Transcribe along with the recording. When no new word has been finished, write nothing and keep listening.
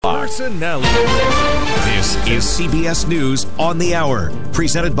Personality. This is CBS News on the Hour,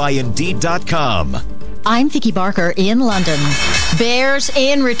 presented by Indeed.com. I'm Vicki Barker in London. Bears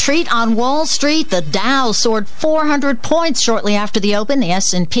in retreat on Wall Street. The Dow soared 400 points shortly after the open. The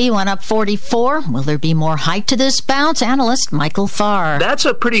S&P went up 44. Will there be more height to this bounce? Analyst Michael Farr. That's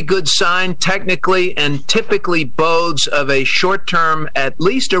a pretty good sign technically, and typically bodes of a short-term, at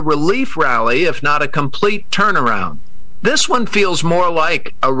least a relief rally, if not a complete turnaround. This one feels more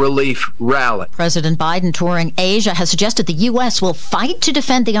like a relief rally. President Biden, touring Asia, has suggested the U.S. will fight to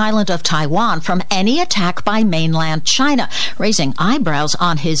defend the island of Taiwan from any attack by mainland China, raising eyebrows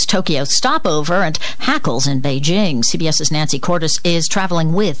on his Tokyo stopover and hackles in Beijing. CBS's Nancy Cordes is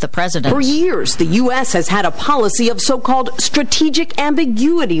traveling with the president. For years, the U.S. has had a policy of so-called strategic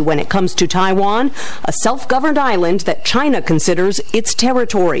ambiguity when it comes to Taiwan, a self-governed island that China considers its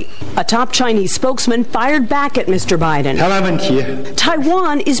territory. A top Chinese spokesman fired back at Mr. Biden.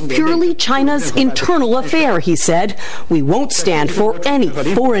 Taiwan is purely China's internal affair, he said. We won't stand for any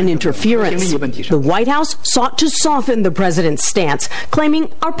foreign interference. The White House sought to soften the president's stance,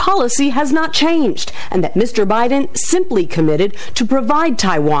 claiming our policy has not changed and that Mr. Biden simply committed to provide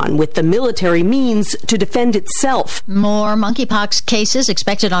Taiwan with the military means to defend itself. More monkeypox cases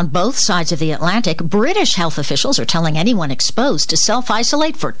expected on both sides of the Atlantic. British health officials are telling anyone exposed to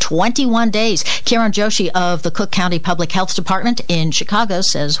self-isolate for 21 days. Kiran Joshi of the Cook County Public Health Department in Chicago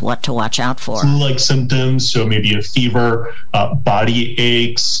says what to watch out for. Flu-like symptoms, so maybe a fever, body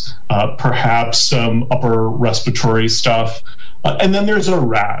aches, perhaps some upper respiratory stuff. And then there's a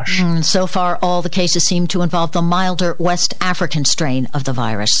rash. So far, all the cases seem to involve the milder West African strain of the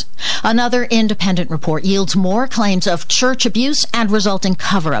virus. Another independent report yields more claims of church abuse and resulting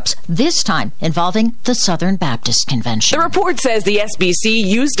cover-ups, this time involving the Southern Baptist Convention. The report says the SBC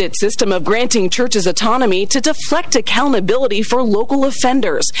used its system of granting churches autonomy to deflect accountability for local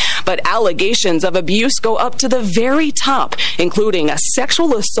offenders. But allegations of abuse go up to the very top, including a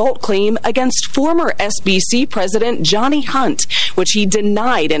sexual assault claim against former SBC President Johnny Hunt, which he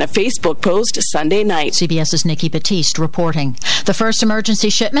denied in a Facebook post Sunday night. CBS's Nikki Batiste reporting. The first emergency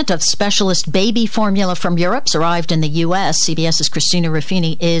shipment of specialist baby formula from Europe arrived in the U.S. CBS's Christina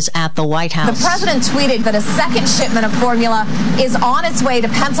Ruffini is at the White House. The president tweeted that a second shipment of formula is on its way to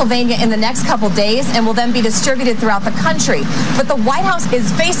Pennsylvania in the next couple days and will then be distributed throughout the country. But the White House is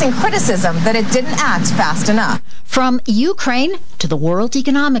facing criticism that it didn't act fast enough. From Ukraine to the World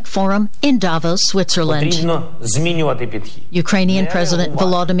Economic Forum in Davos, Switzerland. Ukrainian President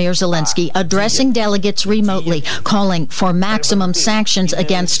Volodymyr Zelensky addressing delegates remotely, calling for maximum sanctions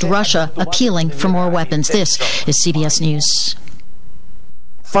against Russia, appealing for more weapons. This is CBS News.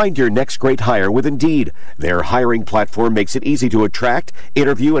 Find your next great hire with Indeed. Their hiring platform makes it easy to attract,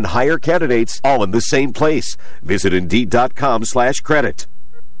 interview, and hire candidates all in the same place. Visit Indeed.com/credit.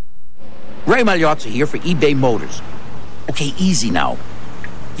 Ray Magliozzi here for eBay Motors. Okay, easy now.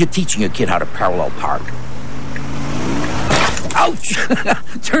 You're teaching your kid how to parallel park. Ouch!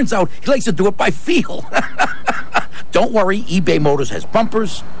 Turns out he likes to do it by feel. Don't worry, eBay Motors has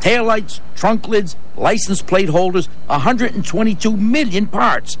bumpers, taillights, trunk lids, license plate holders, 122 million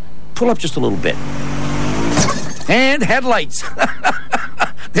parts. Pull up just a little bit. And headlights.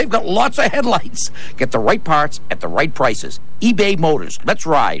 They've got lots of headlights. Get the right parts at the right prices. eBay Motors. Let's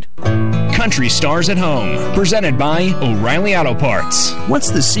ride. Country Stars at Home, presented by O'Reilly Auto Parts.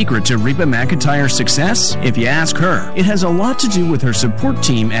 What's the secret to Reba McEntire's success? If you ask her, it has a lot to do with her support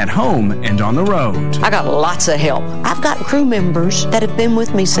team at home and on the road. I got lots of help. I've got crew members that have been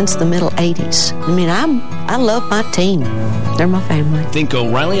with me since the middle 80s. I mean, I love my team. They're my family. Think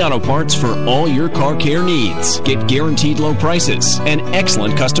O'Reilly Auto Parts for all your car care needs. Get guaranteed low prices and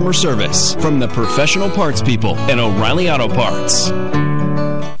excellent customer service from the professional parts people at O'Reilly Auto Parts.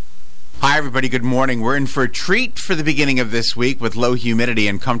 Hi, everybody. Good morning. We're in for a treat for the beginning of this week with low humidity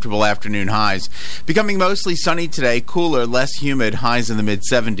and comfortable afternoon highs. Becoming mostly sunny today, cooler, less humid, highs in the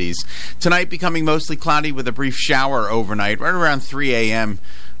mid-70s. Tonight, becoming mostly cloudy with a brief shower overnight, right around 3 a.m.,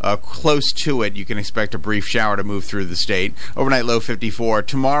 close to it, you can expect a brief shower to move through the state. Overnight low 54.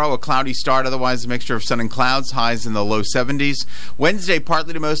 Tomorrow, a cloudy start, otherwise a mixture of sun and clouds, highs in the low 70s. Wednesday,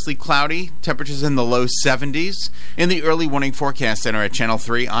 partly to mostly cloudy, temperatures in the low 70s. In the early warning forecast center at Channel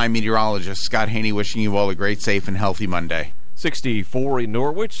 3, I'm meteorologist Scott Haney, wishing you all a great, safe, and healthy Monday. 64 in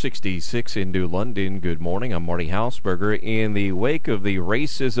Norwich, 66 in New London. Good morning. I'm Marty Hausberger. In the wake of the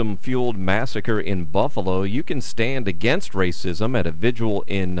racism-fueled massacre in Buffalo, you can stand against racism at a vigil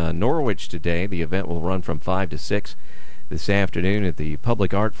in Norwich today. The event will run from 5 to 6 this afternoon at the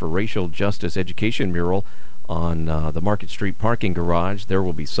Public Art for Racial Justice Education mural on the Market Street parking garage. There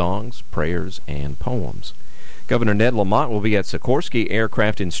will be songs, prayers, and poems. Governor Ned Lamont will be at Sikorsky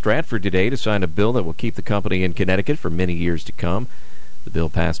Aircraft in Stratford today to sign a bill that will keep the company in Connecticut for many years to come. The bill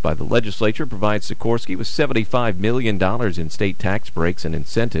passed by the legislature provides Sikorsky with $75 million in state tax breaks and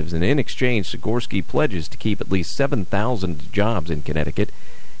incentives, and in exchange, Sikorsky pledges to keep at least 7,000 jobs in Connecticut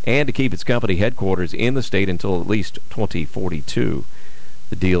and to keep its company headquarters in the state until at least 2042.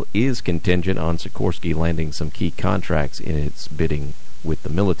 The deal is contingent on Sikorsky landing some key contracts in its bidding with the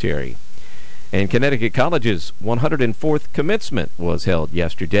military. And Connecticut College's 104th commencement was held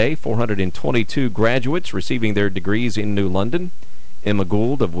yesterday. 422 graduates receiving their degrees in New London. Emma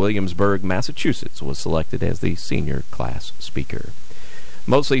Gould of Williamsburg, Massachusetts, was selected as the senior class speaker.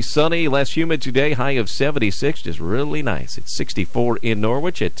 Mostly sunny, less humid today, high of 76, just really nice. It's 64 in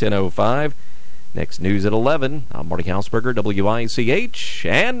Norwich at 10:05. Next news at 11. I'm Marty Hausberger, WICH.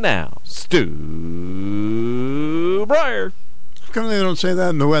 And now, Stu Bryer. How come they don't say that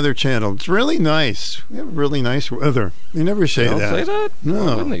in the Weather Channel? It's really nice. We have really nice weather. They never say that. They don't say that? No.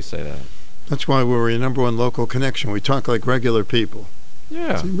 Why wouldn't they say that? That's why we're your number one local connection. We talk like regular people.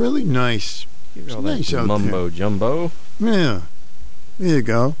 Yeah. It's really nice. It's nice out mumbo there. jumbo. Yeah. There you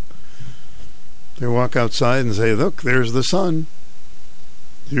go. They walk outside and say, look, there's the sun.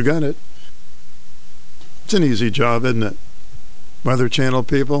 You got it. It's an easy job, isn't it? Weather Channel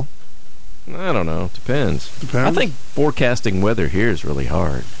people? I don't know. Depends. I think forecasting weather here is really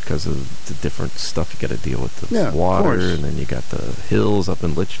hard because of the different stuff you got to deal with. The water, and then you got the hills up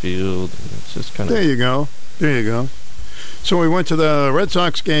in Litchfield. And it's just kind of... There you go. There you go. So we went to the Red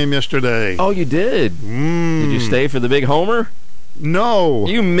Sox game yesterday. Oh, you did? Did you stay for the big homer? No.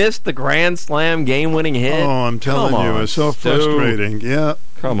 You missed the Grand Slam game-winning hit? Oh, I'm telling you. It's so frustrating. Yeah.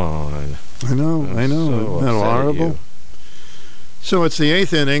 Come on. I know. So Isn't that horrible? So it's the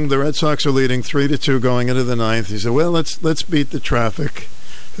 8th inning. The Red Sox are leading 3-2 going into the 9th. He said, well, let's beat the traffic.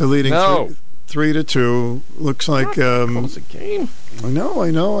 They're leading 3-2. Looks like... close a game. I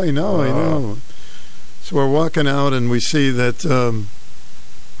know. So we're walking out, and we see that the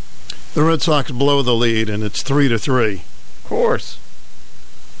Red Sox blow the lead, and it's 3-3. Of course.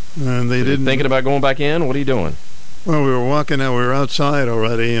 And they didn't... Thinking about going back in? What are you doing? Well, we were walking out. We were outside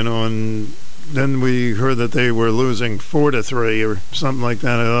already, and then we heard that they were losing 4-3 or something like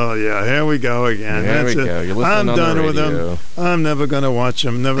that. Oh, yeah, here we go again. There we go. You're listening I'm on done the with them. I'm never going to watch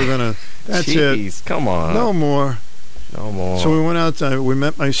them. Never going to. That's Jeez, it. Come on. No more. No more. So we went out. We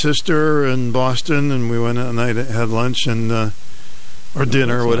met my sister in Boston, and we went out and I had lunch and or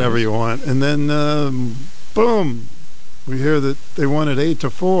dinner, whatever you want. And then, boom, we hear that they won it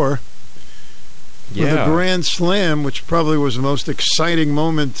 8-4. Yeah. With a grand slam, which probably was the most exciting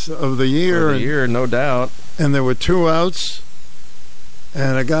moment of the year. No doubt. And there were 2 outs,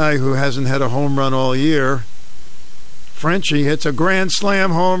 and a guy who hasn't had a home run all year, Frenchie, hits a grand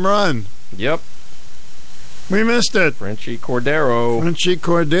slam home run. Yep. We missed it. Frenchie Cordero,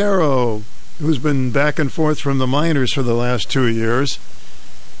 who's been back and forth from the minors for the last 2 years,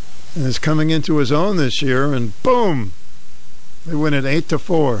 and is coming into his own this year, and boom, they win it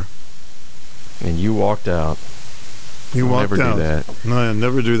 8-4. And you walked out. You walked never out. Do that. No, I'll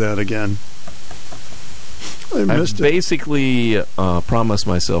never do that again. I basically promised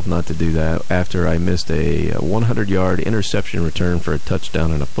myself not to do that after I missed a 100-yard interception return for a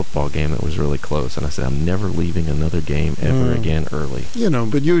touchdown in a football game that was really close. And I said, I'm never leaving another game ever again early.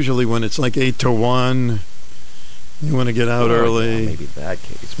 But usually when it's like 8-1, you want to get out early. Yeah, maybe that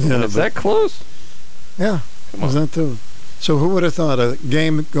case. But when it's that close? Yeah. Come on. Was that too? So who would have thought a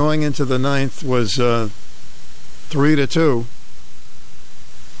game going into the 9th was 3-2,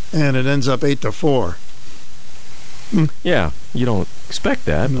 and it ends up 8-4. Yeah, you don't expect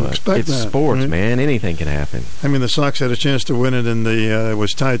that, but it's sports, man. Anything can happen. I mean, the Sox had a chance to win it in the. It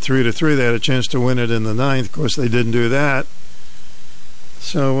was tied 3-3. They had a chance to win it in the 9th. Of course, they didn't do that.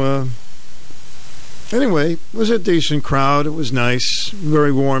 So anyway, it was a decent crowd. It was nice.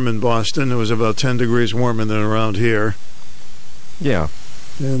 Very warm in Boston. It was about 10 degrees warmer than around here. Yeah.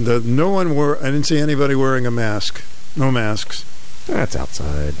 And I didn't see anybody wearing a mask. No masks. That's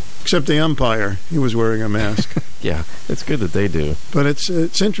outside. Except the umpire. He was wearing a mask. Yeah, it's good that they do. But it's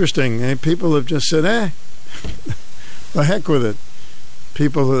interesting. People have just said, the heck with it.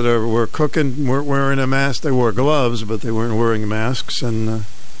 People that were cooking weren't wearing a mask. They wore gloves, but they weren't wearing masks. And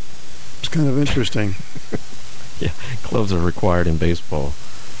it's kind of interesting. Yeah, gloves are required in baseball.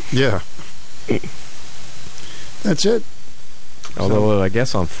 Yeah. That's it. Although I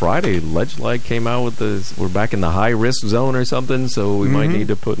guess on Friday, Ledgelight came out with we're back in the high-risk zone or something, so we might need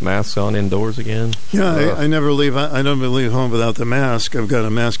to put masks on indoors again. Yeah, I never leave. I don't leave home without the mask. I've got a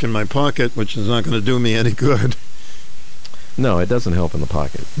mask in my pocket, which is not going to do me any good. No, it doesn't help in the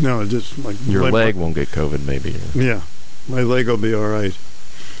pocket. No, just like your leg won't get COVID, maybe. Yeah, my leg will be all right.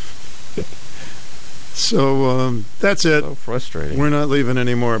 So that's it. So frustrating. We're not leaving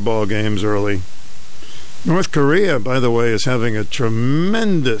any more ball games early. North Korea, by the way, is having a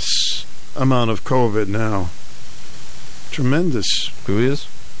tremendous amount of COVID now. Tremendous. Who is?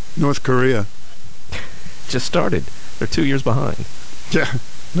 North Korea. Just started. They're 2 years behind. Yeah,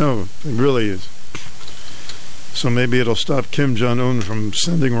 no, it really is. So maybe it'll stop Kim Jong-un from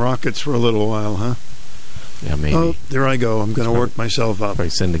sending rockets for a little while, huh? Yeah, maybe. Oh, there I go. I'm going to work myself up. By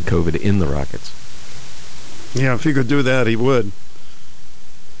sending COVID in the rockets. Yeah, if he could do that, he would.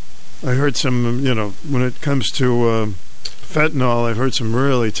 I heard some, when it comes to fentanyl, I've heard some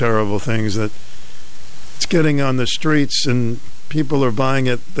really terrible things that it's getting on the streets and people are buying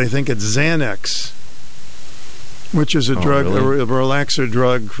it. They think it's Xanax, which is a drug, really? a relaxer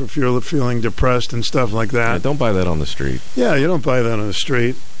drug if you're feeling depressed and stuff like that. Yeah, don't buy that on the street. Yeah, you don't buy that on the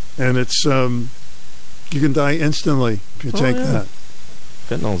street. And it's, you can die instantly if you take that.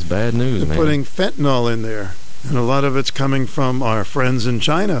 Fentanyl's bad news, They're putting fentanyl in there. And a lot of it's coming from our friends in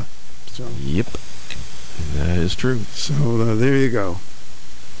China. So. Yep. That is true. So there you go.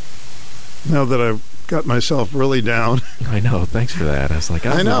 Now that I've got myself really down. I know. Thanks for that. I was like,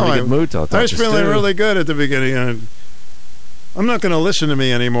 I know. I was feeling really good at the beginning. I'm not going to listen to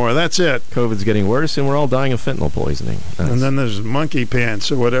me anymore. That's it. COVID's getting worse, and we're all dying of fentanyl poisoning. And then there's monkey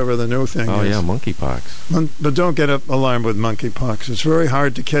pants or whatever the new thing is. Oh, yeah, monkeypox. But don't get alarmed with monkeypox. It's very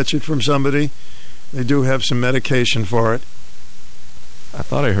hard to catch it from somebody. They do have some medication for it. I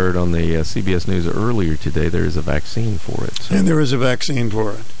thought I heard on the CBS News earlier today there is a vaccine for it. So. And there is a vaccine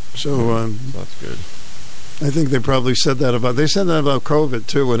for it. So that's good. I think they probably said that about COVID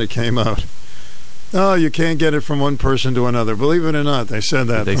too when it came out. Oh, you can't get it from one person to another. Believe it or not, they said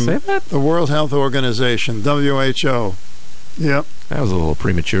that. Did they say that? The World Health Organization, WHO. Yep. That was a little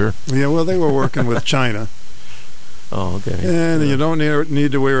premature. Yeah, well, they were working with China. Oh, okay. And you don't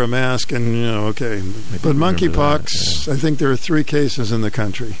need to wear a mask, and okay. But monkeypox, I think there are 3 cases in the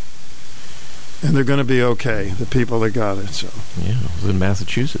country, and they're going to be okay. The people that got it. So yeah, it was in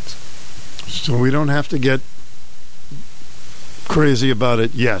Massachusetts. So we don't have to get crazy about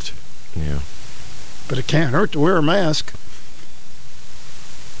it yet. Yeah. But it can't hurt to wear a mask.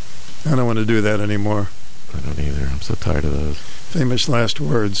 I don't want to do that anymore. I don't either. I'm so tired of those. Famous last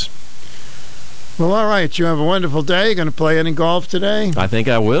words. Well, all right. You have a wonderful day. You going to play any golf today? I think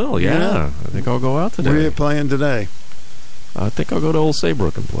I will, yeah. I think I'll go out today. Where are you playing today? I think I'll go to Old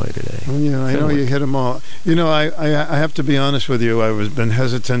Saybrook and play today. Well, yeah, I know you hit them all. I have to be honest with you. I've been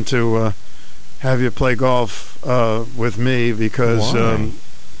hesitant to have you play golf with me because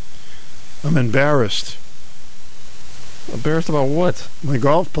I'm embarrassed. Embarrassed about what? My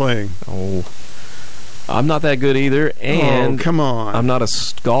golf playing. Oh, I'm not that good either, and come on, I'm not a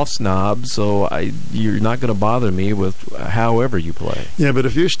golf snob, so you're not going to bother me with however you play. Yeah, but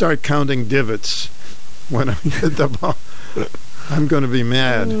if you start counting divots when I hit the ball, I'm going to be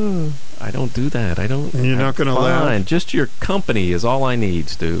mad. I don't do that. I don't. And you're not going to laugh? Just your company is all I need,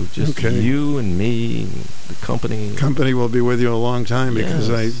 Stu. Just you and me, and the company. Company will be with you a long time because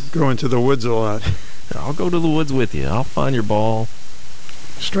I go into the woods a lot. I'll go to the woods with you. I'll find your ball.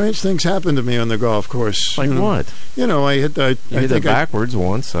 Strange things happen to me on the golf course. Like what? I hit it backwards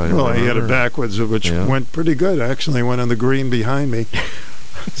once. I hit it backwards, which went pretty good. Actually, I went on the green behind me.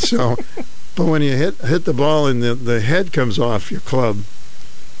 So, but when you hit the ball and the head comes off your club,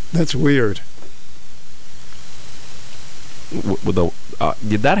 that's weird.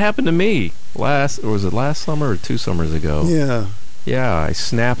 Did that happen to me was it last summer or 2 summers ago? Yeah. Yeah, I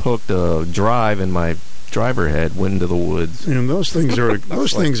snap hooked a drive and my driver head went into the woods. And those things are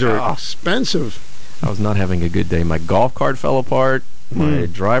expensive. I was not having a good day. My golf cart fell apart. My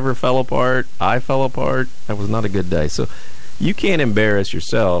driver fell apart. I fell apart. That was not a good day. So you can't embarrass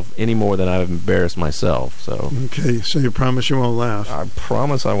yourself any more than I've embarrassed myself. So okay, so you promise you won't laugh? I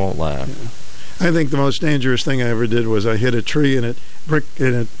promise I won't laugh. Yeah. I think the most dangerous thing I ever did was I hit a tree and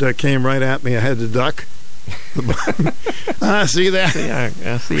it came right at me. I had to duck. See that?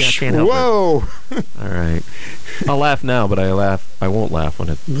 See, I can't help Whoa! it. All right. I'll laugh now, but I won't laugh when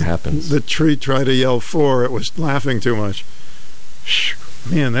it happens. The tree tried to yell for. It was laughing too much.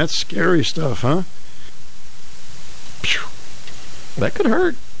 Man, that's scary stuff, huh? That could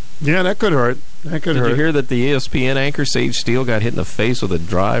hurt. Yeah, that could hurt. Did you hear that the ESPN anchor, Sage Steele, got hit in the face with a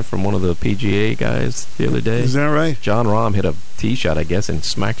drive from one of the PGA guys the other day? Is that right? John Rahm hit a tee shot, I guess, and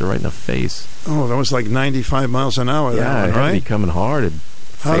smacked her right in the face. Oh, that was like 95 miles an hour. Yeah, it had to be coming hard.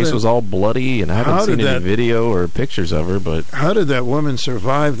 Face was all bloody, and I haven't seen any video or pictures of her. But how did that woman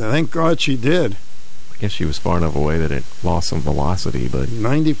survive that? Thank God she did. guess she was far enough away that it lost some velocity, but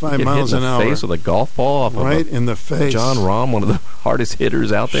 95 miles an hour. Hit in the face with a golf ball off right in the face. John Rahm, one of the hardest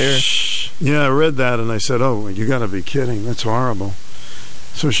hitters out there. Yeah, I read that and I said, "Oh, you got to be kidding! That's horrible."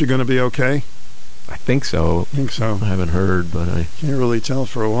 So is she going to be okay? I think so. I haven't heard, but I can't really tell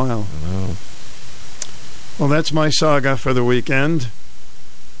for a while. I know. Well, that's my saga for the weekend.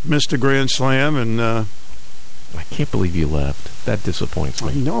 Missed a Grand Slam, and I can't believe you left. That disappoints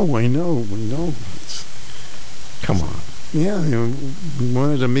me. I know. Come on. Yeah, we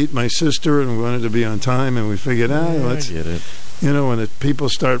wanted to meet my sister, and we wanted to be on time, and we figured, let's get it. When people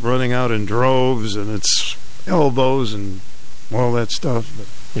start running out in droves, and it's elbows and all that stuff. But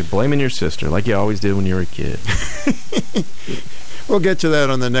you're blaming your sister, like you always did when you were a kid. We'll get to that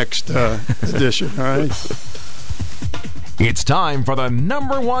on the next edition, all right? It's time for the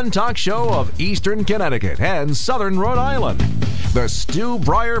 #1 talk show of Eastern Connecticut and Southern Rhode Island. The Stu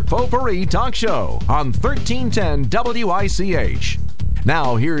Bryer Potpourri Talk Show on 1310 WICH.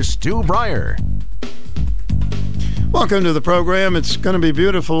 Now here's Stu Bryer. Welcome to the program. It's going to be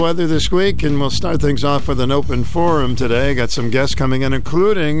beautiful weather this week, and we'll start things off with an open forum today. Got some guests coming in,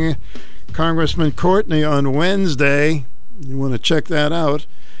 including Congressman Courtney on Wednesday. You want to check that out.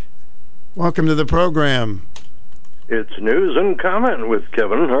 Welcome to the program. It's News and Comment with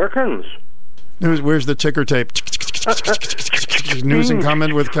Kevin Harkins. Where's the ticker tape? News and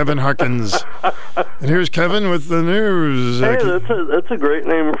Comment with Kevin Harkins. And here's Kevin with the news. Hey, that's a great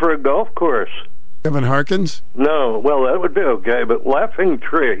name for a golf course. Kevin Harkins? No, well, that would be okay, but Laughing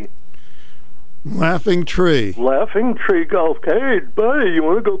Tree. Laughing Tree. Laughing Tree Golf. Hey, buddy, you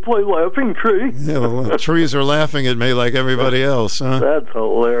want to go play Laughing Tree? Yeah, the trees are laughing at me like everybody else, huh? That's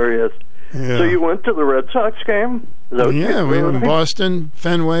hilarious. Yeah. So you went to the Red Sox game? Yeah, we were in Boston,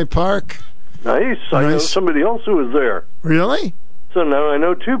 Fenway Park. Nice. I know somebody else who was there. Really? So now I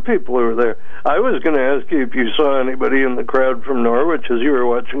know two people who were there. I was going to ask you if you saw anybody in the crowd from Norwich as you were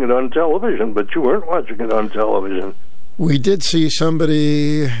watching it on television, but you weren't watching it on television. We did see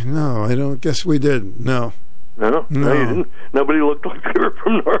somebody. No, I don't guess we did. No. No, you didn't. Nobody looked like they were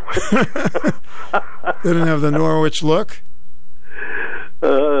from Norwich. They didn't have the Norwich look?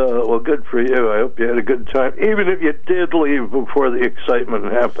 Well, good for you. I hope you had a good time, even if you did leave before the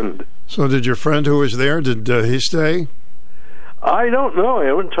excitement happened. So did your friend who was there, did he stay? I don't know. I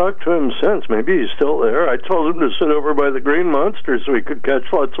haven't talked to him since. Maybe he's still there. I told him to sit over by the Green Monster so he could catch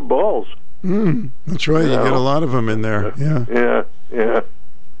lots of balls. That's right. You get a lot of them in there. Yeah.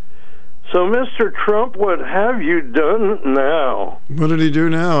 So, Mr. Trump, what have you done now? What did he do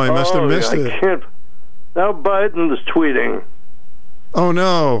now? I must have missed it. Now Biden's tweeting. Oh,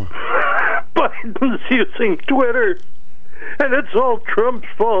 no. Biden's using Twitter. And it's all Trump's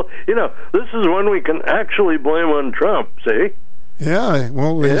fault. This is one we can actually blame on Trump, see? Yeah,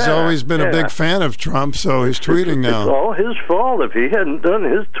 well, he's always been a big fan of Trump, so he's tweeting now. It's all his fault. If he hadn't done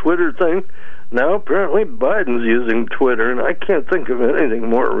his Twitter thing, now apparently Biden's using Twitter, and I can't think of anything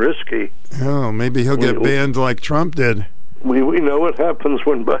more risky. Oh, maybe he'll get banned like Trump did. We know what happens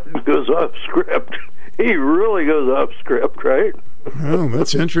when Biden goes off script. He really goes off script, right? Oh,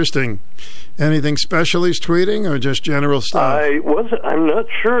 that's interesting. Anything special he's tweeting, or just general stuff? I'm not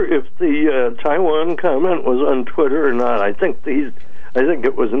sure if the Taiwan comment was on Twitter or not. I think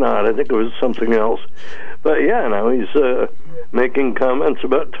it was not. I think it was something else. But yeah, now he's making comments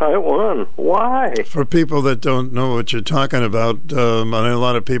about Taiwan. Why? For people that don't know what you're talking about, I know a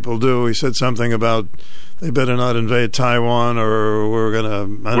lot of people do. He said something about they better not invade Taiwan, or we're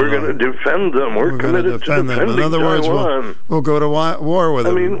going to defend them. We're committed to defending them. In other words, we'll go to war with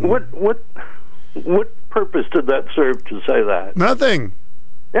them. I mean, what purpose did that serve to say that? Nothing.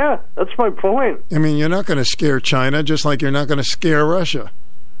 Yeah, that's my point. I mean, you're not going to scare China, just like you're not going to scare Russia.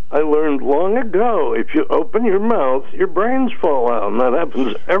 I learned long ago, if you open your mouth, your brains fall out. And that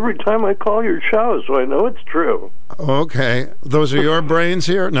happens every time I call your show, so I know it's true. Okay. Those are your brains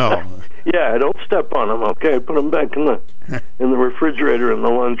here? No. Yeah, don't step on them, okay? Put them back in the refrigerator in the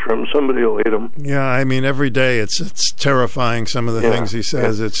lunchroom. Somebody will eat them. Yeah, I mean, every day it's terrifying, some of the things he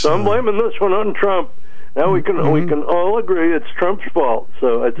says. Yeah. So I'm blaming this one on Trump. Now we can all agree it's Trump's fault,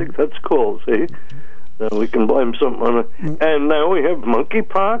 so I think that's cool, see? We can blame something on it. And now we have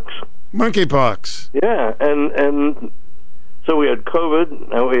monkeypox. Monkeypox. Yeah, and so we had COVID.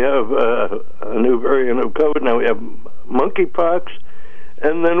 Now we have a new variant of COVID. Now we have monkeypox.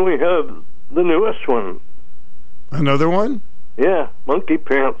 And then we have the newest one. Another one? Yeah, monkey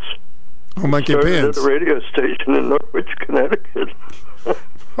pants. Oh, monkey pants. At a radio station in Norwich, Connecticut.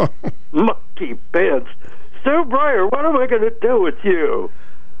 Monkey pants. Stu Bryer, what am I going to do with you?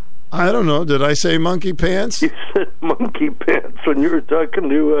 I don't know. Did I say monkey pants? You said monkey pants when you were talking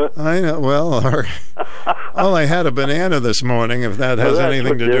to... I know. Well, well, I had a banana this morning, if that has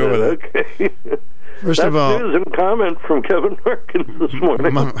anything to do with it. Okay. First That's of all... news and comment from Kevin Harkins this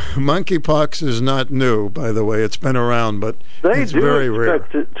morning. Monkeypox is not new, by the way. It's been around, but it's very rare. They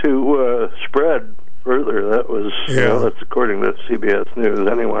do expect it to spread further. That was, that's according to CBS News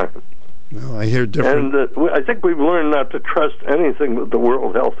anyway. Well, I hear different... And I think we've learned not to trust anything that the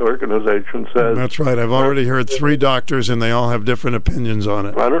World Health Organization says. That's right. I've already heard 3 doctors, and they all have different opinions on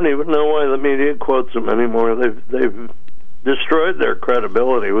it. I don't even know why the media quotes them anymore. They've destroyed their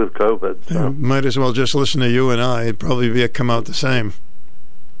credibility with COVID. So. Might as well just listen to you and I. It'd probably come out the same.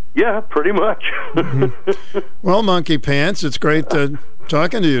 Yeah, pretty much. Mm-hmm. Well, Monkey Pants, it's great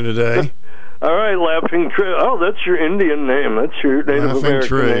talking to you today. All right, Laughing Tree. Oh, that's your Indian name. That's your Native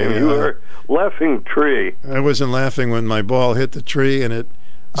American name. You are Laughing Tree. I wasn't laughing when my ball hit the tree and it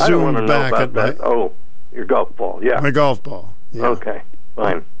zoomed back at that. Oh, your golf ball, yeah. My golf ball, yeah. Okay,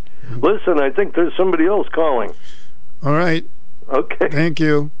 fine. Listen, I think there's somebody else calling. All right. Okay. Thank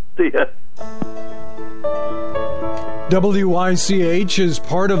you. See ya. WICH is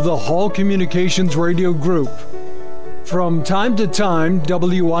part of the Hall Communications Radio Group. From time to time,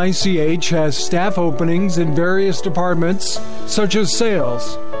 WICH has staff openings in various departments such as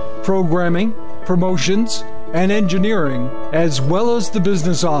sales, programming, promotions, and engineering, as well as the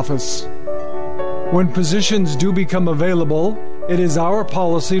business office. When positions do become available, it is our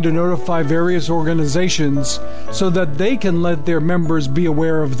policy to notify various organizations so that they can let their members be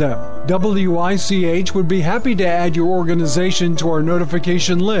aware of them. WICH would be happy to add your organization to our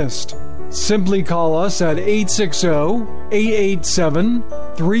notification list. Simply call us at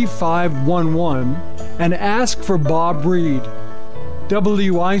 860-887-3511 and ask for Bob Reed.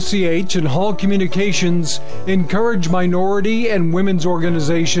 WICH and Hall Communications encourage minority and women's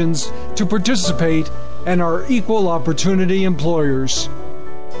organizations to participate and are equal opportunity employers.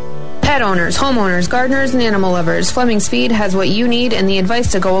 Pet owners, homeowners, gardeners, and animal lovers, Fleming's Feed has what you need and the advice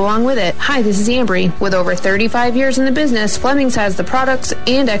to go along with it. Hi, this is Ambry. With over 35 years in the business, Fleming's has the products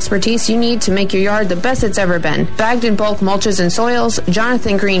and expertise you need to make your yard the best it's ever been. Bagged in bulk mulches and soils,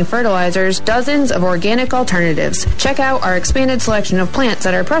 Jonathan Green fertilizers, dozens of organic alternatives. Check out our expanded selection of plants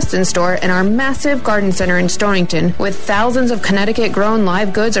at our Preston store and our massive garden center in Stonington, with thousands of Connecticut-grown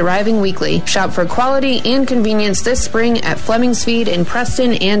live goods arriving weekly. Shop for quality and convenience this spring at Fleming's Feed in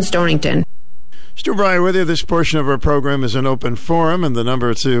Preston and Stonington. Stu Bryer with you. This portion of our program is an open forum, and the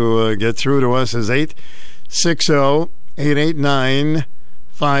number to get through to us is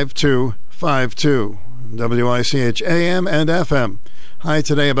 860-889-5252. WICH AM and FM. High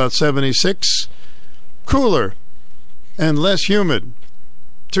today about 76. Cooler and less humid.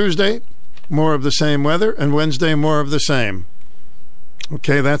 Tuesday, more of the same weather, and Wednesday, more of the same.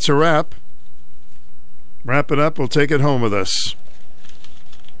 Okay, that's a wrap. Wrap it up. We'll take it home with us.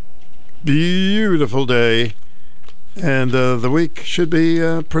 Beautiful day, and the week should be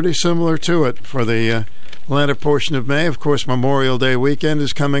pretty similar to it for the latter portion of May. Of course, Memorial Day weekend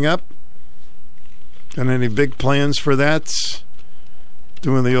is coming up. Got any big plans for that?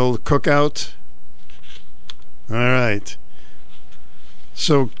 Doing the old cookout? All right.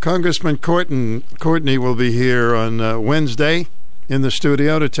 So Congressman Courtney will be here on Wednesday in the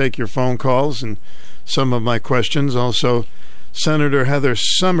studio to take your phone calls and some of my questions. Also, Senator Heather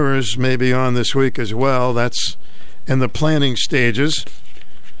Summers may be on this week as well. That's in the planning stages.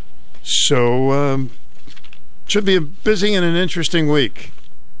 So, should be a busy and an interesting week.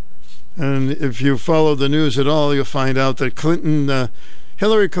 And if you follow the news at all, you'll find out that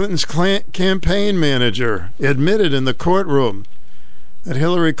Hillary Clinton's campaign manager admitted in the courtroom that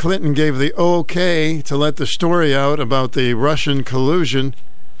Hillary Clinton gave the okay to let the story out about the Russian collusion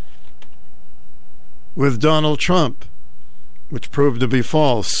with Donald Trump, which proved to be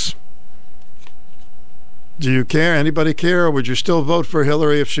false. Do you care? Anybody care? Or would you still vote for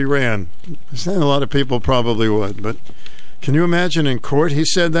Hillary if she ran? A lot of people probably would, but can you imagine in court he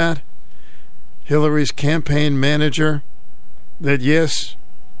said that? Hillary's campaign manager, that yes,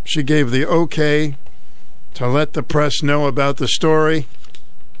 she gave the okay to let the press know about the story,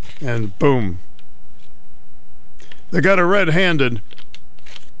 and boom. They got her red-handed.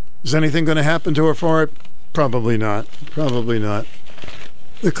 Is anything going to happen to her for it? Probably not. Probably not.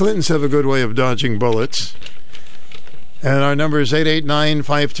 The Clintons have a good way of dodging bullets. And our number is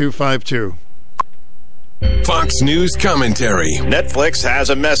 889-5252. Fox News commentary. Netflix has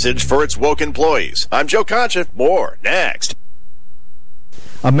a message for its woke employees. I'm Joe Concha. More next.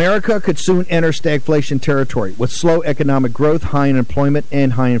 America could soon enter stagflation territory with slow economic growth, high unemployment,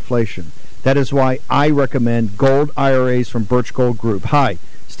 and high inflation. That is why I recommend gold IRAs from Birch Gold Group. Hi,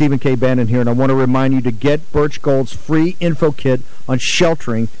 Stephen K. Bannon here, and I want to remind you to get Birch Gold's free info kit on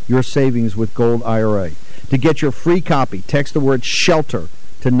sheltering your savings with Gold IRA. To get your free copy, text the word SHELTER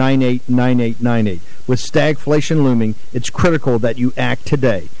to 989898. With stagflation looming, it's critical that you act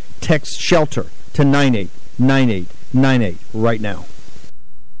today. Text SHELTER to 989898 right now.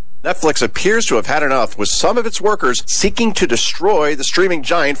 Netflix appears to have had enough, with some of its workers seeking to destroy the streaming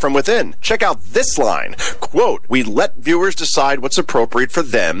giant from within. Check out this line. Quote, "We let viewers decide what's appropriate for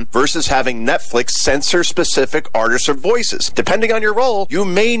them versus having Netflix censor specific artists or voices. Depending on your role, you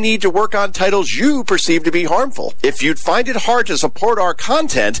may need to work on titles you perceive to be harmful. If you'd find it hard to support our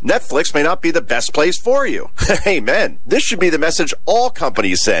content, Netflix may not be the best place for you." Amen. This should be the message all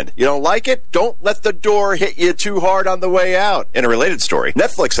companies send. You don't like it? Don't let the door hit you too hard on the way out. In a related story,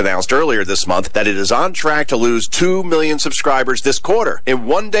 Netflix announced earlier this month that it is on track to lose 2 million subscribers this quarter. In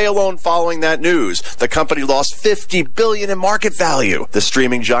one day alone following that news, the company lost $50 billion in market value. The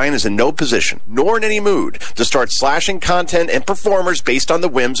streaming giant is in no position, nor in any mood, to start slashing content and performers based on the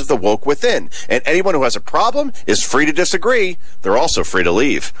whims of the woke within. And anyone who has a problem is free to disagree. They're also free to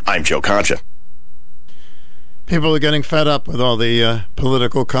leave. I'm Joe Concha. People are getting fed up with all the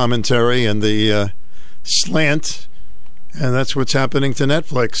political commentary and the slant. And that's what's happening to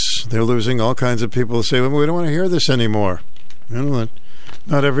Netflix. They're losing all kinds of people who say, well, we don't want to hear this anymore. You know,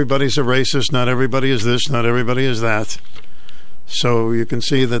 not everybody's a racist. Not everybody is this. Not everybody is that. So you can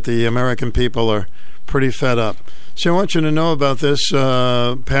see that the American people are pretty fed up. So I want you to know about this,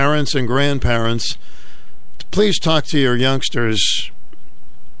 parents and grandparents. Please talk to your youngsters.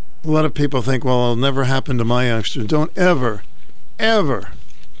 A lot of people think, well, it'll never happen to my youngsters. Don't ever, ever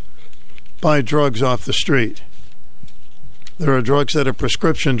buy drugs off the street. There are drugs that are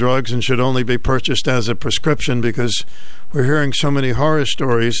prescription drugs and should only be purchased as a prescription, because we're hearing so many horror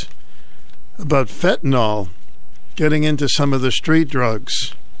stories about fentanyl getting into some of the street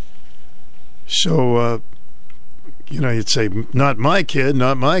drugs. So, you'd say, not my kid,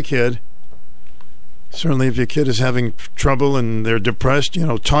 not my kid. Certainly if your kid is having trouble and they're depressed,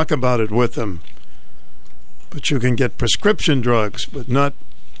 talk about it with them. But you can get prescription drugs, but not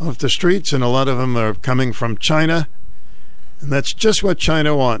off the streets, and a lot of them are coming from China. And that's just what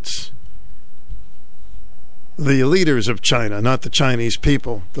China wants. The leaders of China, not the Chinese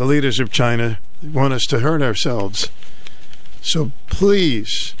people, the leaders of China want us to hurt ourselves. So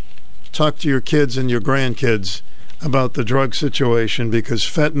please talk to your kids and your grandkids about the drug situation, because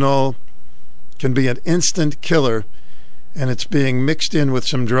fentanyl can be an instant killer, and it's being mixed in with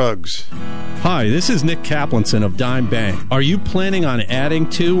some drugs. Hi, this is Nick Kaplanson of Dime Bank. Are you planning on adding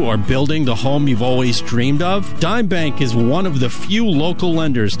to or building the home you've always dreamed of? Dime Bank is one of the few local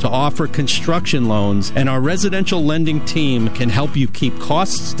lenders to offer construction loans, and our residential lending team can help you keep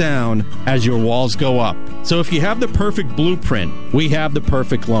costs down as your walls go up. So if you have the perfect blueprint, we have the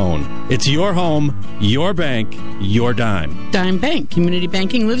perfect loan. It's your home, your bank, your dime. Dime Bank. Community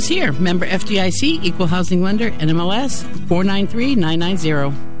banking lives here. Member FDIC, equal housing lender, NMLS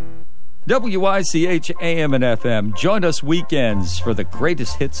 493990. WICH AM and FM. Join us weekends for the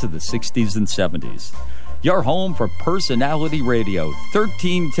greatest hits of the 60s and 70s. Your home for personality radio,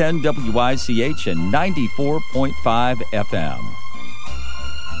 1310 WICH and 94.5 FM.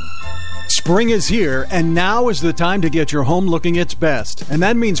 Spring is here, and now is the time to get your home looking its best. And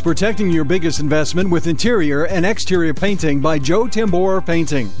that means protecting your biggest investment with interior and exterior painting by Joe Tambora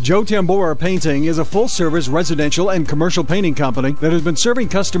Painting. Joe Tambora Painting is a full-service residential and commercial painting company that has been serving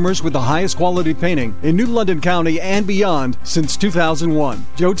customers with the highest quality painting in New London County and beyond since 2001.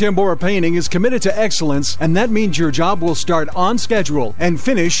 Joe Tambora Painting is committed to excellence, and that means your job will start on schedule and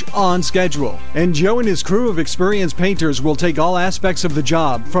finish on schedule. And Joe and his crew of experienced painters will take all aspects of the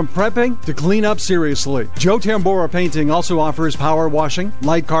job, from prepping to clean up seriously. Joe Tambora Painting also offers power washing,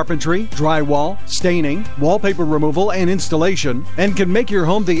 light carpentry, drywall, staining, wallpaper removal, and installation, and can make your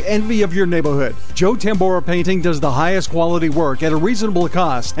home the envy of your neighborhood. Joe Tambora Painting does the highest quality work at a reasonable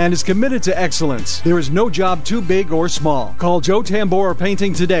cost and is committed to excellence. There is no job too big or small. Call Joe Tambora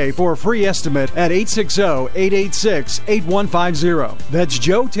Painting today for a free estimate at 860-886-8150. That's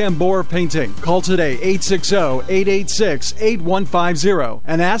Joe Tambora Painting. Call today, 860-886-8150,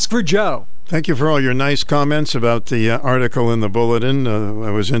 and ask for Joe. Thank you for all your nice comments about the article in the Bulletin.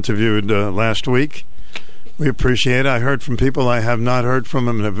 I was interviewed last week. We appreciate it. I heard from people I have not heard from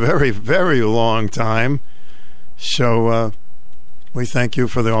in a very, very long time. So we thank you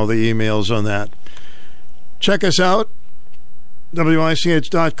for all the emails on that. Check us out,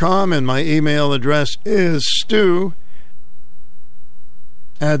 WICH.com, and my email address is stu@WICH.com.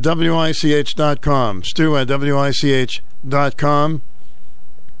 Stu@WICH.com.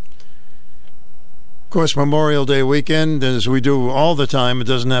 course, Memorial Day weekend, as we do all the time, it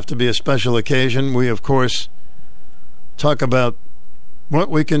doesn't have to be a special occasion. We, of course, talk about what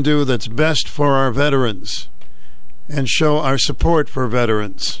we can do that's best for our veterans and show our support for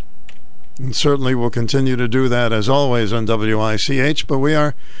veterans. And certainly we'll continue to do that, as always, on WICH. But we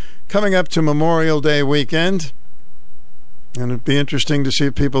are coming up to Memorial Day weekend, and it'd be interesting to see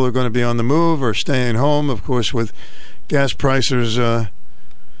if people are going to be on the move or staying home, of course, with gas prices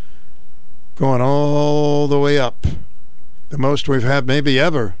going all the way up. The most we've had maybe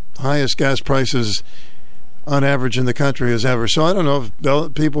ever. Highest gas prices on average in the country as ever. So I don't know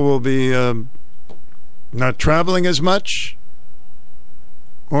if people will be not traveling as much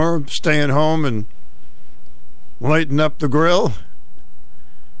or staying home and lighting up the grill.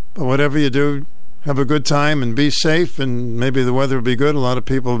 But whatever you do, have a good time and be safe, and maybe the weather will be good. A lot of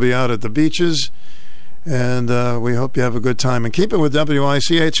people will be out at the beaches, and we hope you have a good time. And keep it with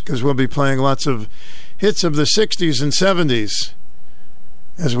WICH, because we'll be playing lots of hits of the 60s and 70s,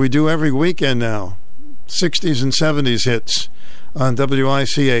 as we do every weekend now. 60s and 70s hits on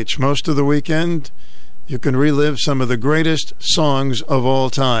WICH. Most of the weekend, you can relive some of the greatest songs of all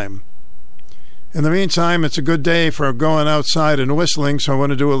time. In the meantime, it's a good day for going outside and whistling, so I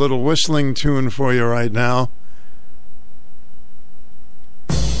want to do a little whistling tune for you right now.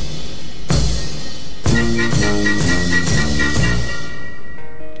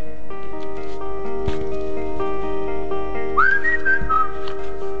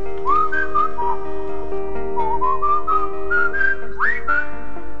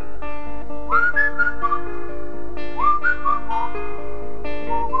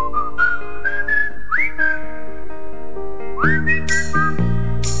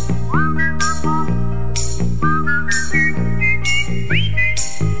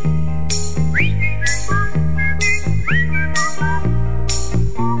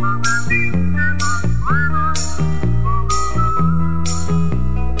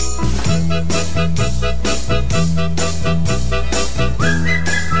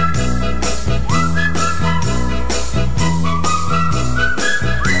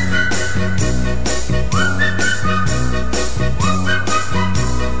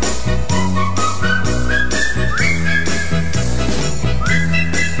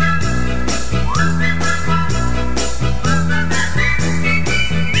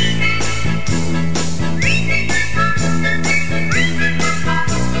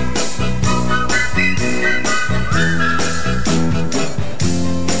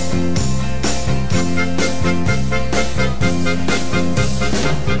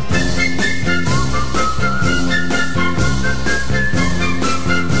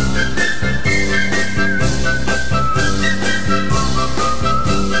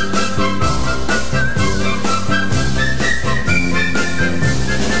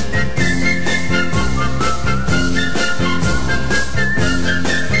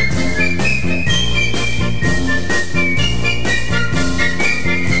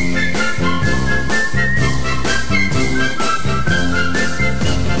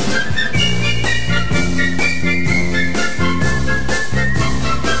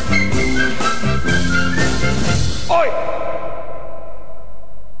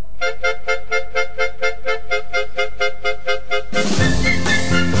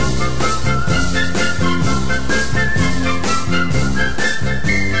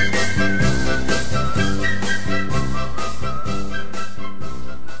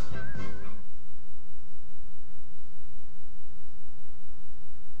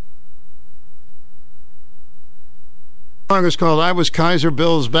 The song is called I Was Kaiser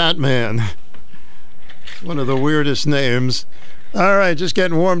Bill's Batman. One of the weirdest names. All right, just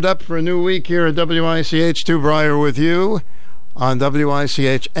getting warmed up for a new week here at WICH. Stu Bryer with you on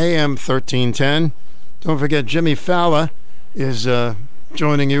WICH AM 1310. Don't forget, Jimmy Fallon is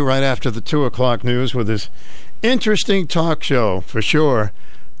joining you right after the 2 o'clock news with his interesting talk show, for sure.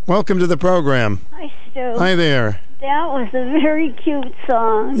 Welcome to the program. Hi, Stu. Hi there. That was a very cute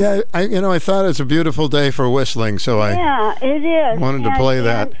song. Yeah, I thought it was a beautiful day for whistling, so I it is. wanted to play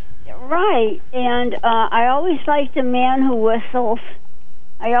that. Right, and I always like the man who whistles.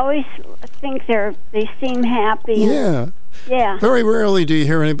 I always think they seem happy. Yeah. Yeah. Very rarely do you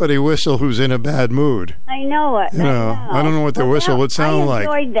hear anybody whistle who's in a bad mood. I know it. I don't know what their whistle would sound like.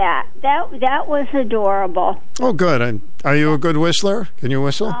 I enjoyed that. That was adorable. Oh, good. Are you a good whistler? Can you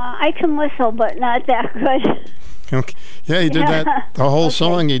whistle? I can whistle, but not that good. Okay. Yeah, he did that. The whole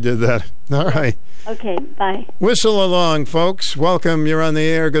song he did that. All right. Okay, bye. Whistle along, folks. Welcome. You're on the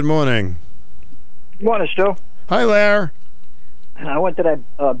air. Good morning. Good morning, Stu. Hi, Lair. I went to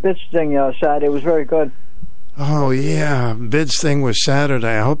that Bits thing Saturday. It was very good. Oh, yeah. Bids thing was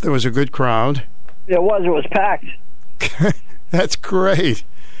Saturday. I hope there was a good crowd. It was packed. That's great.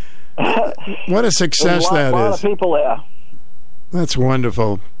 What a success that is. A lot of people there. That's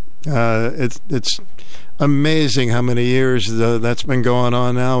wonderful. It's amazing how many years that's been going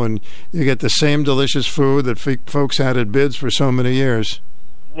on now, and you get the same delicious food that folks had at Bids for so many years.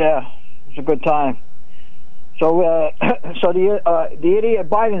 Yeah, it's a good time. So, the idiot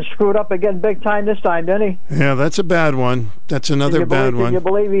Biden screwed up again big time this time, didn't he? Yeah, that's a bad one. That's another bad one. Can you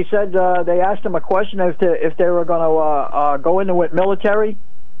believe he said they asked him a question if they were going to go into it military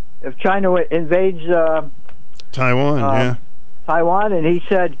if China invades Taiwan? Taiwan, and he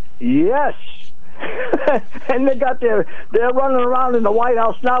said yes. And they're running around in the White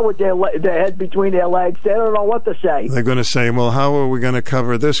House now with their head between their legs. They don't know what to say. They're going to say, "Well, how are we going to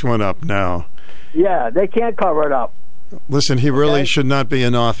cover this one up now?" Yeah, they can't cover it up. Listen, he really should not be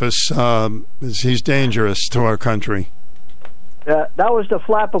in office. He's dangerous to our country. That was the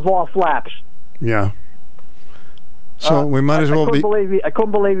flap of all flaps. Yeah. So we might as well be. I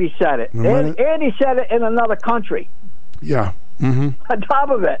couldn't believe he said it, and he said it in another country. Yeah. Mm-hmm. On top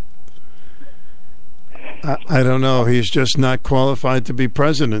of it. I don't know. He's just not qualified to be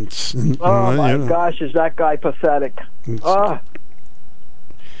president. Oh my gosh, is that guy pathetic?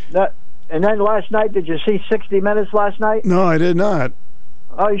 And then last night, did you see 60 Minutes last night? No, I did not.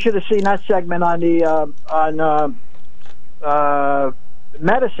 Oh, you should have seen that segment on the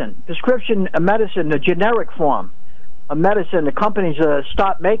medicine, prescription medicine, the generic form of medicine. The companies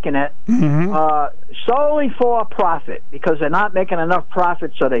stopped making it solely for profit because they're not making enough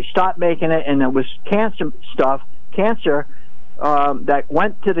profit, so they stopped making it, and it was cancer that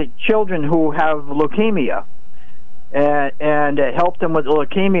went to the children who have leukemia. And it helped them with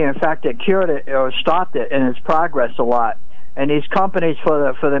leukemia. In fact, it cured it or stopped it in its progress a lot. And these companies,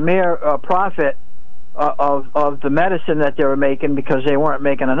 for the mere profit of the medicine that they were making, because they weren't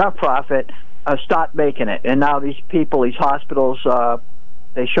making enough profit, stopped making it. And now these people, these hospitals,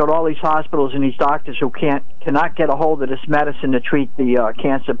 they showed all these hospitals and these doctors who cannot get a hold of this medicine to treat the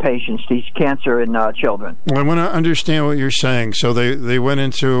cancer patients, these cancer in children. Well, I want to understand what you're saying. So they went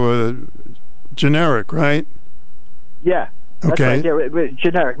into generic, right? Yeah. That's okay. Right. They're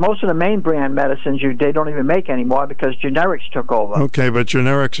generic. Most of the main brand medicines they don't even make anymore because generics took over. Okay, but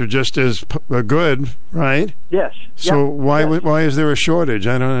generics are just as good, right? Yes. So why is there a shortage?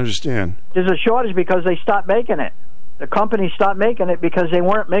 I don't understand. There's a shortage because they stopped making it. The companies stopped making it because they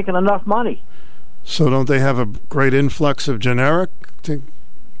weren't making enough money. So don't they have a great influx of generic?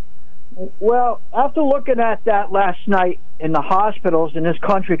 Well, after looking at that last night in the hospitals in this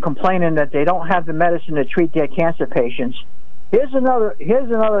country complaining that they don't have the medicine to treat their cancer patients, here's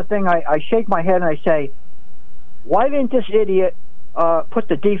another thing. I shake my head and I say, why didn't this idiot put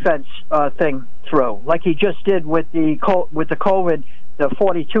the defense thing through like he just did with the COVID, the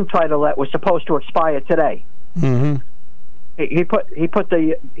 42 title that was supposed to expire today? Mm-hmm. He put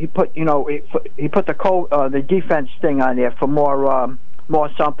the defense thing on there for more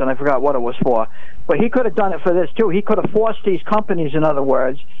something. I forgot what it was for. But he could have done it for this, too. He could have forced these companies, in other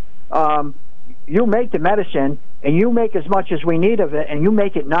words, you make the medicine, and you make as much as we need of it, and you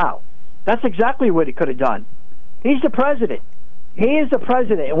make it now. That's exactly what he could have done. He's the president. He is the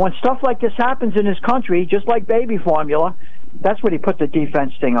president. And when stuff like this happens in his country, just like baby formula, that's what he put the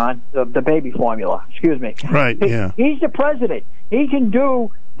defense thing on, the baby formula. Excuse me. Right, yeah. He's the president. He can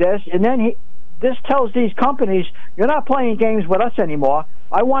do this, and then this tells these companies, you're not playing games with us anymore.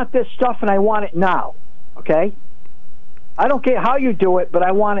 I want this stuff, and I want it now. Okay? I don't care how you do it, but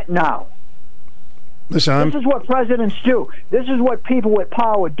I want it now. Listen, this is what presidents do. This is what people with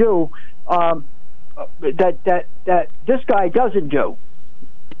power do that this guy doesn't do.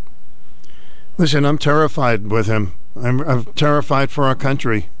 Listen, I'm terrified with him. I'm terrified for our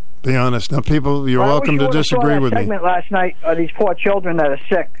country. Be honest. Now, people, you're welcome to disagree with me. Segment last night, these poor children that are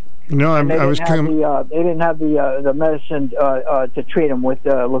sick. No, I was coming. They didn't have the medicine to treat them with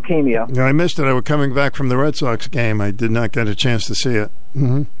leukemia. No, I missed it. I was coming back from the Red Sox game. I did not get a chance to see it.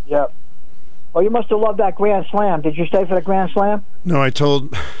 Mm-hmm. Yep. Well, you must have loved that Grand Slam. Did you stay for the Grand Slam? No, I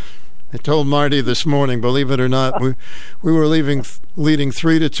told Marty this morning. Believe it or not, we were leading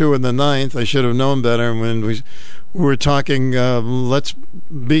 3-2 in the ninth. I should have known better when we were talking. Let's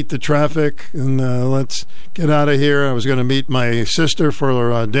beat the traffic and let's get out of here. I was going to meet my sister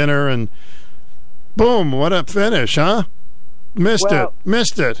for dinner, and boom! What a finish, huh? Missed it.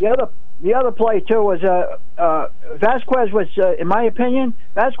 The other play too was Vasquez was, in my opinion,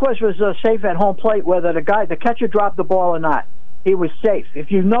 Vasquez was safe at home plate. Whether the catcher dropped the ball or not, he was safe.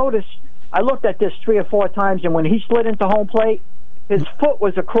 If you notice, I looked at this 3 or 4 times, and when he slid into home plate, his foot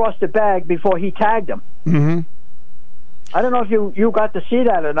was across the bag before he tagged him. Mm-hmm. I don't know if you got to see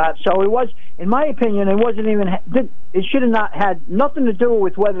that or not. So it was, in my opinion, it wasn't even. It should have not had nothing to do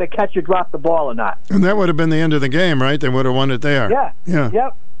with whether the catcher dropped the ball or not. And that would have been the end of the game, right? They would have won it there. Yeah.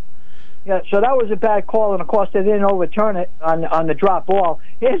 Yep. Yeah. So that was a bad call, and of course they didn't overturn it on the drop ball.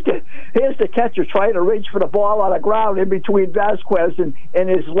 Here's the catcher trying to reach for the ball on the ground in between Vasquez and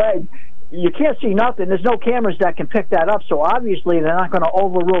his leg. You can't see nothing. There's no cameras that can pick that up. So obviously they're not going to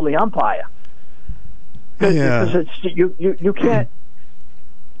overrule the umpire. Because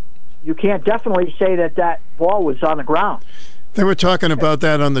you can't definitely say that ball was on the ground. They were talking about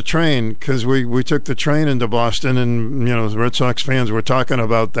that on the train because we took the train into Boston, and the Red Sox fans were talking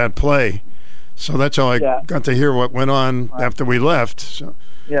about that play. So that's how I got to hear what went on after we left. So.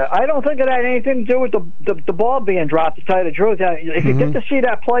 Yeah, I don't think it had anything to do with the ball being dropped, to tell you the truth. If you get to see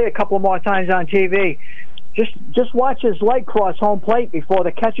that play a couple more times on TV, just watch his leg cross home plate before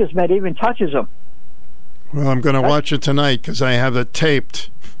the catcher's mitt even touches him. Well, I'm going to watch it tonight because I have it taped.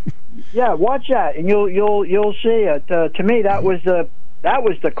 Yeah, watch that, and you'll see it. To me, that was the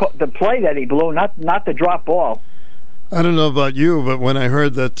play that he blew, not the drop ball. I don't know about you, but when I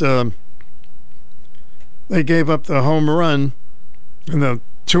heard that they gave up the home run and the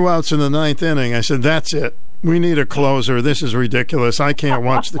 2 outs in the ninth inning, I said, "That's it. We need a closer. This is ridiculous. I can't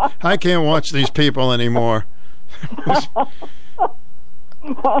watch these people anymore."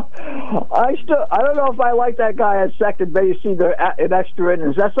 I don't know if I like that guy at second base either in extra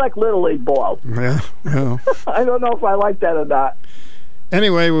innings. That's like Little League ball. Yeah. I don't know if I like that or not.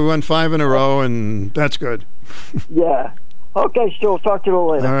 Anyway, we won 5 in a row, and that's good. Yeah. Okay, Stu, talk to you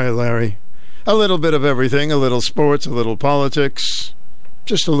later. All right, Larry. A little bit of everything, a little sports, a little politics,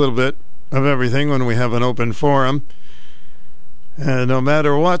 just a little bit of everything when we have an open forum. And no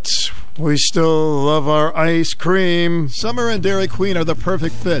matter what, we still love our ice cream. Summer and Dairy Queen are the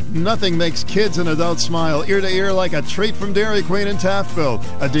perfect fit. Nothing makes kids and adults smile ear to ear like a treat from Dairy Queen in Taftville.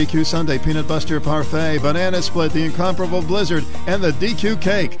 A DQ Sundae Peanut Buster Parfait, Banana Split, the incomparable Blizzard, and the DQ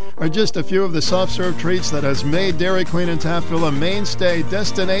Cake are just a few of the soft-serve treats that has made Dairy Queen in Taftville a mainstay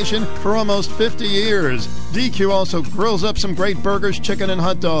destination for almost 50 years. DQ also grills up some great burgers, chicken, and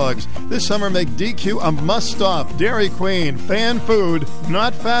hot dogs. This summer, make DQ a must-stop. Dairy Queen, fan food,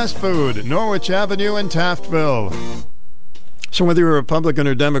 not fast food. Norwich Avenue in Taftville. So whether you're a Republican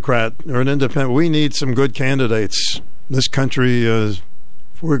or Democrat or an independent, we need some good candidates. This country, if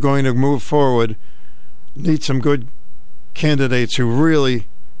we're going to move forward, need some good candidates who really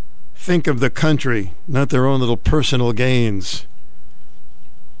think of the country, not their own little personal gains,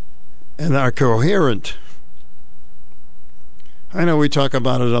 and are coherent. I know we talk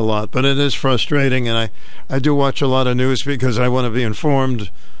about it a lot, but it is frustrating, and I do watch a lot of news because I want to be informed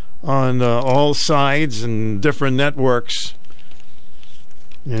on all sides and different networks.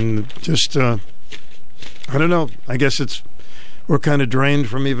 And just, I don't know, I guess we're kind of drained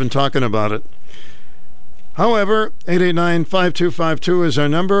from even talking about it. However, 889-5252 is our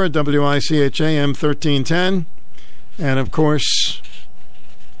number at WICHAM 1310. And, of course,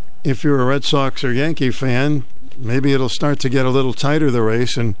 if you're a Red Sox or Yankee fan, maybe it'll start to get a little tighter, the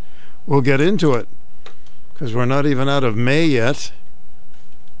race, and we'll get into it. Because we're not even out of May yet.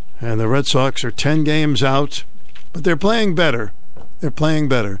 And the Red Sox are 10 games out, but they're playing better. They're playing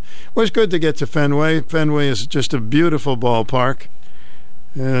better. It was good to get to Fenway. Fenway is just a beautiful ballpark.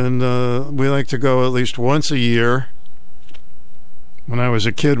 And we like to go at least once a year. When I was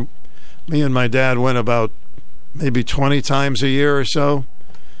a kid, me and my dad went about maybe 20 times a year or so.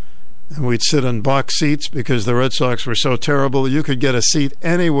 And we'd sit on box seats because the Red Sox were so terrible. You could get a seat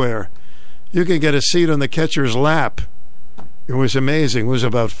anywhere. You could get a seat on the catcher's lap. It was amazing. It was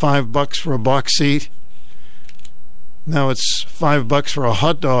about $5 for a box seat. Now it's $5 for a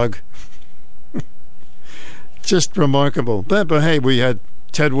hot dog. Just remarkable. But hey, we had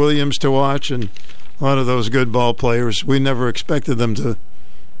Ted Williams to watch and a lot of those good ball players. We never expected them to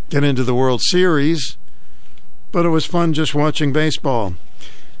get into the World Series, but it was fun just watching baseball.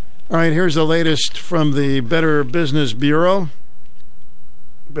 All right, here's the latest from the Better Business Bureau.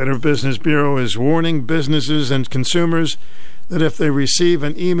 Better Business Bureau is warning businesses and consumers that if they receive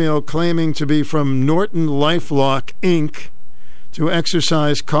an email claiming to be from Norton LifeLock, Inc., to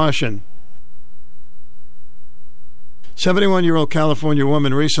exercise caution. 71-year-old California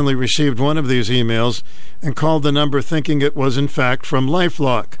woman recently received one of these emails and called the number thinking it was in fact from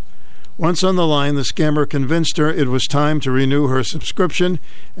LifeLock. Once on the line, the scammer convinced her it was time to renew her subscription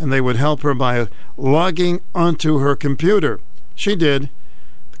and they would help her by logging onto her computer. She did.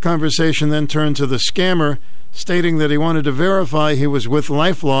 The conversation then turned to the scammer stating that he wanted to verify he was with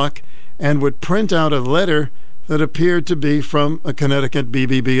LifeLock and would print out a letter that appeared to be from a Connecticut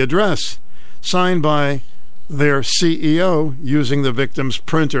BBB address, signed by their CEO using the victim's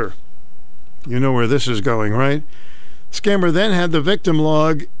printer. You know where this is going, right? Scammer then had the victim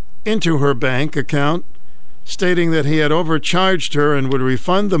log into her bank account, stating that he had overcharged her and would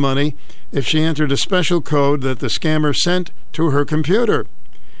refund the money if she entered a special code that the scammer sent to her computer.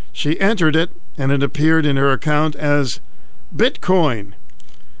 She entered it, and it appeared in her account as Bitcoin.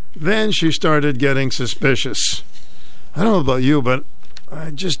 Then she started getting suspicious. I don't know about you, but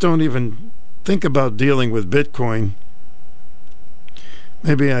I just don't even think about dealing with Bitcoin.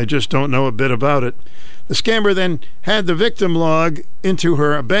 Maybe I just don't know a bit about it. The scammer then had the victim log into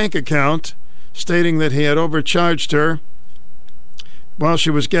her bank account, stating that he had overcharged her. While she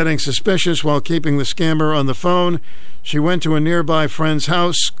was getting suspicious while keeping the scammer on the phone, she went to a nearby friend's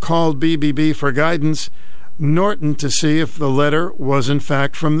house, called BBB for guidance, Norton to see if the letter was in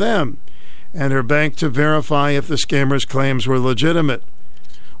fact from them, and her bank to verify if the scammer's claims were legitimate.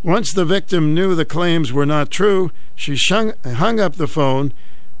 Once the victim knew the claims were not true, she hung up the phone,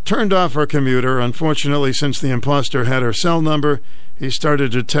 turned off her computer. Unfortunately, since the imposter had her cell number, he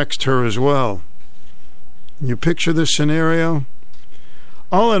started to text her as well. You picture this scenario?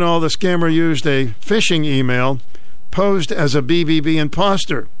 All in all, the scammer used a phishing email posed as a BBB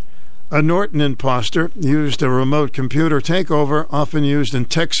imposter. A Norton imposter used a remote computer takeover, often used in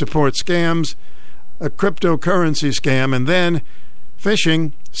tech support scams, a cryptocurrency scam, and then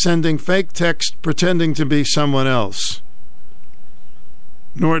phishing, sending fake text pretending to be someone else.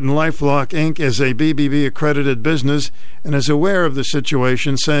 Norton LifeLock Inc. is a BBB-accredited business and is aware of the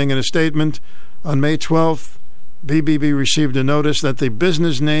situation, saying in a statement, on May 12th, BBB received a notice that the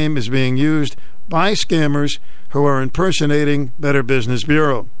business name is being used by scammers who are impersonating Better Business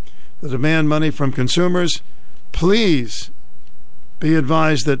Bureau. They demand money from consumers. Please be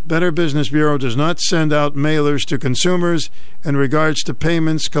advised that Better Business Bureau does not send out mailers to consumers in regards to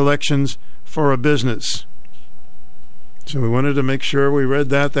payments, collections for a business. So we wanted to make sure we read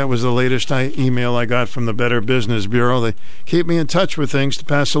that. That was the latest email I got from the Better Business Bureau. They keep me in touch with things to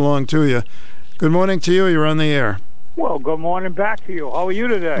pass along to you. Good morning to you. You're on the air. Well, good morning back to you. How are you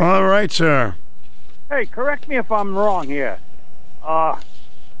today? All right, sir. Hey, correct me if I'm wrong here.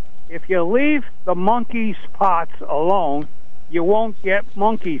 If you leave the monkey's pox alone, you won't get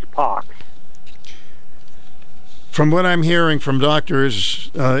monkey's pox. From what I'm hearing from doctors,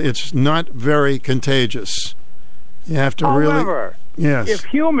 it's not very contagious. You have to However, yes. If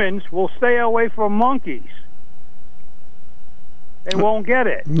humans will stay away from monkeys, they won't get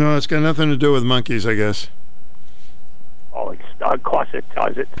it. No, it's got nothing to do with monkeys, I guess. Oh, of course it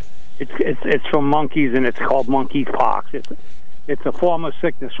does. It's from monkeys, and it's called monkey's pox. It's a form of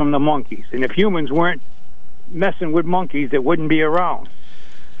sickness from the monkeys. And if humans weren't messing with monkeys, it wouldn't be around.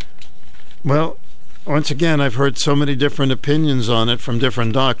 Well, once again, I've heard so many different opinions on it from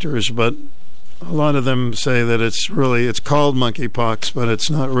different doctors, but a lot of them say that it's called monkeypox, but it's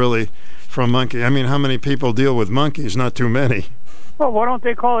not really from monkey. I mean, how many people deal with monkeys? Not too many. Well, why don't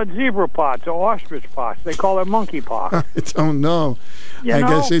they call it zebra pox or ostrich pox? They call it monkeypox. I don't know. I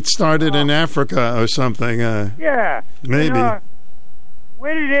guess it started in Africa or something. Yeah. Maybe.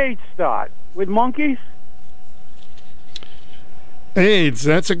 Where did AIDS start? With monkeys? AIDS,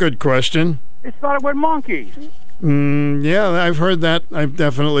 that's a good question. It started with monkeys. Yeah, I've heard that. I've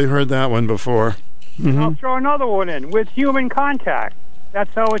definitely heard that one before. Mm-hmm. I'll throw another one in. With human contact.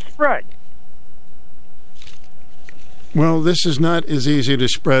 That's how it spread. Well, this is not as easy to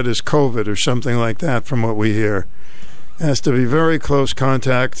spread as COVID or something like that from what we hear. It has to be very close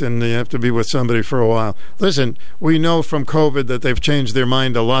contact, and you have to be with somebody for a while. Listen, we know from COVID that they've changed their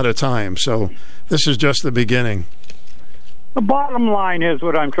mind a lot of times, so this is just the beginning. The bottom line is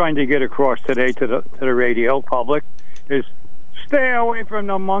what I'm trying to get across today to the radio public is stay away from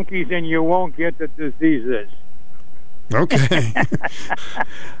the monkeys and you won't get the diseases. Okay.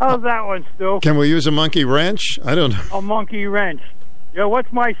 How's that one, Stu? Can we use a monkey wrench? I don't know. A monkey wrench. Yeah, what's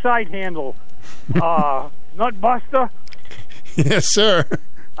my site handle? Nutbuster? Yes, sir.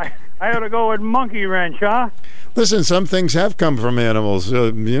 I ought to go with monkey wrench, huh? Listen, some things have come from animals.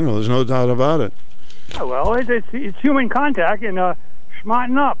 There's no doubt about it. Oh, well, it's human contact and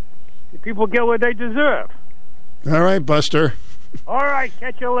smarten up. People get what they deserve. All right, Buster. All right,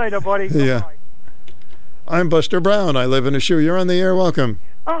 catch you later, buddy. Yeah. Bye-bye. I'm Buster Brown. I live in a shoe. You're on the air. Welcome.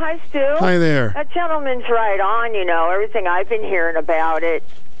 Oh, hi, Stu. Hi there. That gentleman's right on, everything I've been hearing about it.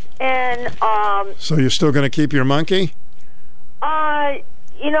 And, So you're still going to keep your monkey?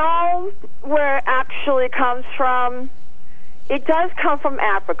 Where it actually comes from, it does come from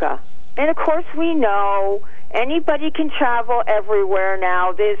Africa. And, of course, we know anybody can travel everywhere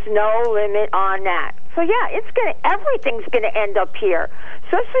now. There's no limit on that. So, yeah, everything's going to end up here,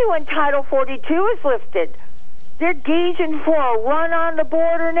 especially when Title 42 is lifted. they're gauging for a run on the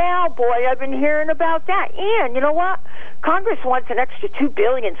border now. Boy, I've been hearing about that. And you know what? Congress wants an extra $2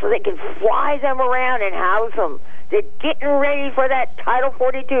 billion so they can fly them around and house them. They're getting ready for that Title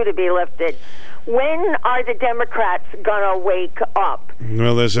 42 to be lifted. When are the Democrats gonna wake up?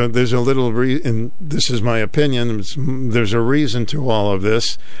 Well, there's a little and this is my opinion. There's a reason to all of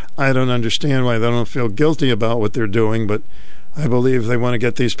this. I don't understand why they don't feel guilty about what they're doing, but I believe they want to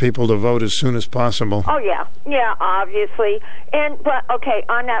get these people to vote as soon as possible. Oh yeah, obviously. But okay,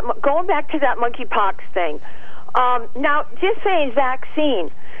 on that, going back to that monkeypox thing. Now, just saying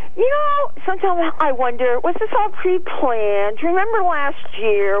vaccine. You know, sometimes I wonder, was this all pre-planned? Remember last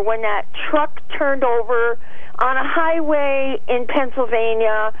year when that truck turned over on a highway in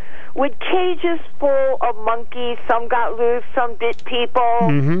Pennsylvania with cages full of monkeys? Some got loose, some bit people,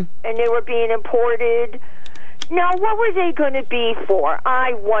 and they were being imported. Now, what were they going to be for?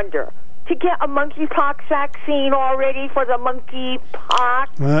 I wonder. To get a monkeypox vaccine already for the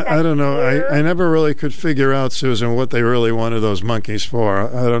monkeypox? I don't know. I never really could figure out, Susan, what they really wanted those monkeys for.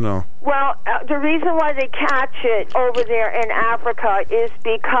 I don't know. Well, the reason why they catch it over there in Africa is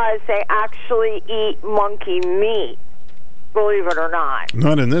because they actually eat monkey meat, believe it or not.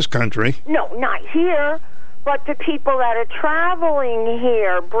 Not in this country. No, not here. But the people that are traveling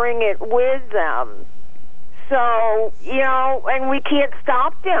here bring it with them. So, you know, and we can't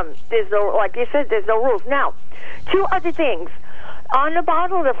stop them. There's no, like you said, there's no rules. Now, two other things. On the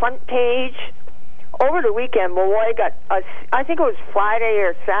bottom of the front page, over the weekend, Malloy got, I think it was Friday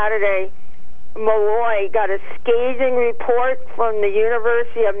or Saturday, Malloy got a scathing report from the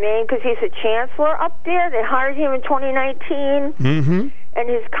University of Maine because he's a chancellor up there. They hired him in 2019, and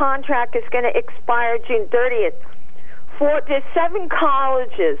his contract is going to expire June 30th. There's 7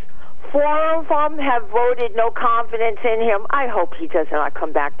 colleges. 4 of them have voted no confidence in him. I hope he does not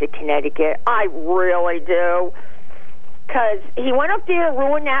come back to Connecticut. I really do. Because he went up there and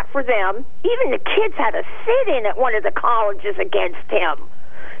ruined that for them. Even the kids had a sit-in at one of the colleges against him.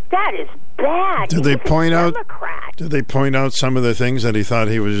 That is bad. Did they point out some of the things that he thought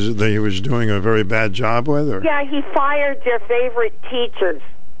he was doing a very bad job with? Or? Yeah, he fired their favorite teachers.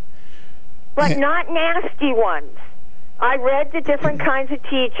 But not nasty ones. I read the different kinds of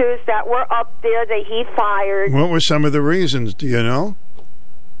teachers that were up there that he fired. What were some of the reasons? Do you know?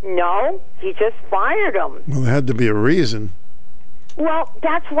 No, he just fired them. Well, there had to be a reason. Well,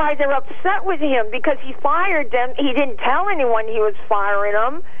 that's why they're upset with him, because he fired them. He didn't tell anyone he was firing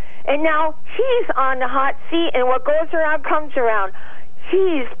them. And now he's on the hot seat, and what goes around comes around.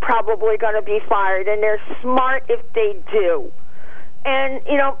 He's probably going to be fired, and they're smart if they do. And,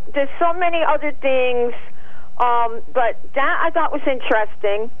 you know, there's so many other things. But that I thought was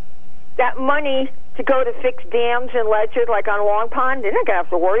interesting. That money to go to fix dams in Ledger, like on Long Pond, they're not going to have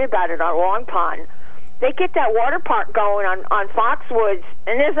to worry about it on Long Pond. They get that water park going on Foxwoods,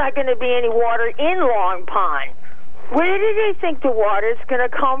 and there's not going to be any water in Long Pond. Where do they think the water's going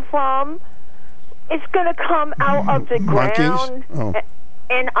to come from? It's going to come out of the ground. Oh.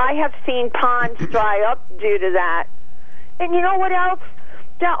 And I have seen ponds dry up due to that. And you know what else?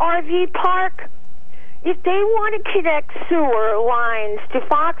 That RV park, if they want to connect sewer lines to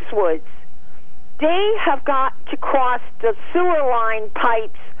Foxwoods, they have got to cross the sewer line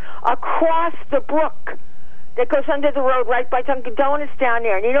pipes across the brook that goes under the road right by Dunkin' Donuts down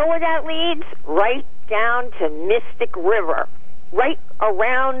there. And you know where that leads? Right down to Mystic River, right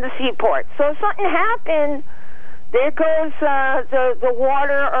around the seaport. So if something happened, there goes the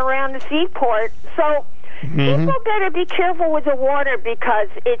water around the seaport. So people better be careful with the water, because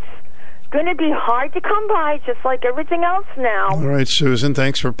it's going to be hard to come by, just like everything else now. All right, Susan,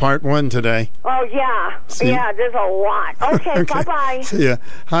 thanks for part 1 today. Oh, yeah. Yeah, there's a lot. Okay, bye-bye. See ya.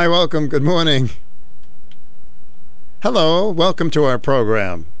 Hi, welcome. Good morning. Hello, welcome to our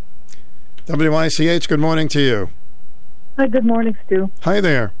program. WICH, good morning to you. Hi, good morning, Stu. Hi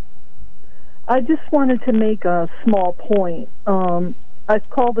there. I just wanted to make a small point. I've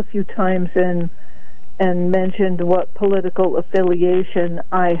called a few times and mentioned what political affiliation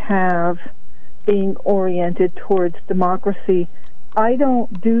I have, being oriented towards democracy. I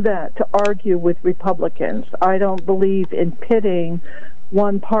don't do that to argue with Republicans. I don't believe in pitting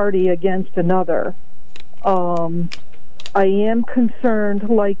one party against another. I am concerned,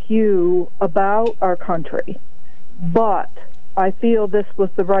 like you, about our country, but I feel this was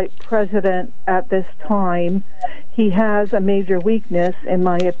the right president at this time. He has a major weakness, in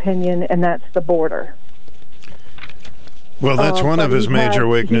my opinion, and that's the border. Well, that's one of his major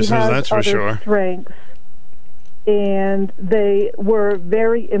weaknesses, that's for sure. Strengths, and they were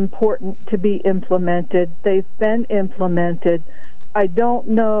very important to be implemented. They've been implemented. I don't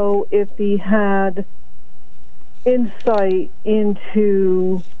know if he had insight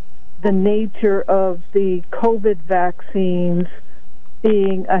into the nature of the COVID vaccines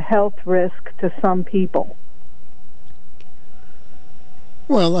being a health risk to some people?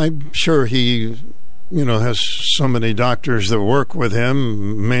 Well, I'm sure he, has so many doctors that work with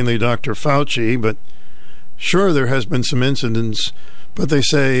him, mainly Dr. Fauci, but sure, there has been some incidents, but they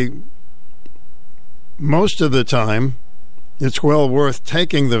say most of the time it's well worth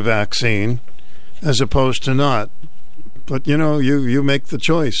taking the vaccine as opposed to not. But, you make the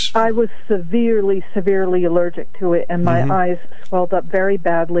choice. I was severely allergic to it, and my eyes swelled up very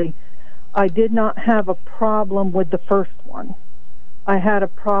badly. I did not have a problem with the first one. I had a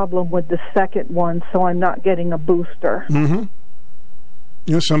problem with the second one, so I'm not getting a booster.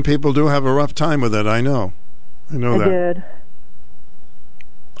 Some people do have a rough time with it, I know. I did.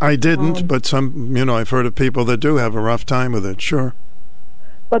 I didn't, but some, I've heard of people that do have a rough time with it, sure.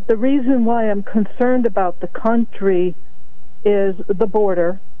 But the reason why I'm concerned about the country is the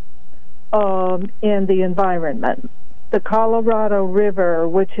border and the environment. The Colorado River,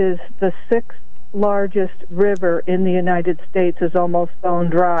 which is the 6th largest river in the United States, is almost bone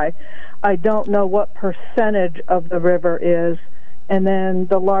dry. I don't know what percentage of the river is. And then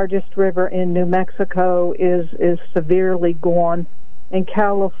the largest river in New Mexico is severely gone, and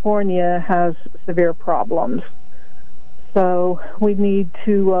California has severe problems. So we need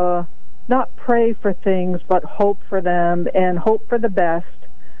to not pray for things, but hope for them and hope for the best.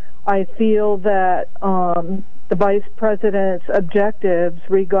 I feel that the Vice President's objectives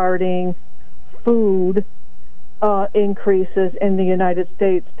regarding food increases in the United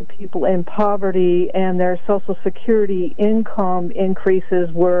States to people in poverty and their Social Security income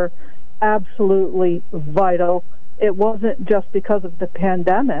increases were absolutely vital. It wasn't just because of the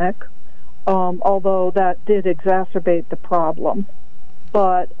pandemic, although that did exacerbate the problem.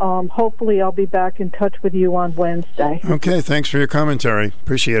 But hopefully I'll be back in touch with you on Wednesday. Okay, thanks for your commentary.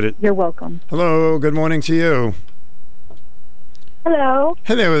 Appreciate it. You're welcome. Hello, good morning to you. Hello.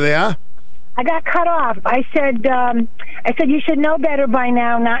 Hello there. I got cut off. I said you should know better by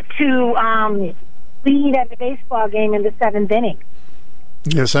now not to lead at a baseball game in the 7th inning.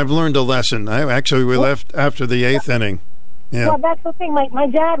 Yes, I've learned a lesson. We left after the 8th inning. Yeah. Well, that's the thing. My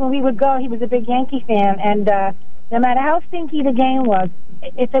dad, when we would go, he was a big Yankee fan, and no matter how stinky the game was,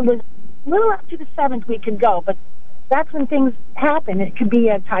 if it was a little after the 7th, we could go. But that's when things happen. It could be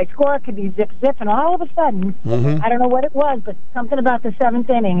a tie score, it could be zip, and all of a sudden, I don't know what it was, but something about the 7th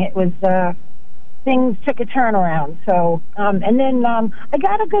inning, it was things took a turnaround. So, and then I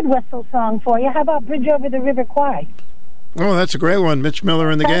got a good whistle song for you. How about Bridge Over the River Kwai? Oh, that's a great one. Mitch Miller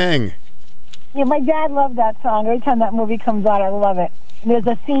and the Gang. Yeah, my dad loved that song. Every time that movie comes out, I love it. And there's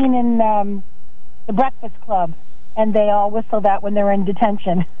a scene in The Breakfast Club, and they all whistle that when they're in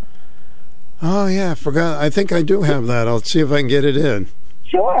detention. Oh, yeah, I forgot. I think I do have that. I'll see if I can get it in.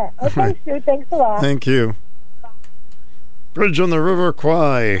 Sure. Okay, Stu. Thanks a lot. Thank you. Bridge on the River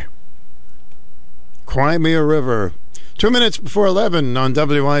Kwai. Kwai me a river. 2 minutes before 11 on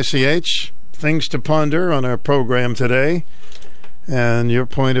WICH. Things to ponder on our program today. And your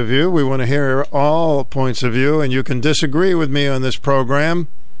point of view. We want to hear all points of view, and you can disagree with me on this program.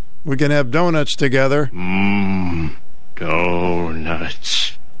 We can have donuts together.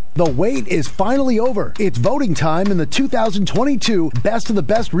 Donuts. The wait is finally over. It's voting time in the 2022 Best of the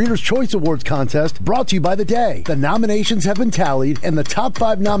Best Reader's Choice Awards contest, brought to you by The Day. The nominations have been tallied, and the top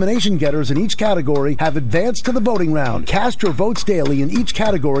 5 nomination getters in each category have advanced to the voting round. Cast your votes daily in each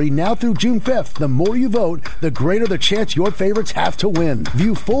category now through June 5th. The more you vote, the greater the chance your favorites have to win.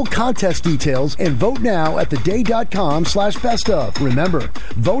 View full contest details and vote now at theday.com/bestof. Remember,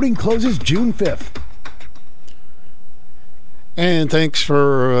 voting closes June 5th. And thanks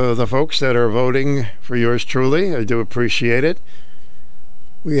for the folks that are voting for yours truly. I do appreciate it.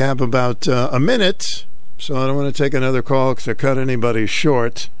 We have about a minute, so I don't want to take another call to cut anybody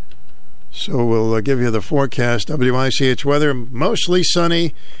short. So we'll give you the forecast. WICH weather, mostly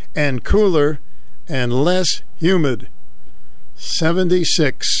sunny and cooler and less humid.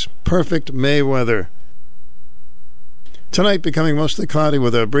 76, perfect May weather. Tonight becoming mostly cloudy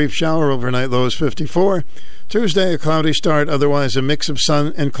with a brief shower, overnight lows 54. Tuesday a cloudy start, otherwise a mix of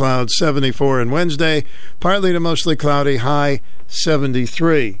sun and clouds 74. And Wednesday partly to mostly cloudy, high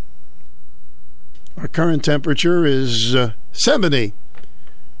 73. Our current temperature is 70.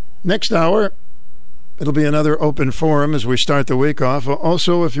 Next hour it'll be another open forum as we start the week off.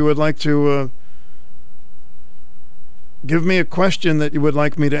 Also, if you would like to give me a question that you would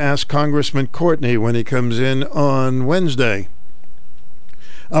like me to ask Congressman Courtney when he comes in on Wednesday.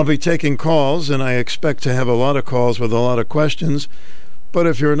 I'll be taking calls, and I expect to have a lot of calls with a lot of questions, But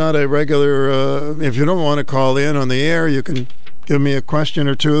if you're not a regular, if you don't want to call in on the air, you can give me a question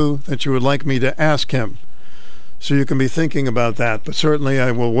or two that you would like me to ask him. So you can be thinking about that. But certainly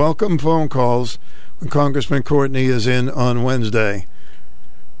I will welcome phone calls when Congressman Courtney is in on Wednesday.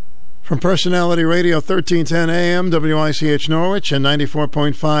 From Personality Radio, 1310 AM, WICH Norwich, and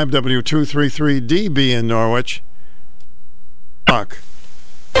 94.5 W233DB in Norwich.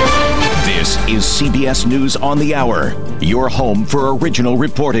 This is CBS News on the Hour, your home for original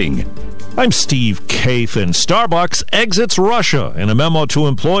reporting. I'm Steve Kathan. Starbucks exits Russia. In a memo to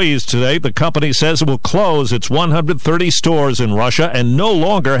employees today, the company says it will close its 130 stores in Russia and no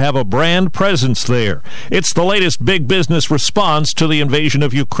longer have a brand presence there. It's the latest big business response to the invasion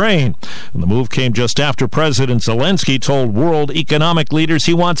of Ukraine. And the move came just after President Zelensky told world economic leaders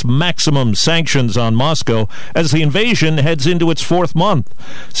he wants maximum sanctions on Moscow as the invasion heads into its fourth month.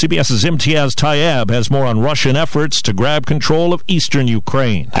 CBS's Imtiaz Tayyab has more on Russian efforts to grab control of eastern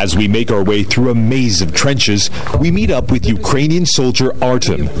Ukraine. As we make our way through a maze of trenches, we meet up with Ukrainian soldier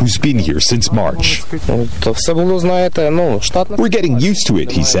Artem, who's been here since March. We're getting used to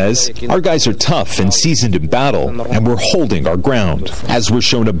it, he says. Our guys are tough and seasoned in battle, and we're holding our ground. As we're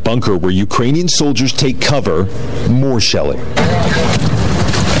shown a bunker where Ukrainian soldiers take cover, more shelling.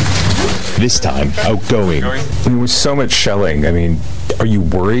 This time, outgoing. With so much shelling, are you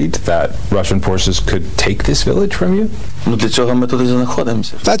worried that Russian forces could take this village from you?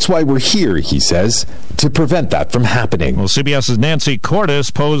 That's why we're here, he says, to prevent that from happening. Well, CBS's Nancy Cordes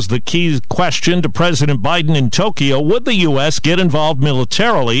posed the key question to President Biden in Tokyo. Would the U.S. get involved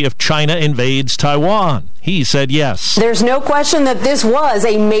militarily if China invades Taiwan? He said yes. There's no question that this was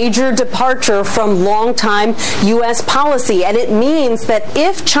a major departure from longtime U.S. policy, and it means that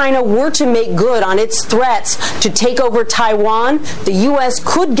if China were to make good on its threats to take over Taiwan, the U.S.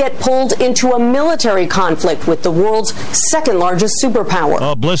 could get pulled into a military conflict with the world's second largest superpower.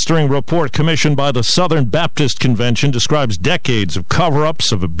 A blistering report commissioned by the Southern Baptist Convention describes decades of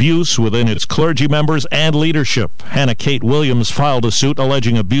cover-ups of abuse within its clergy members and leadership. Hannah Kate Williams filed a suit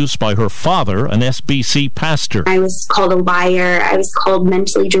alleging abuse by her father, an SBC pastor. I was called a liar. I was called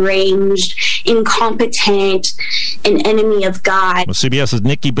mentally deranged, incompetent, an enemy of God. Well, CBS's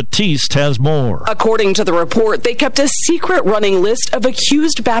Nikki Batiste has more. According to the report, they kept a secret running list of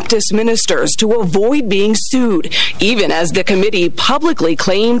accused Baptist ministers to avoid being sued, even as the committee publicly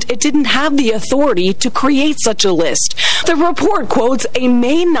claimed it didn't have the authority to create such a list. The report quotes a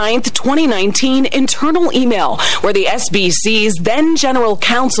May 9th, 2019 internal email where the SBC's then general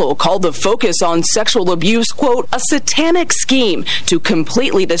counsel called the focus on sexual abuse, quote, a satanic scheme to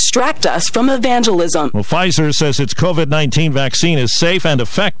completely distract us from evangelism. Well, Pfizer says its COVID-19 vaccine is safe and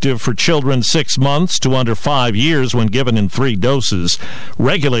effective for children 6 months to under 5 years when given in 3 doses.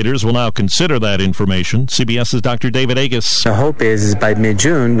 Regulators will now consider that information. CBS's Dr. David Agus. The hope is by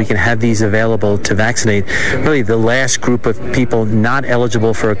mid-June we can have these available to vaccinate really the last group of people not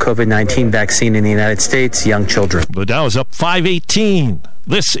eligible for a COVID-19 vaccine in the United States, young children. The Dow is up 518.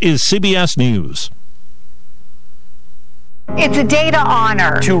 This is CBS News. It's a day to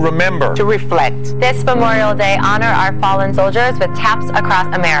honor, to remember, to reflect. This Memorial Day, honor our fallen soldiers with taps across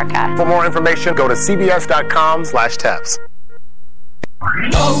America. For more information, go to cbs.com/taps.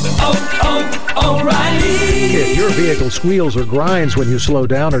 O'Reilly. If your vehicle squeals or grinds when you slow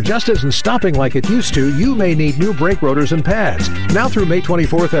down or just isn't stopping like it used to, you may need new brake rotors and pads. Now through May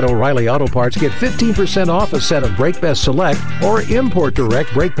 24th at O'Reilly Auto Parts, get 15% off a set of Brake Best Select or Import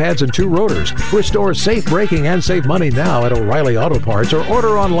Direct brake pads and 2 rotors. Restore safe braking and save money now at O'Reilly Auto Parts or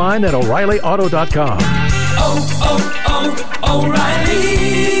order online at O'ReillyAuto.com.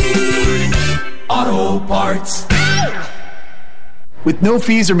 O'Reilly Auto Parts. With no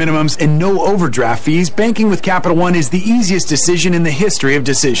fees or minimums and no overdraft fees, banking with Capital One is the easiest decision in the history of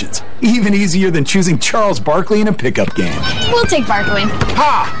decisions. Even easier than choosing Charles Barkley in a pickup game. We'll take Barkley.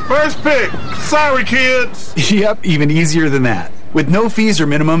 Ha! First pick. Sorry, kids. Yep, even easier than that. With no fees or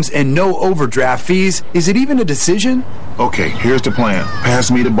minimums and no overdraft fees, is it even a decision? Okay, here's the plan. Pass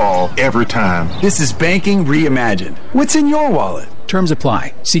me the ball every time. This is banking reimagined. What's in your wallet? Terms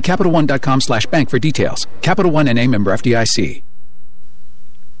apply. See CapitalOne.com/bank for details. Capital One N.A. member FDIC.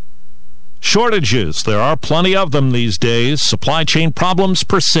 Shortages. There are plenty of them these days. Supply chain problems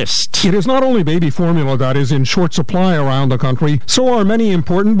persist. It is not only baby formula that is in short supply around the country, so are many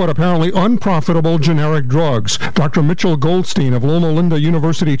important but apparently unprofitable generic drugs. Dr. Mitchell Goldstein of Loma Linda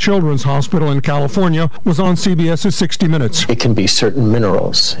University Children's Hospital in California was on CBS's 60 Minutes. It can be certain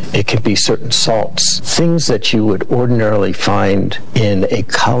minerals. It can be certain salts. Things that you would ordinarily find in a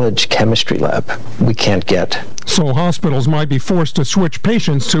college chemistry lab, we can't get. So hospitals might be forced to switch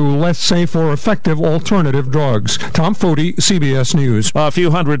patients to less safe for effective alternative drugs. Tom Foti, CBS News. A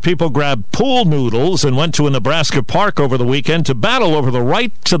few hundred people grabbed pool noodles and went to a Nebraska park over the weekend to battle over the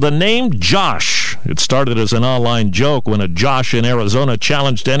right to the name Josh. It started as an online joke when a Josh in Arizona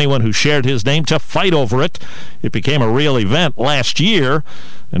challenged anyone who shared his name to fight over it. It became a real event last year,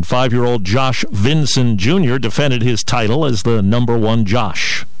 and 5-year-old Josh Vinson Jr. defended his title as the number one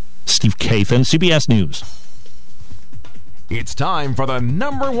Josh. Steve Kathan, CBS News. It's time for the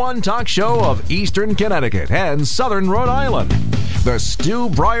number one talk show of Eastern Connecticut and Southern Rhode Island. The Stu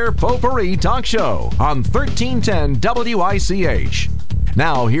Bryer Potpourri Talk Show on 1310 WICH.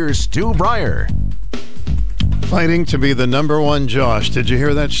 Now here's Stu Bryer. Fighting to be the number one Josh. Did you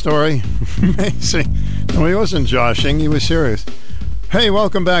hear that story? Amazing. No, he wasn't joshing. He was serious. Hey,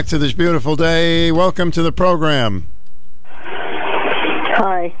 welcome back to this beautiful day. Welcome to the program.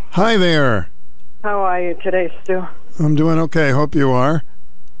 Hi. Hi there. How are you today, Stu? I'm doing okay. Hope you are.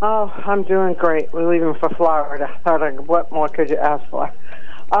 Oh, I'm doing great. We're leaving for Florida. What more could you ask for?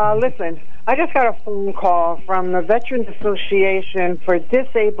 Listen, I just got a phone call from the Veterans Association for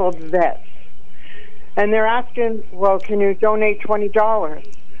Disabled Vets. And they're asking, well, can you donate $20?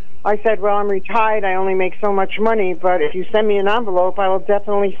 I said, well, I'm retired. I only make so much money. But if you send me an envelope, I will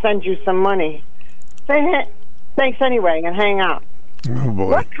definitely send you some money. Say thanks anyway and hang out. Oh, boy.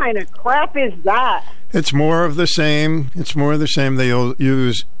 What kind of crap is that? It's more of the same. It's more of the same. They'll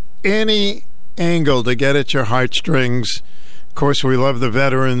use any angle to get at your heartstrings. Of course, we love the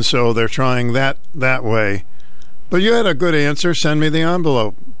veterans, so they're trying that way. But you had a good answer. Send me the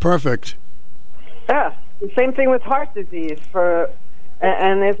envelope. Perfect. Yeah, the same thing with heart disease.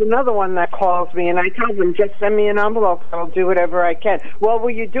 And there's another one that calls me, and I tell them, just send me an envelope. I'll do whatever I can. Well,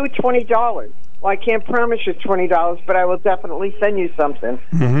 will you do $20? Well, I can't promise you $20, but I will definitely send you something.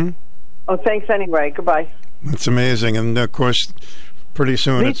 Mm-hmm. Oh, thanks anyway. Goodbye. That's amazing. And, of course, pretty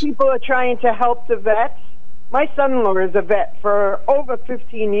soon These people are trying to help the vets. My son-in-law is a vet for over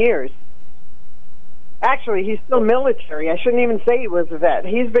 15 years. Actually, he's still military. I shouldn't even say he was a vet.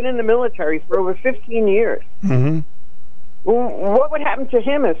 He's been in the military for over 15 years. Mm-hmm. What would happen to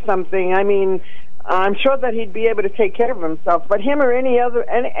him if something, I mean, I'm sure that he'd be able to take care of himself, but him or any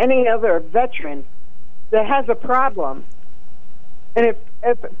other veteran that has a problem, and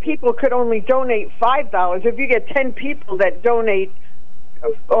if people could only donate $5, if you get 10 people that donate,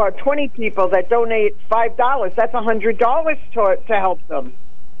 or 20 people that donate $5, that's $100 to help them.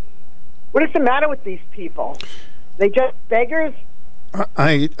 What is the matter with these people? They just beggars?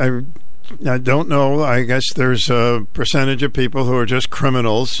 I don't know. I guess there's a percentage of people who are just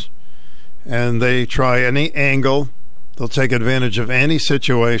criminals, and they try any angle. They'll take advantage of any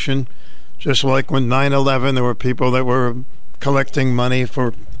situation. Just like when 9/11, there were people that were collecting money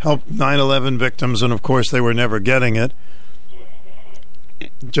for help 9/11 victims, and of course they were never getting it.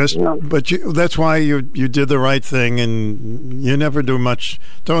 That's why you did the right thing, and you never do much.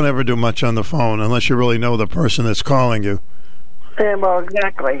 Don't ever do much on the phone unless you really know the person that's calling you. Yeah, well,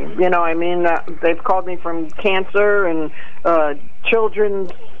 exactly. You know, I mean, they've called me from cancer and children's.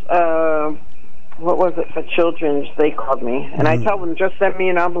 What was it for children's? They called me, and I tell them, just send me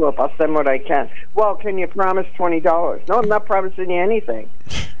an envelope. I'll send what I can. Well, can you promise $20? No, I'm not promising you anything.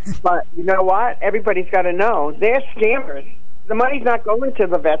 But you know what? Everybody's got to know they're scammers. The money's not going to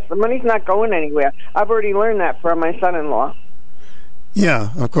the vets. The money's not going anywhere. I've already learned that from my son-in-law. Yeah,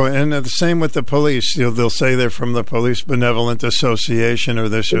 of course. And the same with the police. They'll say they're from the Police Benevolent Association or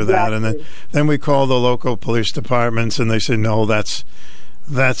this or that. And then we call the local police departments, and they say, no, that's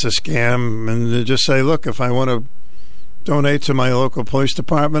a scam. And they just say, look, if I want to donate to my local police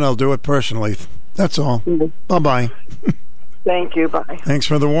department, I'll do it personally. That's all. Mm-hmm. Bye-bye. Thank you. Bye. Thanks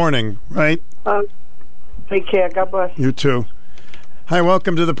for the warning, right? Take care. God bless. You too. Hi,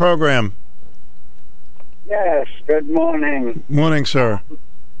 welcome to the program. Yes, good morning. Morning, sir.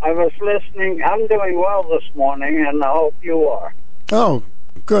 I was listening. I'm doing well this morning, and I hope you are. Oh,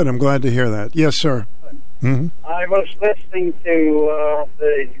 good. I'm glad to hear that. Yes, sir. Mm-hmm. I was listening to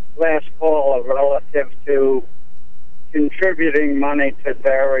the last caller relative to contributing money to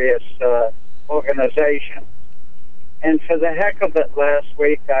various organizations. And for the heck of it, last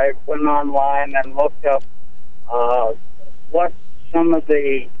week I went online and looked up what some of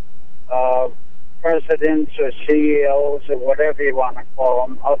the presidents or CEOs or whatever you want to call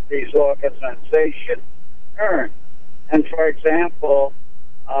them of these organizations earn. And for example,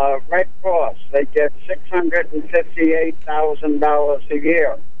 Red Cross, they get $658,000 a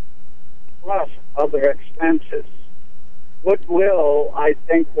year, plus other expenses. Goodwill, I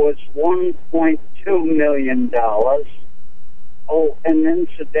think, was $1.2 million. Oh, and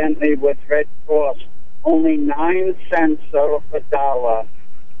incidentally, with Red Cross, only 9 cents of a dollar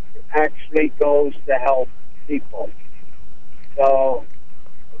actually goes to help people. So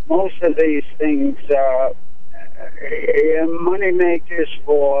most of these things are money makers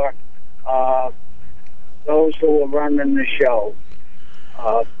for those who are running the show.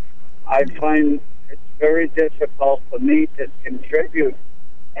 I find it's very difficult for me to contribute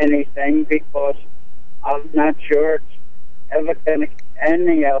anything because I'm not sure it's ever going to,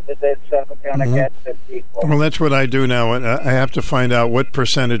 any of it that's ever going to get to people. Well, that's what I do now. I have to find out what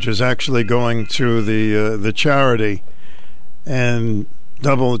percentage is actually going to the charity and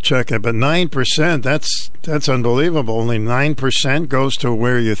double check it. But 9%, that's unbelievable. Only 9% goes to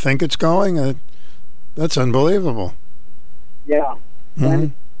where you think it's going? That's unbelievable. Yeah.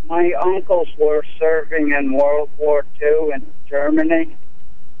 When my uncles were serving in World War II in Germany,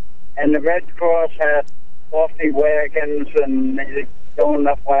 and the Red Cross had coffee wagons and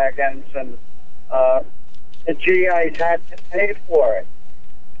donut wagons, and the GIs had to pay for it.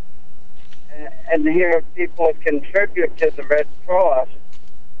 And here people contribute to the Red Cross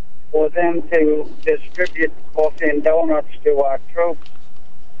for them to distribute coffee and donuts to our troops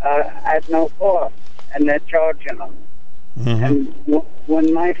at no cost, and they're charging them. And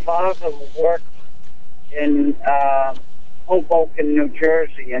when my father worked in Hoboken, New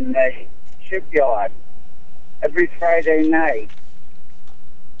Jersey, in the shipyard, every Friday night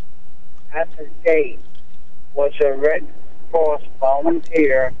at the gate was a Red Cross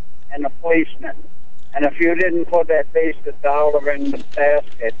volunteer and a policeman. And if you didn't put at least $1 in the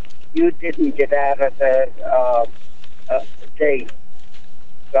basket, you didn't get out of the gate.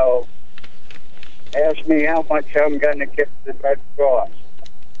 So ask me how much I'm going to give the Red Cross.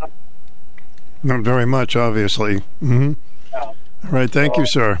 Not very much, obviously. No. All right, thank you,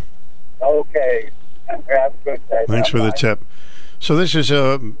 sir. Okay. Have a good day. Thanks for the tip. So this is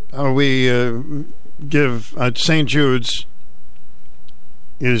how we give St. Jude's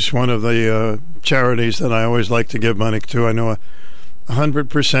is one of the charities that I always like to give money to. I know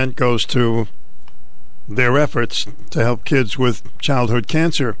 100% goes to their efforts to help kids with childhood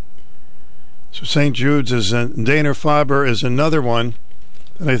cancer. So St. Jude's is Dana-Farber is another one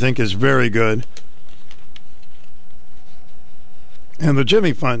that I think is very good. And the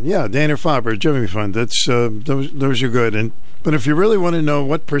Jimmy Fund, yeah, Dana-Farber, Jimmy Fund, that's those are good. But if you really want to know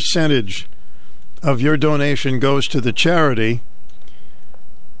what percentage of your donation goes to the charity,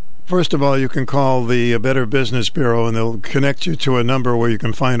 first of all, you can call the Better Business Bureau, and they'll connect you to a number where you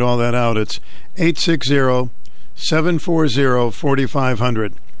can find all that out. It's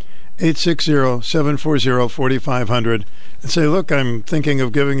 860-740-4500. 860-740-4500. And say, look, I'm thinking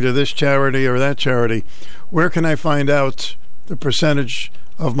of giving to this charity or that charity. Where can I find out the percentage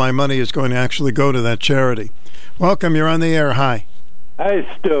of my money is going to actually go to that charity? Welcome, you're on the air. Hi. Hi,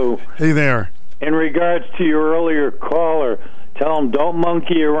 Stu. Hey there. In regards to your earlier caller, tell him don't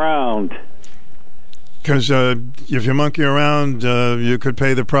monkey around. Because if you monkey around, you could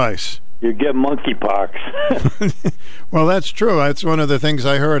pay the price. You get monkeypox. Well, that's true. That's one of the things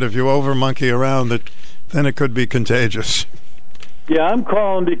I heard. If you over monkey around, then it could be contagious. Yeah, I'm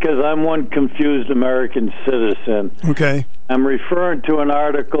calling because I'm one confused American citizen. Okay. I'm referring to an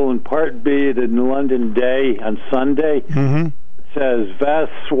article in Part B of the London Day on Sunday. Mm-hmm. It says,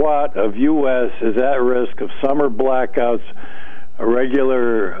 vast swath of U.S. is at risk of summer blackouts.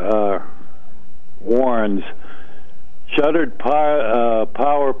 Irregular warns. Shuttered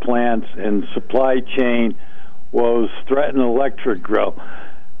power plants and supply chain woes threaten electric growth.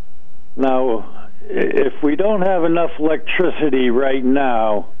 Now, if we don't have enough electricity right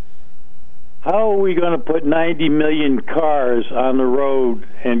now, how are we going to put 90 million cars on the road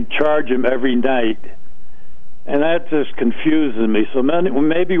and charge them every night? And that just confuses me. So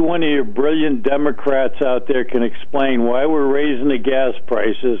maybe one of your brilliant Democrats out there can explain why we're raising the gas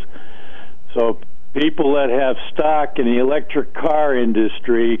prices so people that have stock in the electric car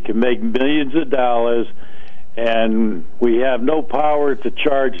industry can make millions of dollars, and we have no power to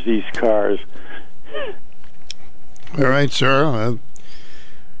charge these cars. All right, sir.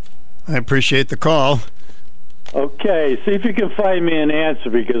 I appreciate the call. Okay, see if you can find me an answer,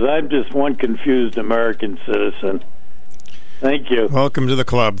 because I'm just one confused American citizen. Thank you. Welcome to the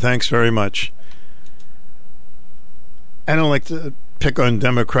club. Thanks very much. I don't like to pick on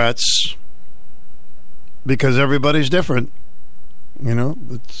Democrats because everybody's different. You know,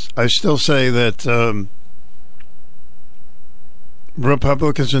 I still say that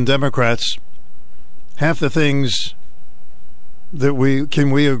Republicans and Democrats, half the things that we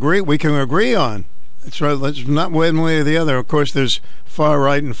can agree on. It's right. Let's not one way or the other. Of course, there's far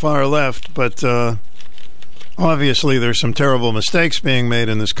right and far left, but obviously there's some terrible mistakes being made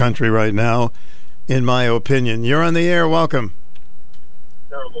in this country right now, in my opinion. You're on the air. Welcome.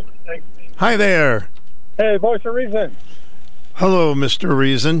 terrible mistake. Hi there. Hey, Voice of Reason. Hello, Mr.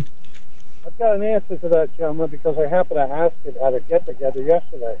 Reason. I've got an answer to that, gentleman, because I happened to ask it at a get-together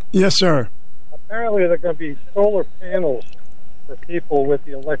yesterday. Yes, sir. Apparently, there are going to be solar panels for people with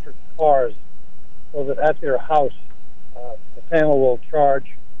the electric cars, so that at their house, the panel will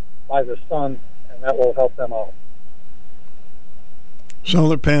charge by the sun, and that will help them out.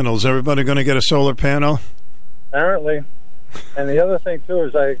 Solar panels. Everybody going to get a solar panel? Apparently. And the other thing, too,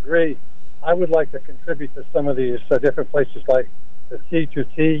 is I agree. I would like to contribute to some of these different places like the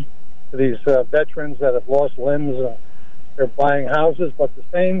T2T, to these veterans that have lost limbs and they're buying houses. But the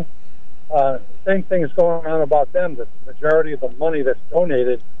same thing is going on about them. The majority of the money that's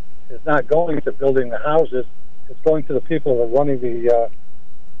donated is not going to building the houses. It's going to the people that are running the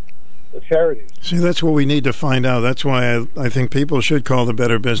charities. See, that's what we need to find out. That's why I think people should call the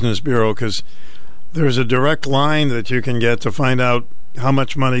Better Business Bureau, because there's a direct line that you can get to find out how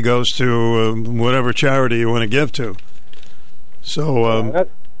much money goes to whatever charity you want to give to. So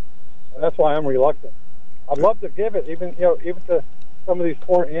that's why I'm reluctant. I'd love to give it, even to some of these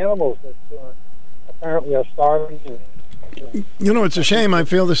poor animals that apparently are starving. It's a shame. I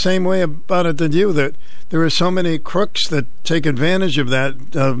feel the same way about it that you, that there are so many crooks that take advantage of that.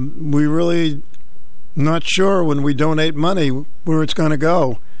 We really not sure when we donate money where it's going to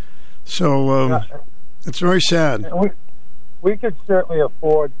go. So it's very sad. We could certainly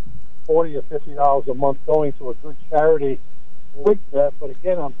afford $40 or $50 a month going to a good charity with that, but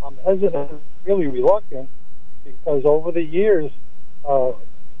again, I'm hesitant, really reluctant, because over the years, the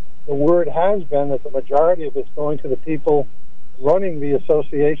word has been that the majority of it's going to the people running the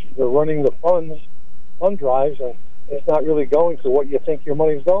associations or running the fund drives, and it's not really going to what you think your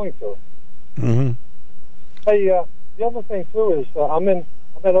money's going to. Mm-hmm. Hey, the other thing too is I'm at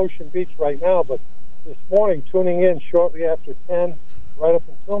Ocean Beach right now, but this morning, tuning in shortly after 10, right up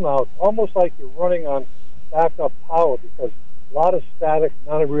until now, it's almost like you're running on backup power, because a lot of static,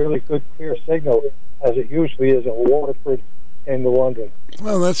 not a really good clear signal, as it usually is in Waterford and New London.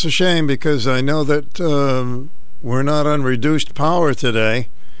 Well, that's a shame, because I know that we're not on reduced power today,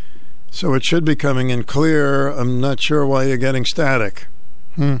 so it should be coming in clear. I'm not sure why you're getting static.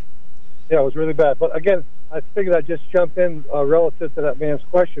 Yeah, it was really bad. But again, I figured I'd just jump in relative to that man's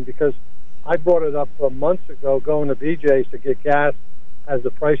question, because I brought it up months ago, going to BJ's to get gas as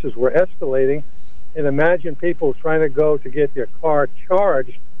the prices were escalating. And imagine people trying to go to get their car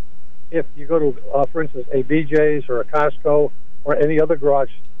charged. If you go to, for instance, a BJ's or a Costco or any other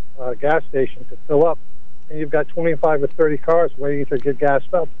garage gas station to fill up, and you've got 25 or 30 cars waiting to get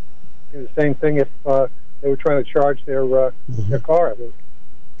gassed up. Do the same thing if they were trying to charge their car.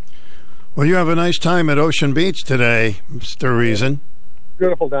 Well, you have a nice time at Ocean Beach today, Mr. Reason.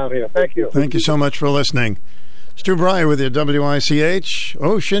 Beautiful down here. Thank you. Thank you so much for listening. Stu Bryer with you, WICH,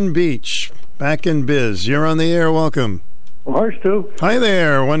 Ocean Beach, back in biz. You're on the air. Welcome. Well, hi, Stu. Hi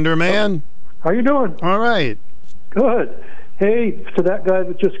there, Wonder Man. How you doing? All right. Good. Hey, to that guy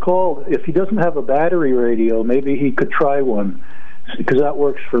that just called, if he doesn't have a battery radio, maybe he could try one, because that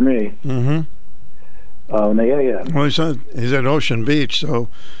works for me. Mm-hmm. On the AM. Well, he's at Ocean Beach, so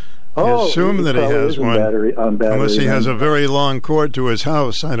I assume that he has one. Battery, unless he has a very long cord to his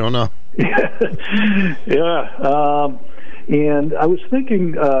house. I don't know. Yeah. And I was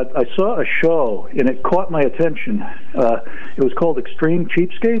thinking, I saw a show, and it caught my attention. It was called Extreme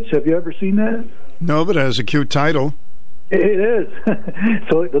Cheapskates. Have you ever seen that? No, but it has a cute title. It is.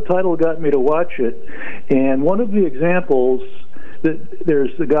 So the title got me to watch it. And one of the examples,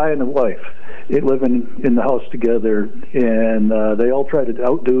 there's the guy and the wife. They live in the house together, and they all try to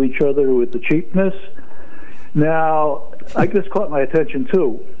outdo each other with the cheapness. Now, this caught my attention,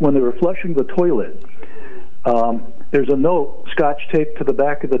 too. When they were flushing the toilet, there's a note scotch taped to the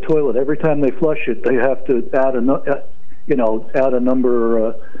back of the toilet. Every time they flush it, they have to add a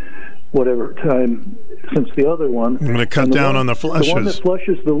number, whatever time since the other one. I'm going to cut down on the flushes. The one that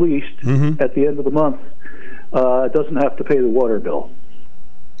flushes the least at the end of the month doesn't have to pay the water bill.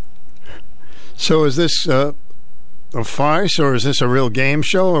 So is this a farce, or is this a real game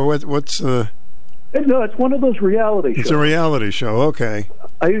show, or what's No, it's one of those reality shows. It's a reality show, okay.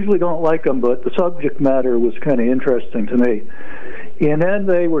 I usually don't like them, but the subject matter was kind of interesting to me. And then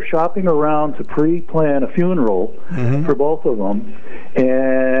they were shopping around to pre-plan a funeral for both of them,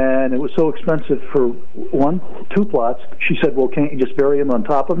 and it was so expensive for two plots. She said, well, can't you just bury him on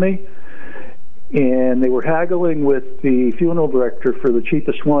top of me? And they were haggling with the funeral director for the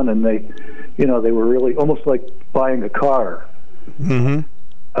cheapest one, and they were really almost like buying a car. Mm-hmm.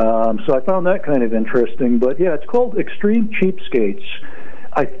 So I found that kind of interesting. But yeah, it's called Extreme Cheapskates.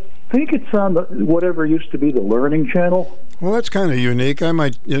 I think it's on whatever used to be the Learning Channel. Well, that's kind of unique. I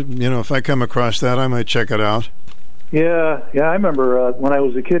might, if I come across that, I might check it out. Yeah. I remember when I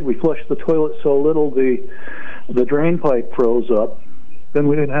was a kid, we flushed the toilet so little the drain pipe froze up. Then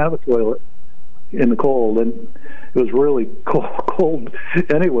we didn't have a toilet in the cold, and it was really cold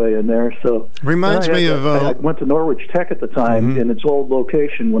anyway in there. So reminds me of. I went to Norwich Tech at the time in its old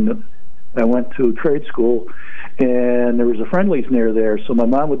location when I went to trade school, and there was a Friendlies near there. So my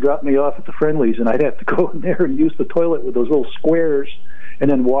mom would drop me off at the Friendlies, and I'd have to go in there and use the toilet with those little squares, and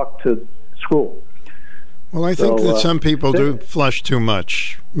then walk to school. Well, I think that some people do flush too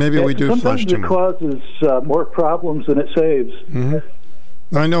much. Maybe we do flush too much. Sometimes it causes more problems than it saves. Mm-hmm.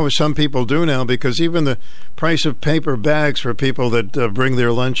 I know some people do now, because even the price of paper bags for people that bring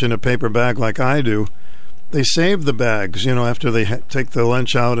their lunch in a paper bag like I do, they save the bags, after they take the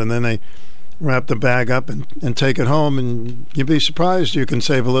lunch out, and then they wrap the bag up and take it home, and you'd be surprised you can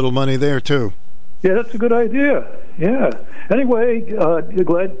save a little money there, too. Yeah, that's a good idea. Yeah. Anyway, you're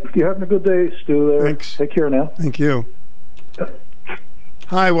glad you're having a good day, Stu, there. Thanks. Take care now. Thank you.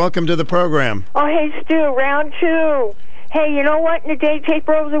 Hi, welcome to the program. Oh, hey, Stu, round two. Hey, you know what? In the day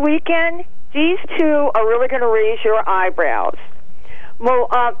paper over the weekend, these two are really going to raise your eyebrows. Well,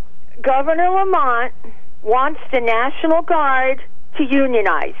 Governor Lamont wants the National Guard to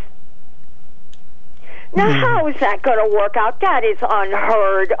unionize. Now, how is that going to work out? That is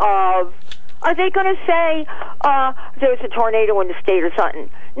unheard of. Are they going to say, there's a tornado in the state or something?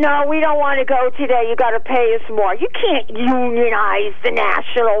 No, we don't want to go today. You got to pay us more. You can't unionize the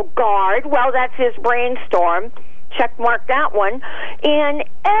National Guard. Well, that's his brainstorm. Check mark that one. And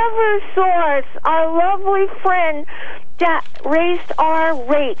Eversource, our lovely friend that raised our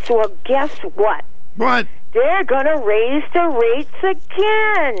rates. Well, guess what? What? They're going to raise the rates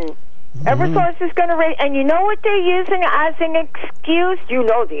again. Eversource is going to raise, and you know what they're using as an excuse? You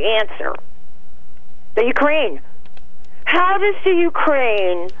know the answer. The Ukraine. How does the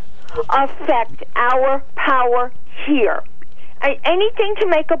Ukraine affect our power here? Anything to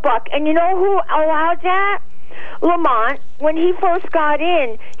make a buck. And you know who allowed that? Lamont, when he first got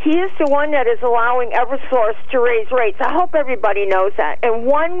in, he is the one that is allowing Eversource to raise rates. I hope everybody knows that. And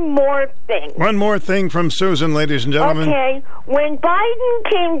one more thing. One more thing from Susan, ladies and gentlemen. Okay. When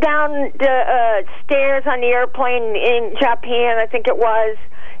Biden came down the stairs on the airplane in Japan, I think it was,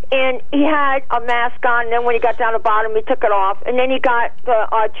 and he had a mask on, and then when he got down the bottom, he took it off. And then he got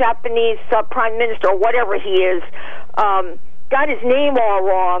the Japanese prime minister, or whatever he is, got his name all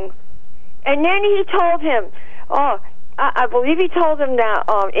wrong. And then he told him, I believe he told him that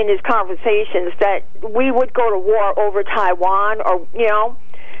in his conversations that we would go to war over Taiwan, or,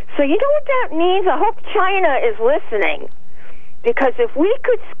 So you know what that means? I hope China is listening. Because if we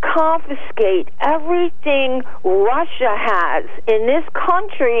could confiscate everything Russia has in this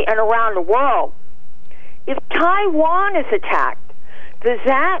country and around the world, if Taiwan is attacked, does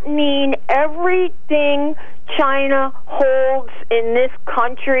that mean everything China holds in this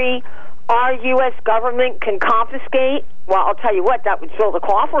country our U.S. government can confiscate? Well, I'll tell you what, that would fill the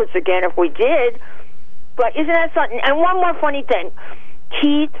coffers again if we did. But isn't that something? And one more funny thing.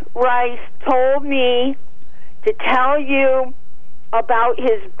 Keith Rice told me to tell you about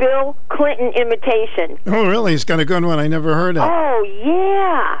his Bill Clinton imitation. Oh, really? He's got a good one. I never heard it. Oh,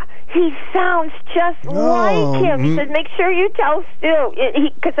 yeah. He sounds just like him. He says, make sure you tell Stu,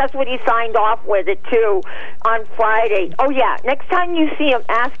 because that's what he signed off with it, too, on Friday. Oh, yeah. Next time you see him,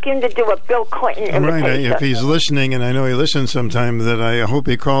 ask him to do a Bill Clinton imitation. Right. If he's listening, and I know he listens sometime, that I hope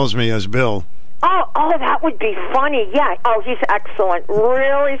he calls me as Bill. Oh, that would be funny. Yeah. Oh, he's excellent.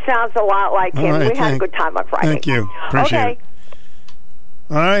 Really sounds a lot like him. Right, we had a good time on Friday. Thank you. Appreciate it.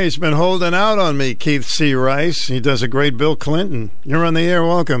 All right, he's been holding out on me, Keith C. Rice. He does a great Bill Clinton. You're on the air.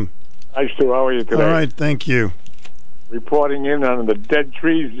 Welcome. Hi, Stu. How are you today? All right, thank you. Reporting in on the dead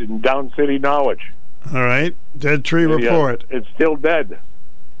trees in Down City, Norwich. All right, dead tree report. It's still dead.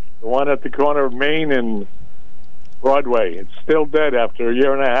 The one at the corner of Main and Broadway. It's still dead after a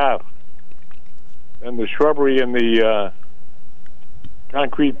year and a half. And the shrubbery and the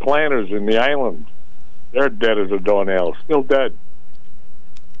concrete planters in the island, they're dead as a doornail. Still dead.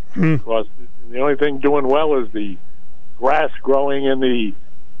 Of course, the only thing doing well is the grass growing in the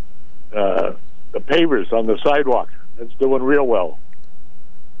pavers on the sidewalk. That's doing real well.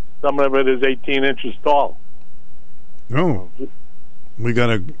 Some of it is 18 inches tall. Oh, we got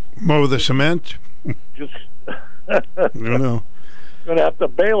to mow the cement? Just I don't know. Going to have to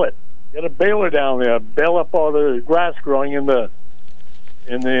bale it. Get a baler down there. Bale up all the grass growing in the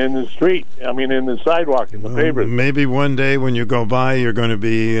street. I mean, in the sidewalk, in the pavers. Maybe one day when you go by, you're going to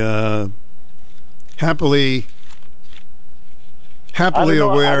be happily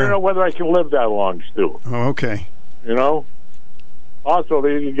aware. I don't know whether I can live that long, Stu. Oh, okay. You know. Also,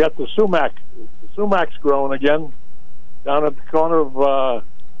 you got the sumac. The sumac's growing again down at the corner of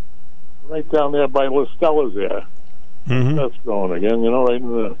right down there by Listella's there. Mm-hmm. That's growing again. You know, right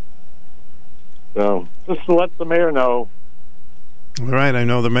in the. So just to let the mayor know. All right, I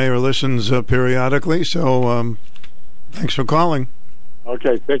know the mayor listens periodically, so thanks for calling.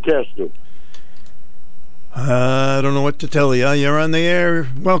 Okay, take care, Stu. I don't know what to tell you. You're on the air.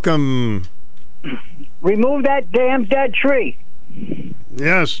 Welcome. Remove that damn dead tree.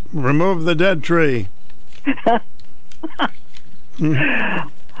 Yes, remove the dead tree.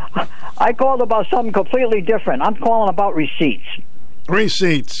 I called about something completely different. I'm calling about receipts.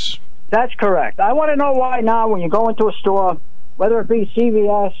 Receipts. That's correct. I want to know why now when you go into a store, whether it be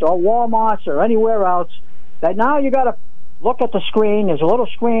CVS or Walmart's or anywhere else, that now you got to look at the screen. There's a little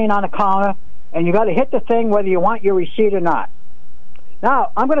screen on the counter, and you got to hit the thing whether you want your receipt or not.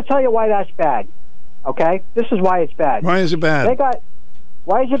 Now, I'm going to tell you why that's bad. Okay? This is why it's bad. Why is it bad?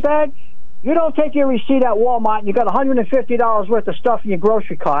 Why is it bad? You don't take your receipt at Walmart, and you got $150 worth of stuff in your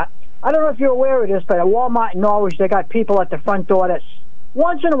grocery cart. I don't know if you're aware of this, but at Walmart in Norwich, they got people at the front door that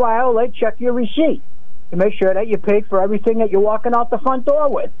once in a while they check your receipt to make sure that you paid for everything that you're walking out the front door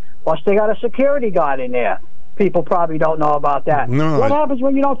with. Plus, they got a security guard in there. People probably don't know about that. No, what happens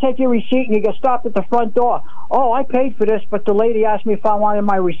when you don't take your receipt and you get stopped at the front door? Oh, I paid for this, but the lady asked me if I wanted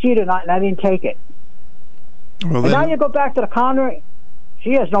my receipt or not, and I didn't take it. Well, and now you go back to the counter,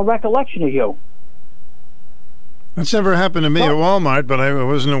 she has no recollection of you. That's never happened to me at Walmart, but I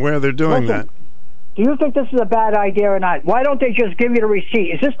wasn't aware they're doing that. Do you think this is a bad idea or not? Why don't they just give you the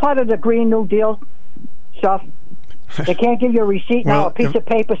receipt? Is this part of the Green New Deal stuff? They can't give you a receipt now, a piece of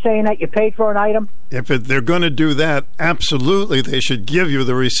paper saying that you paid for an item? If they're going to do that, absolutely they should give you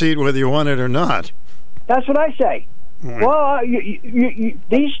the receipt whether you want it or not. That's what I say. Right. Well,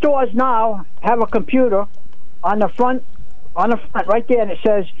 these stores now have a computer on the front right there, and it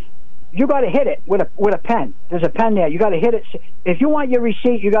says you got to hit it with a pen. There's a pen there. You got to hit it. If you want your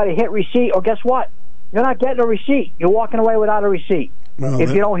receipt, you got to hit receipt, or guess what? You're not getting a receipt. You're walking away without a receipt. Well,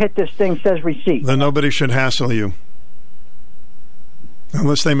 if you don't hit this thing says receipt. Then nobody should hassle you.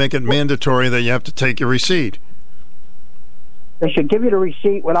 Unless they make it mandatory that you have to take your receipt. They should give you the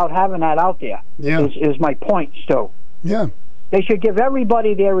receipt without having that out there. Yeah. Is my point, Stu. Yeah. They should give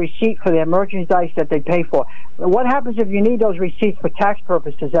everybody their receipt for their merchandise that they pay for. What happens if you need those receipts for tax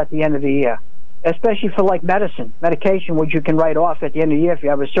purposes at the end of the year? Especially for like medication, which you can write off at the end of the year if you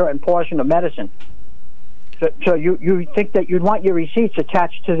have a certain portion of medicine. So you think that you'd want your receipts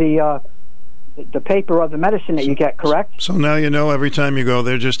attached to the paper of the medicine that you get, correct? So now you know every time you go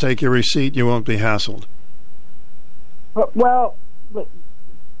there, just take your receipt. You won't be hassled. Well,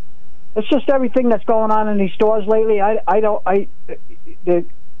 it's just everything that's going on in these stores lately. I don't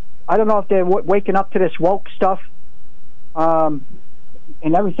know if they're waking up to this woke stuff, and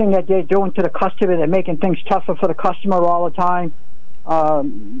everything that they're doing to the customer. They're making things tougher for the customer all the time. I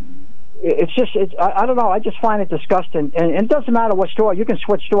don't know. I just find it disgusting, and it doesn't matter what store. You can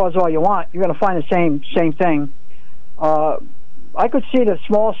switch stores all you want. You're going to find the same thing. I could see the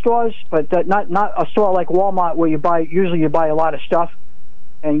small stores, but not a store like Walmart where you buy a lot of stuff,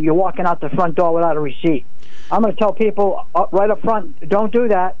 and you're walking out the front door without a receipt. I'm going to tell people right up front, don't do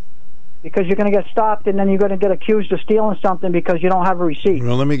that, because you're going to get stopped, and then you're going to get accused of stealing something because you don't have a receipt.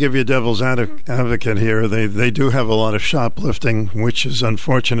 Well, let me give you a devil's advocate here. They do have a lot of shoplifting, which is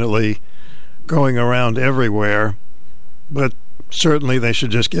unfortunately going around everywhere, but certainly they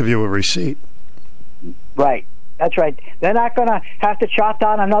should just give you a receipt. Right. That's right. They're not going to have to chop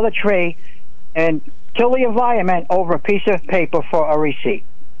down another tree and kill the environment over a piece of paper for a receipt.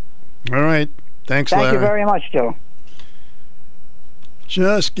 All right. Thanks, Larry. Thank you very much, Joe.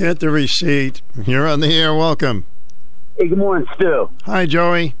 Just get the receipt. You're on the air. Welcome. Hey, good morning, Stu. Hi,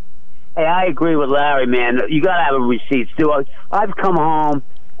 Joey. Hey, I agree with Larry, man. You got to have a receipt, Stu. I've come home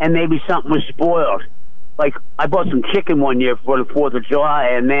and maybe something was spoiled. Like, I bought some chicken one year for the 4th of July,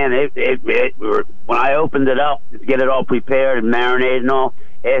 and man, when I opened it up to get it all prepared and marinated and all,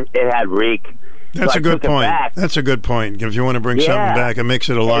 it had reek. That's so a good point. That's a good point. If you want to bring something back, it makes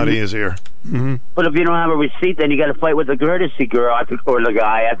it a lot easier. Mm-hmm. But if you don't have a receipt, then you got to fight with the courtesy girl or the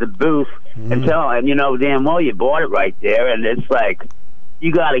guy at the booth and tell him, damn well you bought it right there. And it's like,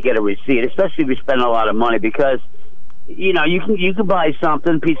 you got to get a receipt, especially if you spend a lot of money, because you can buy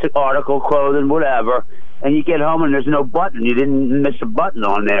something, piece of article, clothing, whatever, and you get home and there's no button. You didn't miss a button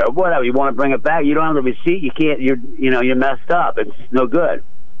on there or whatever. You want to bring it back, you don't have the receipt. You can't. You're messed up. It's no good.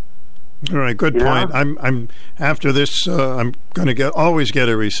 All right, good point. I'm after this. I'm going to always get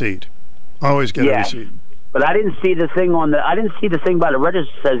a receipt. Always get a receipt. But I didn't see the thing I didn't see the thing by the register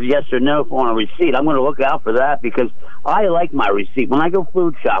that says yes or no on a receipt. I'm going to look out for that because I like my receipt. When I go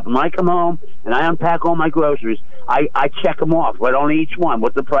food shopping, when I come home and I unpack all my groceries, I check them off, right on each one,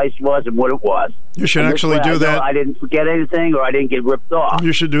 what the price was and what it was. You should actually do that. I didn't forget anything or I didn't get ripped off.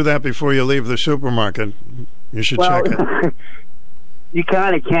 You should do that before you leave the supermarket. You should check it. You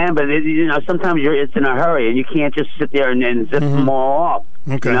kind of can, but sometimes it's in a hurry, and you can't just sit there and zip them all off.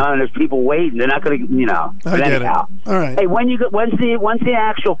 Okay. And there's people waiting; they're not going to, I But get anyhow, it. All right. Hey, when's the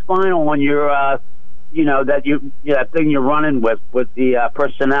actual final on your, that thing you're running with the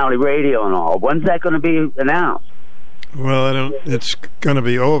personality radio and all? When's that going to be announced? Well, it's going to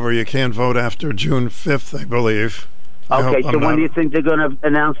be over. You can't vote after June 5th, I believe. Okay, so when do you think they're going to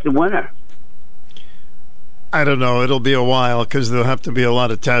announce the winner? I don't know. It'll be a while because there'll have to be a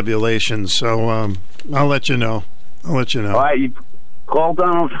lot of tabulations. So I'll let you know. All right, you call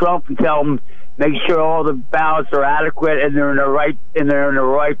Donald Trump and tell him make sure all the ballots are adequate and they're in the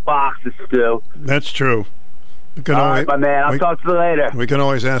right boxes, Stu. That's true. All right, my man. I'll talk to you later. We can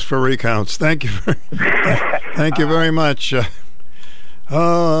always ask for recounts. Thank you. Thank you very much.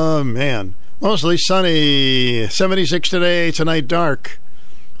 Oh man, mostly sunny. 76 today. Tonight dark.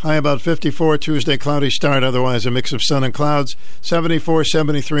 High about 54, Tuesday cloudy start, otherwise a mix of sun and clouds. 74,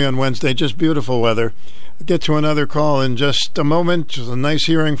 73 on Wednesday, just beautiful weather. I'll get to another call in just a moment. Just a nice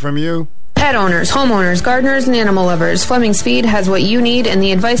hearing from you. Pet owners, homeowners, gardeners, and animal lovers, Fleming's Feed has what you need and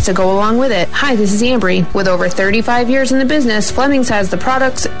the advice to go along with it. Hi, this is Ambry. With over 35 years in the business, Fleming's has the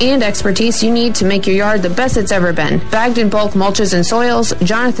products and expertise you need to make your yard the best it's ever been. Bagged in bulk mulches and soils,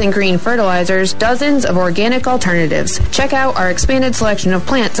 Jonathan Green fertilizers, dozens of organic alternatives. Check out our expanded selection of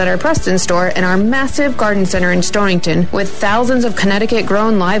plants at our Preston store and our massive garden center in Stonington, with thousands of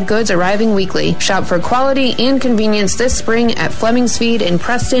Connecticut-grown live goods arriving weekly. Shop for quality and convenience this spring at Fleming's Feed in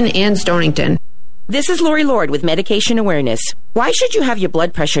Preston and Stonington. This is Lori Lord with Medication Awareness. Why should you have your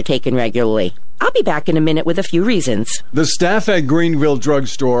blood pressure taken regularly? I'll be back in a minute with a few reasons. The staff at Greenville Drug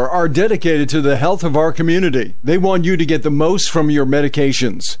Store are dedicated to the health of our community. They want you to get the most from your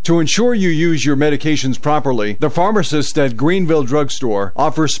medications. To ensure you use your medications properly, the pharmacists at Greenville Drug Store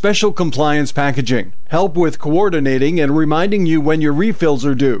offer special compliance packaging, help with coordinating and reminding you when your refills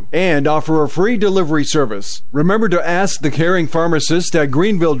are due, and offer a free delivery service. Remember to ask the caring pharmacist at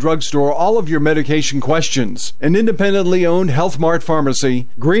Greenville Drug Store all of your medication questions. An independently owned Health Mart pharmacy,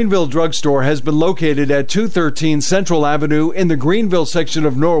 Greenville Drug Store has been located at 213 Central Avenue in the Greenville section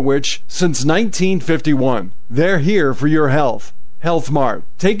of Norwich since 1951. They're here for your health. Health Mart,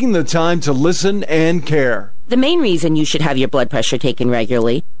 taking the time to listen and care. The main reason you should have your blood pressure taken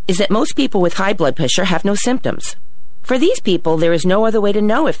regularly is that most people with high blood pressure have no symptoms. For these people, there is no other way to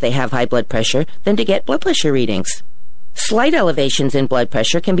know if they have high blood pressure than to get blood pressure readings. Slight elevations in blood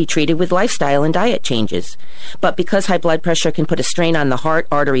pressure can be treated with lifestyle and diet changes. But because high blood pressure can put a strain on the heart,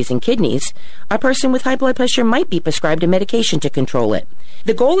 arteries, and kidneys, a person with high blood pressure might be prescribed a medication to control it.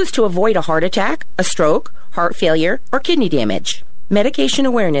 The goal is to avoid a heart attack, a stroke, heart failure, or kidney damage. Medication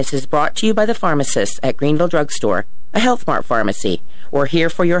Awareness is brought to you by the pharmacists at Greenville Drug Store, a Health Mart pharmacy. We're here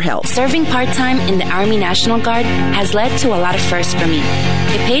for your health. Serving part-time in the Army National Guard has led to a lot of firsts for me.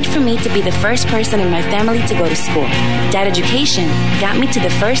 It paid for me to be the first person in my family to go to school. That education got me to the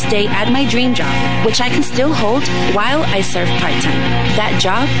first day at my dream job, which I can still hold while I serve part-time. That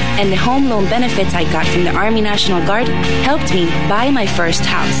job and the home loan benefits I got from the Army National Guard helped me buy my first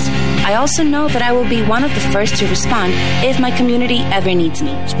house. I also know that I will be one of the first to respond if my community ever needs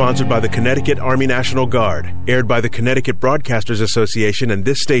me. Sponsored by the Connecticut Army National Guard. Aired by the Connecticut Broadcasters Association and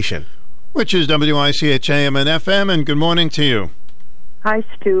this station. Which is WICH AM and FM, and good morning to you. Hi,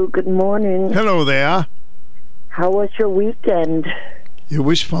 Stu. Good morning. Hello there. How was your weekend? It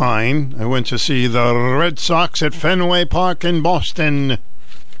was fine. I went to see the Red Sox at Fenway Park in Boston.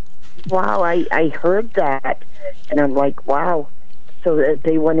 Wow, I heard that, and I'm like, wow. So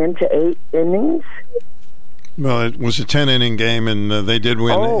they went into 8 innings? Well, it was a 10-inning game, and they did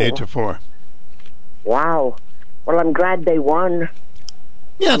win 8-4. Wow. Well, I'm glad they won.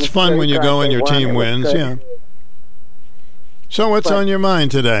 Yeah, it's fun when you go and your team wins, yeah. So what's on your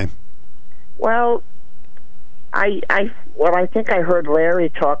mind today? Well, I think I heard Larry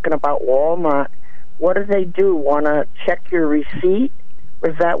talking about Walmart. What do they do? Want to check your receipt?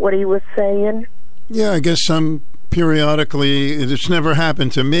 Was that what he was saying? Yeah, I guess periodically, it's never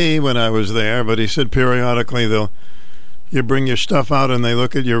happened to me when I was there, but he said periodically you bring your stuff out and they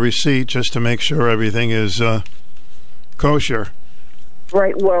look at your receipt just to make sure everything is kosher.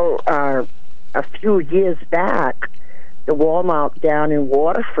 Right. Well, a few years back, the Walmart down in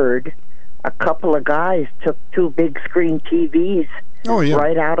Waterford, a couple of guys took 2 big screen TVs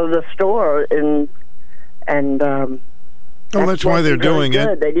right out of the store, and And that's why they're doing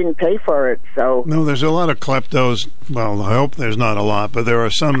it. They didn't pay for it, so... No, there's a lot of kleptos. Well, I hope there's not a lot, but there are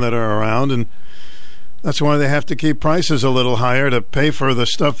some that are around, and that's why they have to keep prices a little higher to pay for the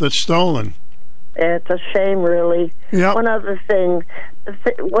stuff that's stolen. It's a shame, really. Yep. One other thing,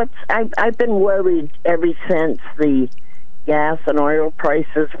 I've been worried ever since the gas and oil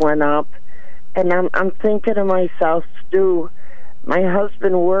prices went up, and I'm thinking to myself, Stu, my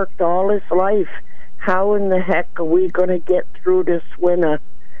husband worked all his life. How in the heck are we going to get through this winter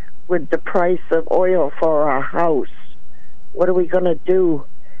with the price of oil for our house? What are we going to do?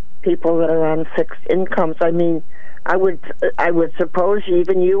 People that are on fixed incomes. I mean, I would suppose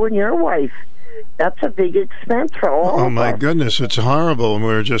even you and your wife. That's a big expense for all of us. Oh, my goodness, it's horrible. And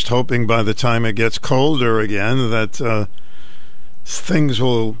we're just hoping by the time it gets colder again that things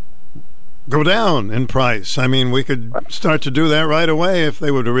will go down in price. I mean, we could start to do that right away if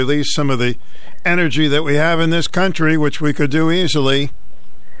they would release some of the energy that we have in this country, which we could do easily.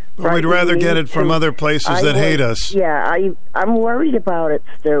 But right, we'd rather get it from other places that hate us. Yeah, I'm worried about it,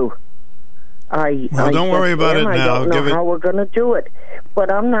 Stu. Don't worry about it now. I don't know how we're going to do it.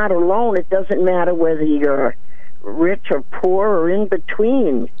 But I'm not alone. It doesn't matter whether you're rich or poor or in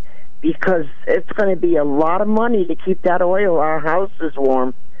between, because it's going to be a lot of money to keep that oil, our houses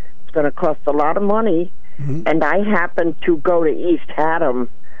warm. It's going to cost a lot of money. Mm-hmm. And I happened to go to East Haddam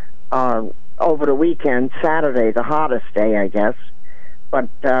over the weekend, Saturday, the hottest day, I guess. But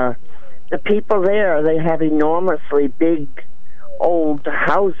the people there, they have enormously big, old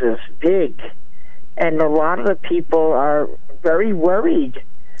houses, big. And a lot of the people are very worried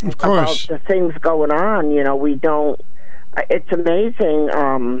about the things going on. You know, we don't... It's amazing.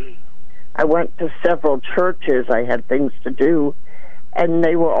 I went to several churches. I had things to do. And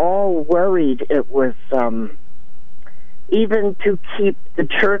they were all worried. It was... even to keep the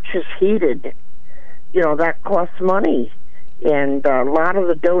churches heated, you know, that costs money. And a lot of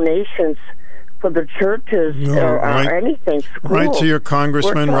the donations for the churches are anything. Schools, right to your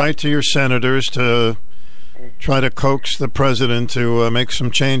congressman, right to your senators to try to coax the president to make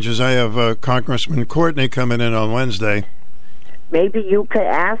some changes. I have Congressman Courtney coming in on Wednesday. Maybe you could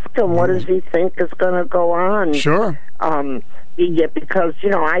ask him what does he think is going to go on. Sure. Yeah, because, you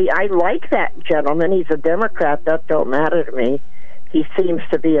know, I like that gentleman. He's a Democrat. That don't matter to me. He seems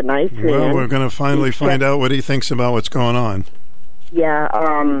to be a nice man. Well, we're going to finally find out what he thinks about what's going on. Yeah,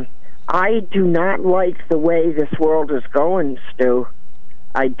 I do not like the way this world is going, Stu.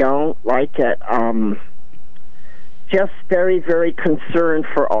 I don't like it. Just very, very concerned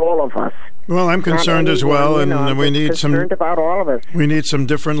for all of us. Well, I'm concerned as well, and we need concerned about all of us. We need some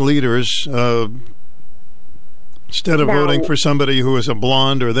different leaders. Instead of voting for somebody who is a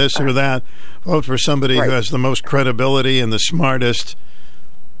blonde or this or that, vote for somebody who has the most credibility and the smartest.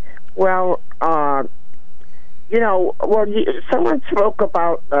 Well, you know, someone spoke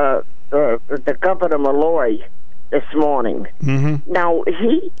about the Governor Malloy this morning. Mm-hmm. Now,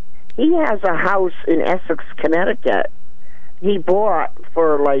 he has a house in Essex, Connecticut. He bought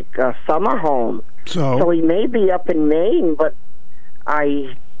for like a summer home. So he may be up in Maine, but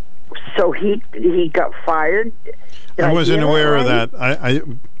so he got fired. I wasn't aware of that. I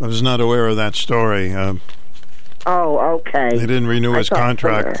was not aware of that story. Oh, okay. They didn't renew his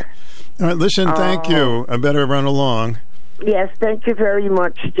contract. All right, listen, thank you. I better run along. Yes, thank you very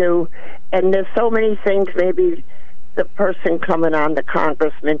much, Stu. And there's so many things maybe the person coming on, the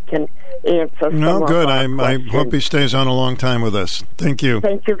congressman, can answer. No, good. I hope he stays on a long time with us. Thank you.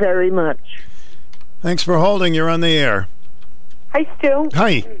 Thank you very much. Thanks for holding. You're on the air. Hi, Stu.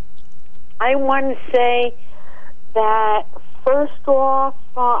 Hi. I want to say that, first off,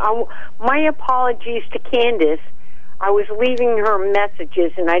 my apologies to Candace. I was leaving her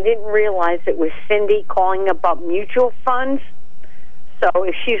messages, and I didn't realize it was Cindy calling about mutual funds. So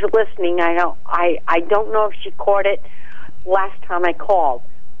if she's listening, I don't know if she caught it last time I called.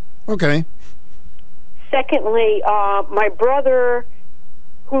 Okay. Secondly, my brother,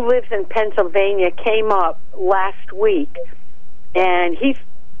 who lives in Pennsylvania, came up last week, and he's,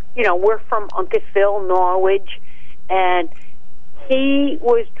 you know, we're from Uncasville, Norwich, and he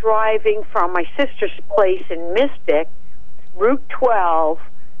was driving from my sister's place in Mystic, Route 12,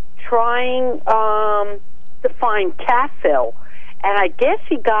 trying to find Cathville. And I guess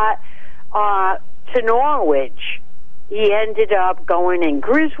he got to Norwich. He ended up going in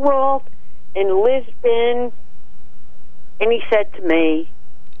Griswold, in Lisbon, and he said to me,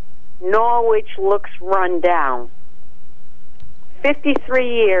 Norwich looks run down.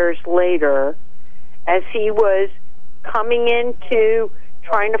 53 years later, as he was coming into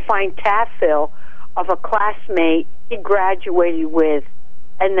trying to find Cathville of a classmate he graduated with,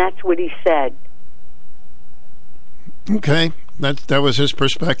 and that's what he said. Okay, that was his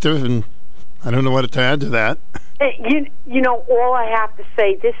perspective, and I don't know what to add to that. You know, all I have to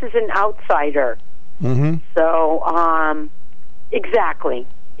say, this is an outsider. Mm-hmm. So, exactly.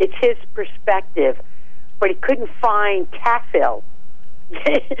 It's his perspective. But he couldn't find Taftville.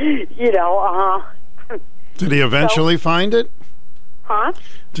 You know, Did he eventually find it? Huh?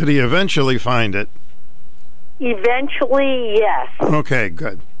 Did he eventually find it? Eventually, yes. Okay,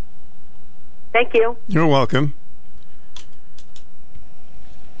 good. Thank you. You're welcome.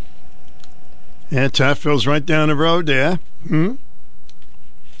 Yeah, Taftville's right down the road there.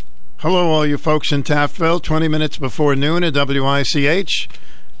 Hello, all you folks in Taftville. 20 minutes before noon at WICH.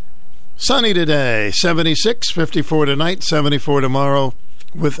 Sunny today, 76, 54 tonight, 74 tomorrow,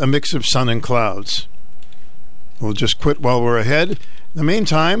 with a mix of sun and clouds. We'll just quit while we're ahead. In the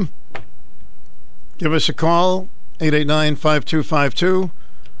meantime, give us a call, 889-5252.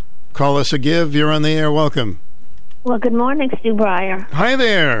 Call us a give. You're on the air. Welcome. Well, good morning, Stu Bryer. Hi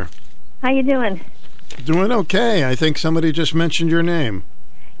there. How you doing? Doing okay. I think somebody just mentioned your name.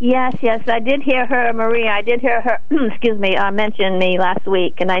 Yes, I did hear her, Maria. I did hear her, excuse me, mention me last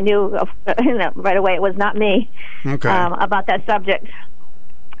week, and I knew right away it was not me. Okay. About that subject.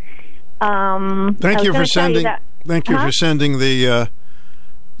 Thank you for sending. Thank you for sending the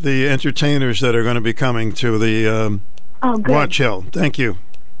entertainers that are going to be coming to the Watch Hill. Thank you.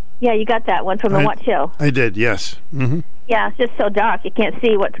 Yeah, you got that one from the Watch Hill. I did. Yes. Mm-hmm. Yeah, it's just so dark you can't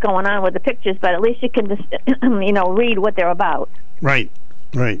see what's going on with the pictures, but at least you can just read what they're about. Right.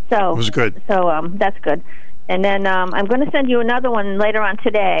 So it was good. So that's good. And then I'm going to send you another one later on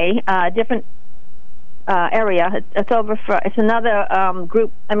today. Different area. It's over for. It's another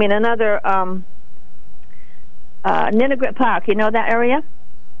group. I mean another Ninigrit Park. You know that area?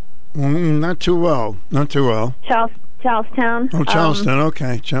 Not too well. Charlestown. Oh, Charleston.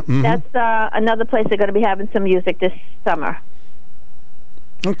 Okay. Mm-hmm. That's another place they're going to be having some music this summer.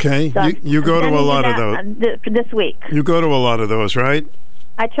 Okay. So you go to a lot of those this week. You go to a lot of those, right?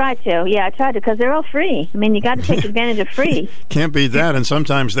 I try to. Yeah, I try to because they're all free. I mean, you got to take advantage of free. Can't beat that, and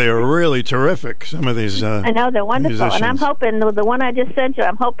sometimes they are really terrific. Some of these. I know they're wonderful, musicians. And I'm hoping the one I just sent you.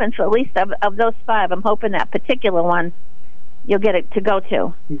 I'm hoping for at least of those 5. I'm hoping that particular one you'll get it to go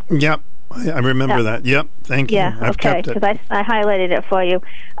to. Yep. I remember that. Yep. Thank you. Yeah, I've kept it. Because I highlighted it for you.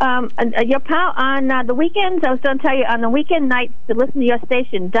 Your pal on the weekends, I was going to tell you, on the weekend nights to listen to your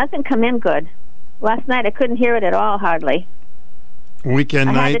station doesn't come in good. Last night I couldn't hear it at all, hardly.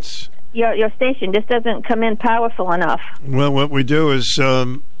 Weekend nights? Your station just doesn't come in powerful enough. Well, what we do is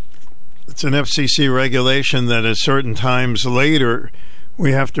it's an FCC regulation that at certain times later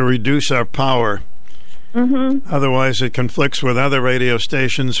we have to reduce our power. Mm-hmm. Otherwise, it conflicts with other radio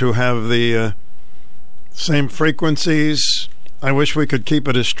stations who have the same frequencies. I wish we could keep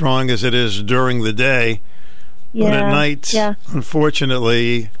it as strong as it is during the day. Yeah, but at night,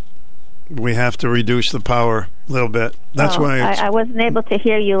 unfortunately, we have to reduce the power a little bit. That's why I wasn't able to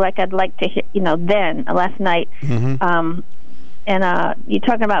hear you like I'd like to hear, then last night. Mm-hmm. And you're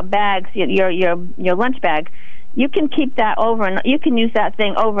talking about bags, your lunch bag. You can keep that over, and you can use that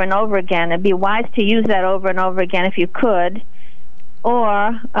thing over and over again. It'd be wise to use that over and over again if you could.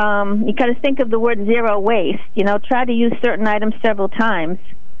 Or you got to think of the word zero waste. Try to use certain items several times,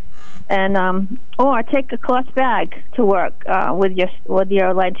 and or take a cloth bag to work with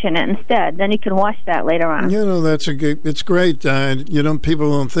your lunch in it instead. Then you can wash that later on. It's great.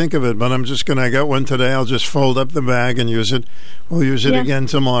 People don't think of it, but I got one today. I'll just fold up the bag and use it. We'll use it again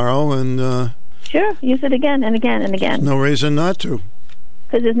tomorrow, and. Sure, use it again and again and again. No reason not to.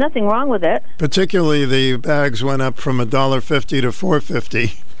 Because there's nothing wrong with it. Particularly the bags went up from $1.50 to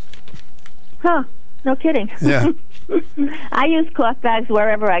 $4.50. Huh? No kidding. Yeah. I use cloth bags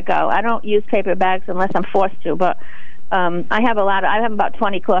wherever I go. I don't use paper bags unless I'm forced to. But I have about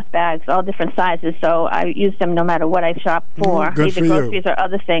 20 cloth bags, all different sizes. So I use them no matter what I shop for, either groceries or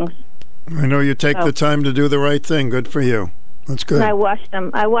other things. I know you take the time to do the right thing. Good for you. That's good. And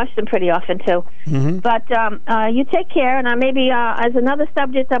I wash them pretty often too. Mm-hmm. But you take care, and maybe as another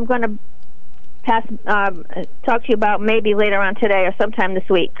subject, I'm going to talk to you about maybe later on today or sometime this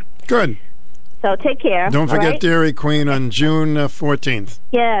week. Good. So take care. Don't forget Dairy Queen on June 14th.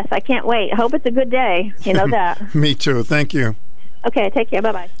 Yes, I can't wait. I hope it's a good day. You know that. Me too. Thank you. Okay, take care.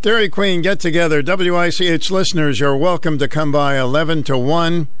 Bye-bye. Dairy Queen get together. WICH listeners, you're welcome to come by 11 to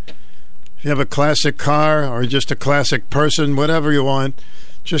 1. If you have a classic car or just a classic person, whatever you want,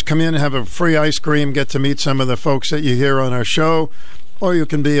 just come in and have a free ice cream, get to meet some of the folks that you hear on our show, or you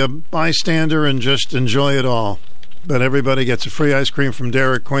can be a bystander and just enjoy it all. But everybody gets a free ice cream from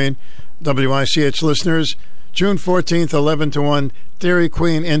Dairy Queen. WICH listeners, June 14th, 11 to 1, Dairy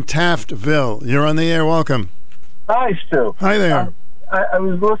Queen in Taftville. You're on the air. Welcome. Hi, Stu. Hi there. I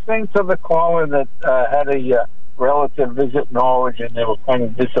was listening to the caller that had a relative visit Norwich, and they were kind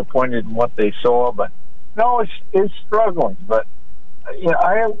of disappointed in what they saw. But Norwich is struggling. But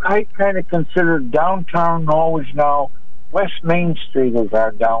I kind of consider downtown Norwich now. West Main Street is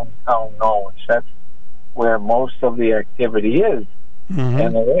our downtown Norwich. That's where most of the activity is,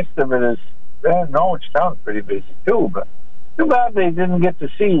 and the rest of it is. Norwich town's pretty busy too. But too bad they didn't get to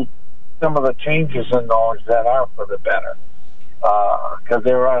see some of the changes in Norwich that are for the better. Because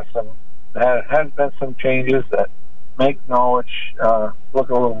there has been some changes that make Norwich look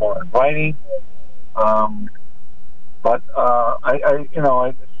a little more inviting. But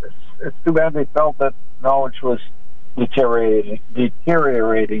it's too bad they felt that Norwich was deteriorating.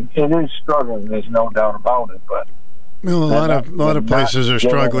 It is struggling. There's no doubt about it. But well, a lot of places are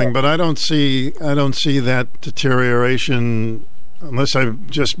struggling, but I don't see that deterioration unless I've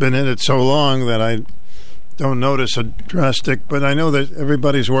just been in it so long that I don't notice a drastic. But I know that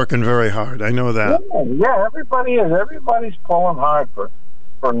everybody's working very hard. I know that. Yeah, everybody is. Everybody's pulling hard for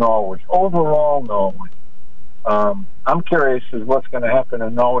Norwich. Overall, Norwich. I'm curious as what's going to happen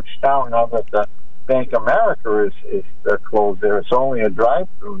in Norwich Town now that the Bank of America is closed there. It's only a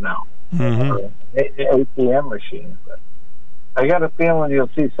drive-through now. ATM machine. But I got a feeling you'll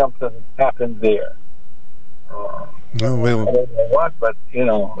see something happen there. I don't know what, but I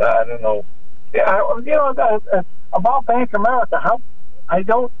don't know. Yeah, about Bank of America. How I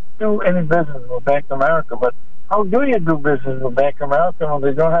don't do any business with Bank of America, but how do you do business with Bank of America when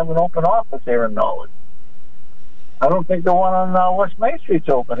they don't have an open office here in Norwich? I don't think the one on West Main Street's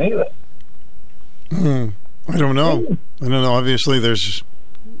open either. I don't know. Obviously,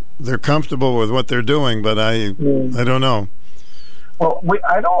 they're comfortable with what they're doing, but I don't know. Well,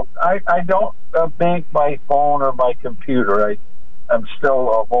 I don't bank by phone or by computer. I'm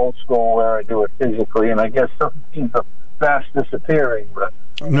still of old school where I do it physically, and I guess certain things are fast disappearing. But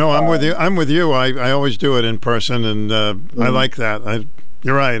no, I'm with you. I always do it in person, and I like that.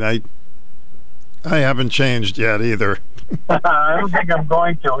 You're right. I haven't changed yet either. I don't think I'm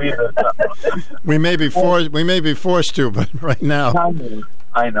going to either. So. We may be forced to, but right now.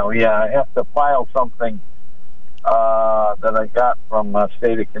 I know. Yeah, I have to file something that I got from the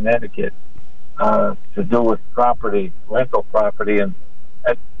state of Connecticut to do with rental property, and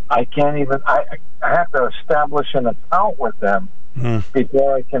I can't even. I have to establish an account with them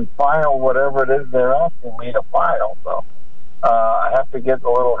before I can file whatever it is they're asking me to file. So I have to get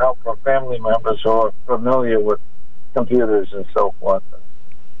a little help from family members who are familiar with computers and so forth.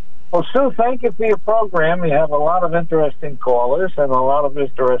 Well, Sue, thank you for your program. You have a lot of interesting callers and a lot of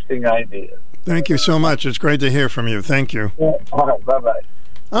interesting ideas. Thank you so much. It's great to hear from you. Thank you. Yeah. All right, bye-bye.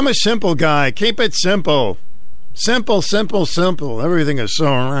 I'm a simple guy. Keep it simple. Simple, simple, simple. Everything is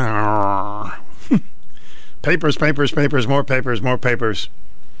so... Papers, more papers.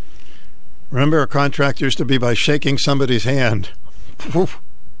 Remember, a contract used to be by shaking somebody's hand.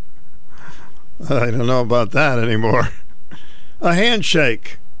 I don't know about that anymore. A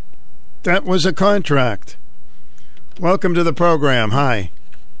handshake. That was a contract. Welcome to the program. Hi.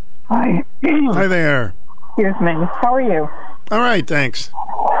 Hi. Hi there. Excuse me. How are you? All right, thanks.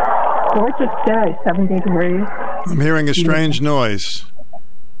 Gorgeous day, 70 degrees. I'm hearing a strange noise.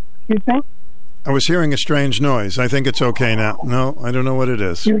 Excuse me? I was hearing a strange noise. I think it's okay now. No, I don't know what it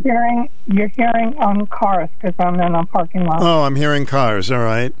is. You're hearing cars because I'm in a parking lot. Oh, I'm hearing cars. All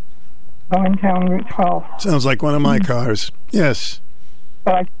right. Going down Route 12. Sounds like one of my cars. Yes.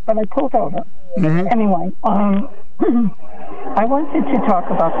 But I pulled over. Anyway, I wanted to talk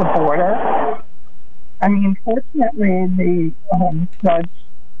about the border. I mean, fortunately, the judge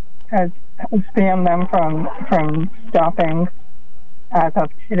has banned them from stopping, as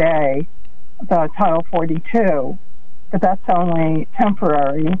of today, the Title 42. But that's only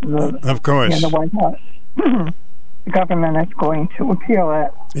temporary. Of course. The White House. The government is going to appeal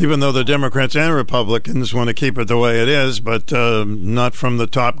it. Even though the Democrats and Republicans want to keep it the way it is, but not from the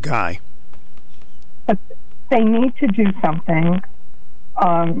top guy. But they need to do something.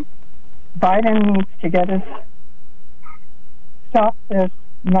 Biden needs to stop this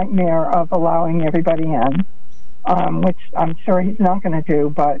nightmare of allowing everybody in, which I'm sure he's not going to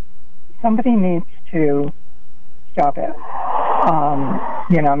do, but somebody needs to stop it.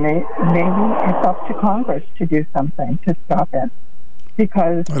 Maybe it's up to Congress to do something to stop it.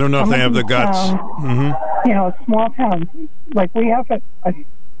 Because I don't know if they have the guts. Small towns, like we have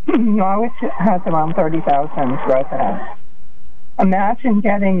Norwich has around 30,000 residents. Imagine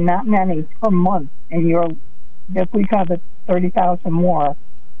getting that many per month, and if we got 30,000 more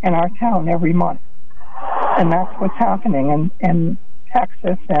in our town every month. And that's what's happening in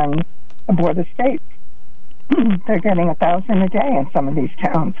Texas and the border states. they're getting 1,000 a day in some of these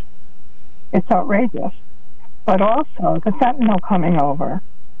towns. It's outrageous. But also, the fentanyl coming over.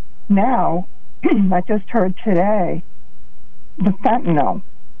 Now, I just heard today, the fentanyl,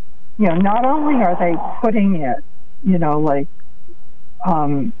 not only are they putting it,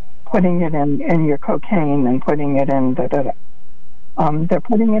 putting it in your cocaine and putting it in they're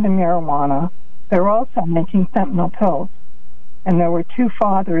putting it in marijuana. They're also making fentanyl pills. And there were two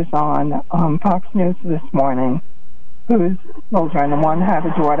fathers on Fox News this morning whose children, one had a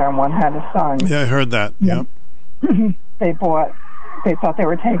daughter and one had a son. Yeah, I heard that. Yeah. They thought they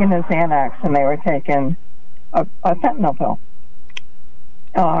were taking a Xanax and they were taking a fentanyl pill.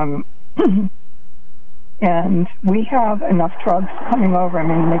 And we have enough drugs coming over. I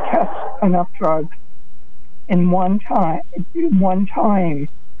mean, they test enough drugs in one time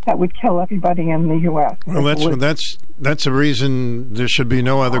that would kill everybody in the U.S. Well, that's a reason there should be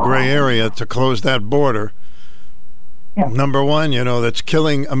no other gray area to close that border. Yeah. Number one, that's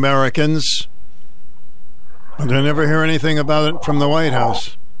killing Americans. I never hear anything about it from the White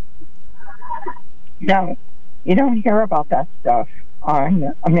House. No, you don't hear about that stuff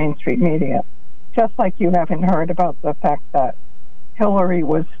on Main Street media. Just like you haven't heard about the fact that Hillary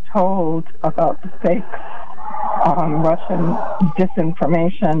was told about the fake Russian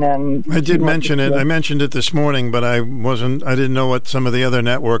disinformation, and I did mention it. I mentioned it this morning, but I didn't know what some of the other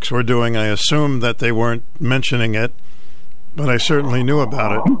networks were doing. I assumed that they weren't mentioning it, but I certainly knew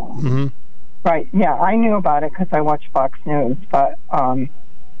about it. Mm-hmm. Right? Yeah, I knew about it because I watch Fox News. But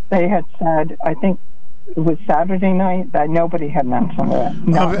they had said, I think it was Saturday night, that nobody had mentioned it.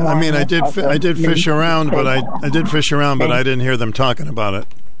 I mean, I did fish around, but I didn't hear them talking about it.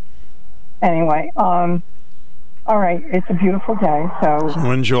 Anyway, all right, it's a beautiful day, so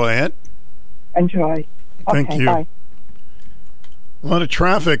enjoy it. Enjoy. Thank you. Bye. A lot of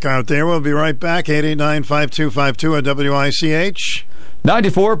traffic out there. We'll be right back. 889-5252 at WICH.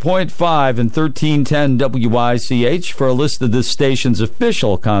 94.5 and 1310 WICH. For a list of this station's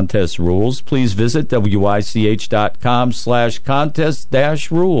official contest rules, please visit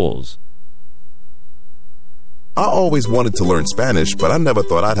WICH.com/contest-rules. I always wanted to learn Spanish, but I never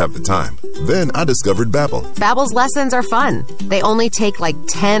thought I'd have the time. Then I discovered Babbel. Babbel's lessons are fun. They only take like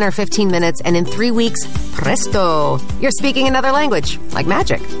 10 or 15 minutes, and in 3 weeks, presto, you're speaking another language, like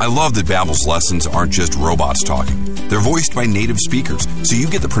magic. I love that Babbel's lessons aren't just robots talking. They're voiced by native speakers, so you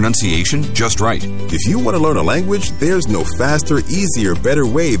get the pronunciation just right. If you want to learn a language, there's no faster, easier, better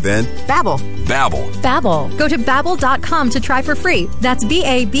way than Babbel. Babbel. Babbel. Go to Babbel.com to try for free. That's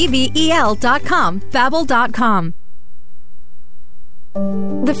BABBEL.com. Babbel.com.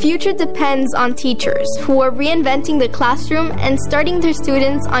 The future depends on teachers who are reinventing the classroom and starting their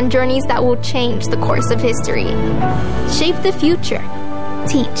students on journeys that will change the course of history. Shape the future.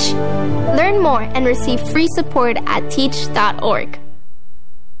 Teach. Learn more and receive free support at teach.org.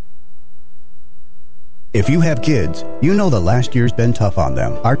 If you have kids, you know the last year's been tough on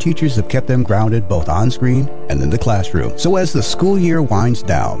them. Our teachers have kept them grounded both on screen and in the classroom. So as the school year winds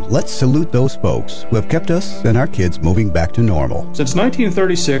down, let's salute those folks who have kept us and our kids moving back to normal. Since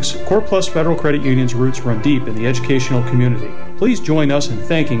 1936, Core Plus Federal Credit Union's roots run deep in the educational community. Please join us in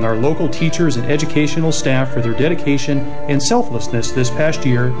thanking our local teachers and educational staff for their dedication and selflessness this past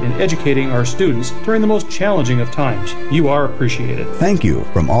year in educating our students during the most challenging of times. You are appreciated. Thank you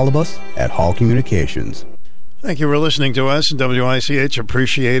from all of us at Hall Communications. Thank you for listening to us. WICH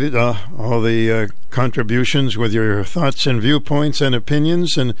appreciated all the contributions with your thoughts and viewpoints and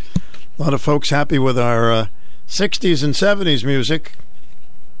opinions, and a lot of folks happy with our 60s and 70s music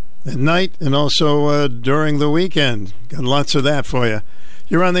at night and also during the weekend. Got lots of that for you.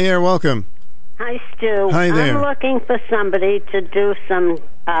 You're on the air. Welcome. Hi, Stu. Hi there. I'm looking for somebody to do some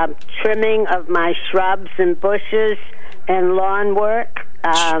trimming of my shrubs and bushes and lawn work.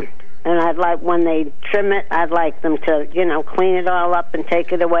 And I'd like, when they trim it, I'd like them to, clean it all up and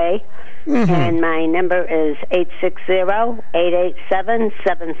take it away. Mm-hmm. And my number is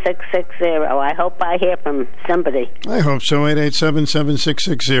 860-887-7660. I hope I hear from somebody. I hope so,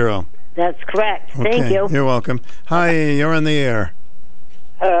 887-7660. That's correct. Okay. Thank you. You're welcome. Hi, you're on the air.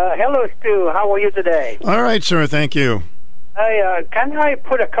 Hello, Stu. How are you today? All right, sir. Thank you. Can I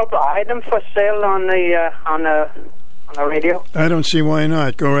put a couple of items for sale on the radio? I don't see why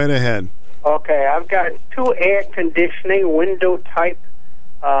not. Go right ahead. Okay, I've got 2 air conditioning, window type,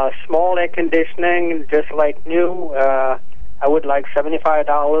 small air conditioning, just like new. I would like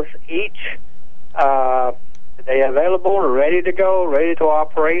 $75 each. They're available, ready to go, ready to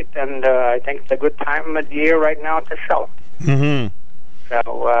operate, and I think it's a good time of the year right now to sell. Mm-hmm.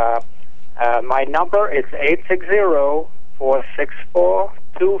 So my number is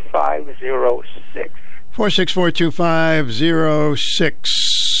 860-464-2506.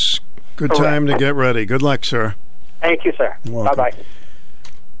 464-2506. Good time to get ready. Good luck, sir. Thank you, sir. Bye-bye.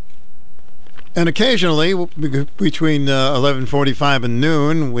 And occasionally, between 11:45 and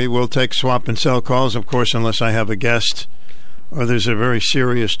noon, we will take swap and sell calls, of course, unless I have a guest or there's a very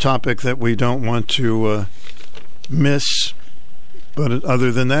serious topic that we don't want to miss. But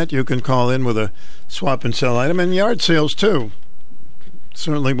other than that, you can call in with a swap and sell item, and yard sales, too.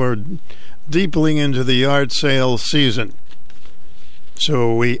 Certainly, we're deeply into the yard sale season.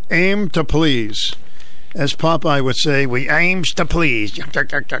 So we aim to please. As Popeye would say, we aims to please.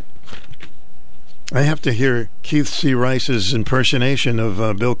 I have to hear Keith C. Rice's impersonation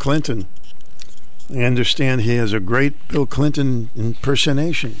of Bill Clinton. I understand he has a great Bill Clinton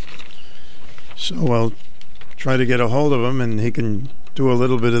impersonation. So I'll try to get a hold of him, and he can do a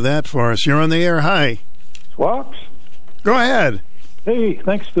little bit of that for us. You're on the air. Hi. Swaps? Go ahead. Hey,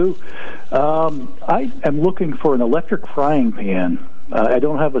 thanks, Stu. I am looking for an electric frying pan. I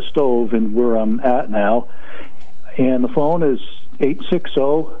don't have a stove in where I'm at now. And the phone is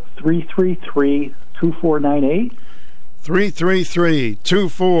 860-333-2498.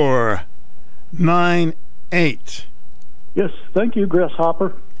 333-2498. Yes, thank you,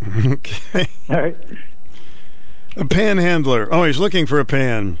 Grasshopper. Okay. All right. A panhandler. Oh, he's looking for a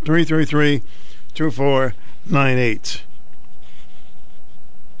pan. 333-2498.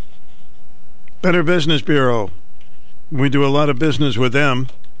 Better Business Bureau. We do a lot of business with them.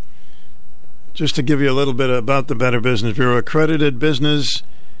 Just to give you a little bit about the Better Business Bureau, accredited business.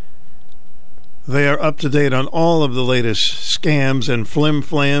 They are up to date on all of the latest scams and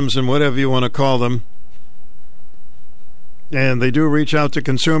flim-flams and whatever you want to call them. And they do reach out to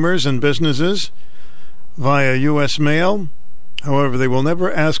consumers and businesses via U.S. mail. However, they will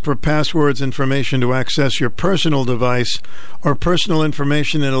never ask for passwords information to access your personal device or personal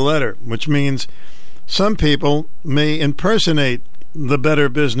information in a letter, which means some people may impersonate the Better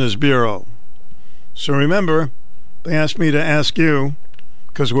Business Bureau. So remember, they asked me to ask you,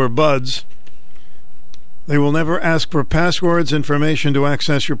 because we're buds, they will never ask for passwords information to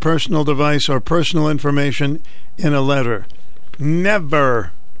access your personal device or personal information in a letter.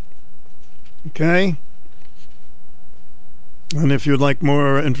 Never. Okay? And if you'd like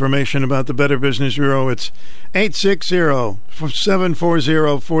more information about the Better Business Bureau, it's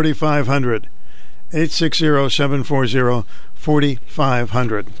 860-740-4500.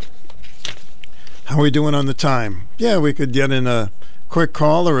 860-740-4500. How are we doing on the time? Yeah, we could get in a quick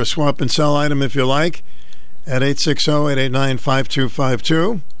call or a swap and sell item if you like at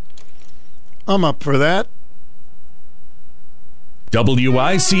 860-889-5252. I'm up for that.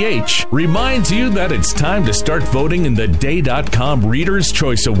 WICH reminds you that it's time to start voting in the Day.com Reader's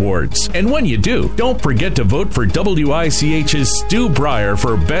Choice Awards. And when you do, don't forget to vote for WICH's Stu Bryer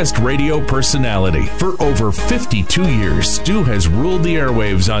for Best Radio Personality. For over 52 years, Stu has ruled the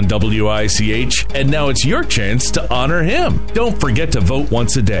airwaves on WICH, and now it's your chance to honor him. Don't forget to vote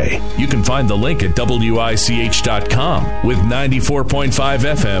once a day. You can find the link at WICH.com with 94.5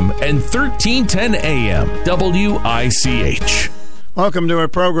 FM and 1310 AM. WICH. Welcome to our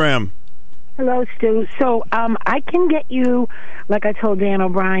program. Hello, Stu. So I can get you, like I told Dan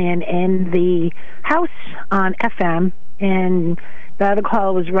O'Brien, in the house on FM, and the other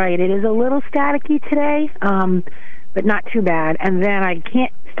caller was right. It is a little staticky today, but not too bad. And then I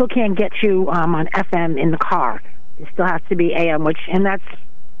still can't get you on FM in the car. It still has to be AM, and that's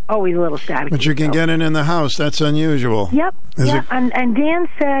always a little staticky. But you can get it in the house. That's unusual. Yep. And Dan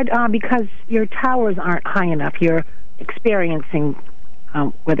said because your towers aren't high enough, you're experimenting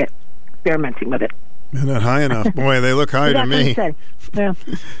with it. They're not high enough. Boy, they look high to me. Yeah.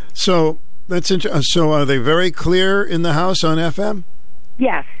 So that's interesting. So are they very clear in the house on FM?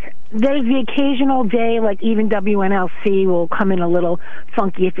 Yes. There's the occasional day, like even WNLC will come in a little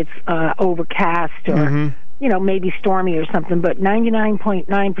funky if it's overcast or maybe stormy or something. But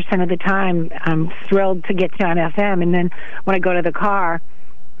 99.9% of the time, I'm thrilled to get you on FM. And then when I go to the car,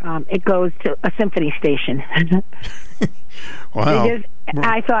 it goes to a symphony station. Wow.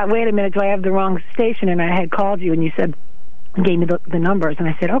 I thought, wait a minute, do I have the wrong station? And I had called you, and you said, gave me the numbers. And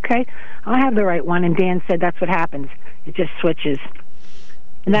I said, okay, I have the right one. And Dan said, that's what happens. It just switches.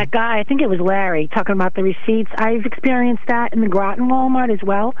 And that guy, I think it was Larry, talking about the receipts. I've experienced that in the Groton Walmart as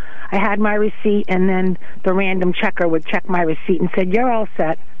well. I had my receipt, and then the random checker would check my receipt and said, you're all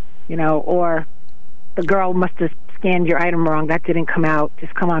set, or the girl must have scanned your item wrong. That didn't come out.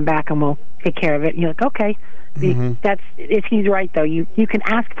 Just come on back, and we'll take care of it. And you're like, okay. That's if he's right, though. You can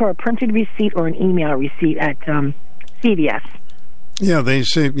ask for a printed receipt or an email receipt at CVS. Yeah, they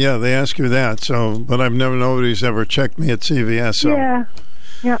say. Yeah, they ask you that. So, but nobody's ever checked me at CVS. So. Yeah.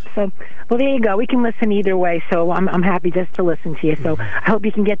 So, Well, there you go. We can listen either way, so I'm happy just to listen to you. So I hope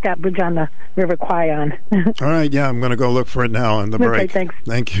you can get that bridge on the River Kwai on. All right, yeah, I'm going to go look for it now on the break. Okay, thanks.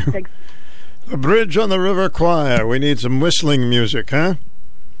 Thank you. Thanks. The bridge on the River Kwai. We need some whistling music, huh?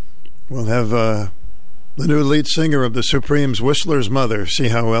 We'll have the new lead singer of the Supremes, Whistler's mother. See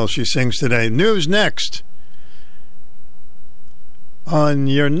how well she sings today. News next on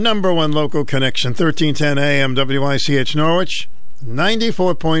your number one local connection, 1310 AM WICH Norwich,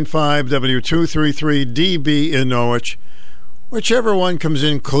 94.5 W233DB in Norwich. Whichever one comes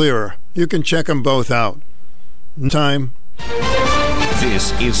in clearer, you can check them both out. Time.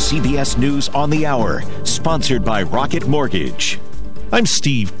 This is CBS News on the Hour, sponsored by Rocket Mortgage. I'm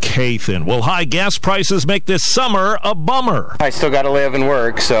Steve Kathan. Will high gas prices make this summer a bummer? I still got to live and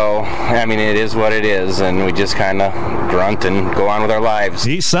work, so, I mean, it is what it is, and we just kind of grunt and go on with our lives.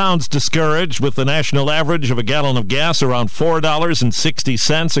 He sounds discouraged, with the national average of a gallon of gas around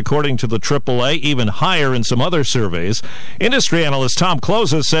 $4.60, according to the AAA, even higher in some other surveys. Industry analyst Tom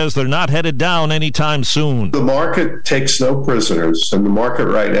Closa says they're not headed down anytime soon. The market takes no prisoners, and the market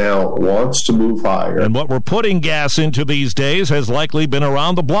right now wants to move higher. And what we're putting gas into these days has likely been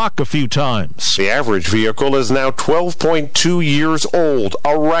around the block a few times. The average vehicle is now 12.2 years old,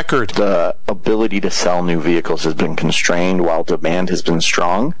 a record. The ability to sell new vehicles has been constrained while demand has been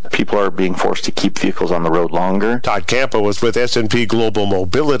strong. People are being forced to keep vehicles on the road longer. Todd Campa was with S&P Global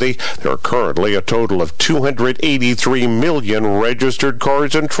Mobility. There are currently a total of 283 million registered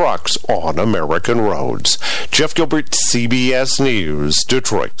cars and trucks on American roads. Jeff Gilbert, CBS News,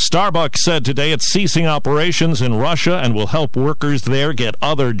 Detroit. Starbucks said today it's ceasing operations in Russia and will help workers there get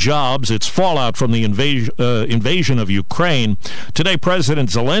other jobs. It's fallout from the invasion of Ukraine. Today, President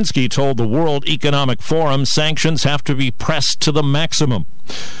Zelensky told the World Economic Forum sanctions have to be pressed to the maximum.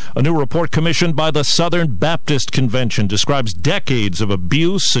 A new report commissioned by the Southern Baptist Convention describes decades of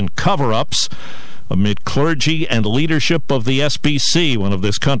abuse and cover-ups amid clergy and leadership of the SBC, one of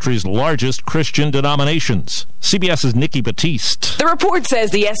this country's largest Christian denominations. CBS's Nikki Batiste. The report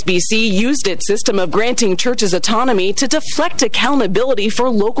says the SBC used its system of granting churches autonomy to deflect accountability for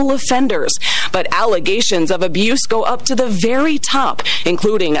local offenders. But allegations of abuse go up to the very top,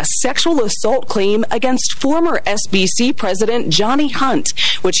 including a sexual assault claim against former SBC President Johnny Hunt,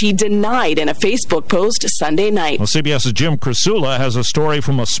 which he denied in a Facebook post Sunday night. Well, CBS's Jim Krasula has a story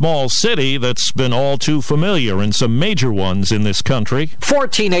from a small city that's been all too familiar in some major ones in this country. 4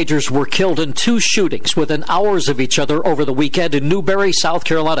 teenagers were killed in 2 shootings within hours of each other over the weekend in Newberry, South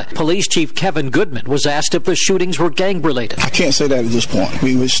Carolina. Police Chief Kevin Goodman was asked if the shootings were gang-related. I can't say that at this point.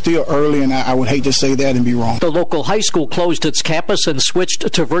 We were still early, and I would hate to say that and be wrong. The local high school closed its campus and switched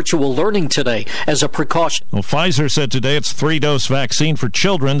to virtual learning today as a precaution. Well, Pfizer said today its 3-dose vaccine for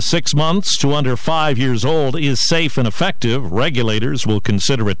children 6 months to under 5 years old is safe and effective. Regulators will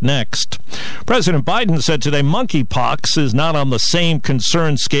consider it next. President Biden said today monkeypox is not on the same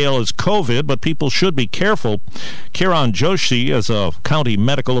concern scale as COVID, but people should be careful. Kiran Joshi is a county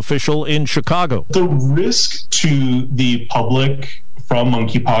medical official in Chicago. The risk to the public from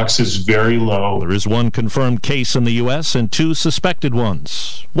monkeypox is very low. There is 1 confirmed case in the U.S. and 2 suspected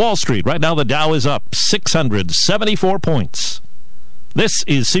ones. Wall Street, right now the Dow is up 674 points. This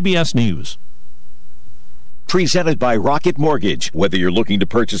is CBS News. Presented by Rocket Mortgage. Whether you're looking to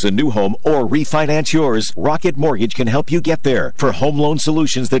purchase a new home or refinance yours, Rocket Mortgage can help you get there. For home loan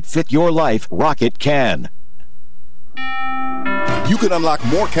solutions that fit your life, Rocket can. You can unlock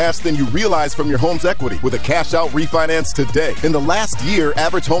more cash than you realize from your home's equity with a cash-out refinance today. In the last year,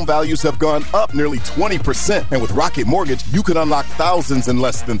 average home values have gone up nearly 20%. And with Rocket Mortgage, you can unlock thousands in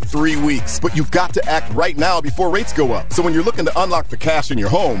less than 3 weeks. But you've got to act right now before rates go up. So when you're looking to unlock the cash in your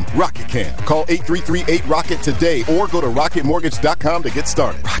home, Rocket can. Call 833-8ROCKET today or go to rocketmortgage.com to get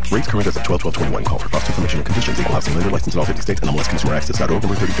started. Rocket. Rates current as of 12/12/21. Call for cost information and conditions. Equal housing lender license in all 50 states. NMLS-ConsumerAccess.org.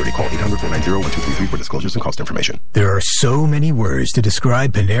 Number 3030. Call 800-490-1233 for disclosures and cost information. There are so many words to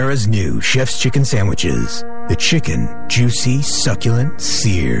describe Panera's new Chef's Chicken sandwiches. The chicken, juicy, succulent,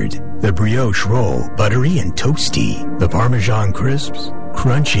 seared. The brioche roll, buttery and toasty. The Parmesan crisps,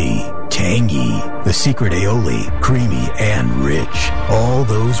 crunchy, tangy. The secret aioli, creamy and rich. All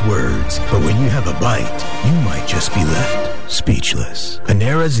those words, but when you have a bite, you might just be left speechless.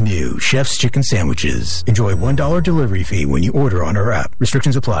 Panera's new Chef's Chicken sandwiches. Enjoy $1 delivery fee when you order on our app.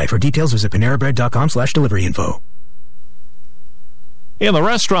 Restrictions apply. For details, visit PaneraBread.com/delivery info. In the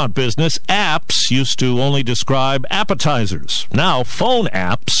restaurant business, apps used to only describe appetizers. Now, phone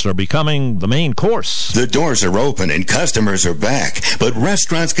apps are becoming the main course. The doors are open and customers are back, but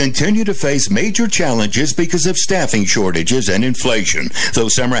restaurants continue to face major challenges because of staffing shortages and inflation, though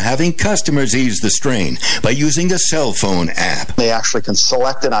some are having customers ease the strain by using a cell phone app. They actually can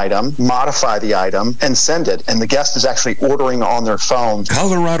select an item, modify the item, and send it, and the guest is actually ordering on their phone.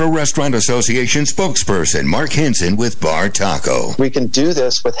 Colorado Restaurant Association spokesperson Mark Hinson with Bar Taco. We can do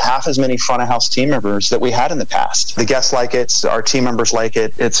this with half as many front of house team members that we had in the past. The guests like it, our team members like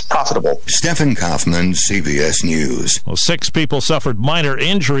it, it's profitable. Stephen Kaufman, CBS News. Well, 6 people suffered minor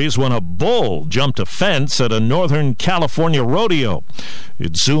injuries when a bull jumped a fence at a Northern California rodeo.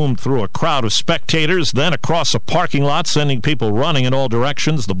 It zoomed through a crowd of spectators, then across a parking lot, sending people running in all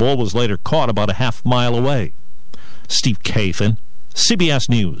directions. The bull was later caught about a half mile away. Steve Kathan, CBS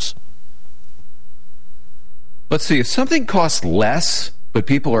News. Let's see, if something costs less, but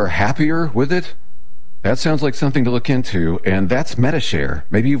people are happier with it, that sounds like something to look into, and that's MediShare.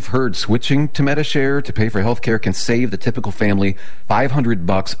 Maybe you've heard switching to MediShare to pay for health care can save the typical family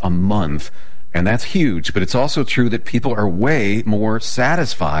 $500 a month, and that's huge, but it's also true that people are way more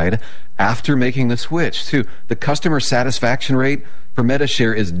satisfied after making the switch, too. The customer satisfaction rate for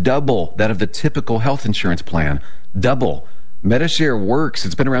MediShare is double that of the typical health insurance plan. Double. MediShare works.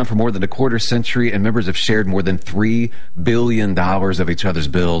 It's been around for more than a quarter century, and members have shared more than $3 billion of each other's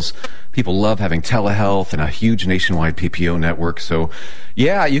bills. People love having telehealth and a huge nationwide PPO network. So,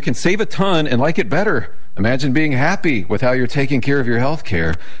 yeah, you can save a ton and like it better. Imagine being happy with how you're taking care of your health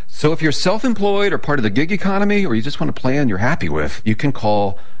care. So if you're self-employed or part of the gig economy, or you just want a plan you're happy with, you can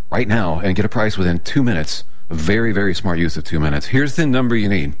call right now and get a price within 2 minutes. A very, very smart use of 2 minutes. Here's the number you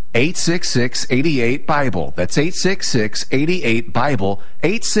need. 866-88-BIBLE. That's 866-88-BIBLE.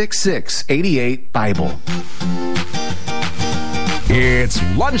 866-88-BIBLE. It's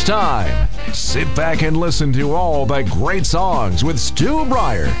lunchtime. Sit back and listen to all the great songs with Stu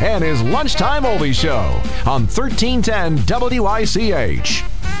Bryer and his Lunchtime Oldie Show on 1310 WICH.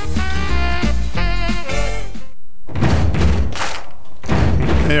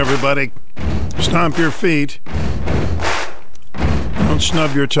 Hey, everybody. Stomp your feet. Don't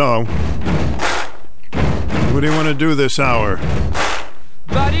snub your toe. What do you want to do this hour?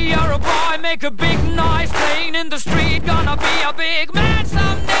 Buddy, you're a boy, make a big noise playing in the street. Gonna be a big man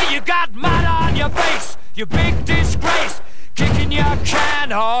someday. You got mud on your face, you big disgrace. Kicking your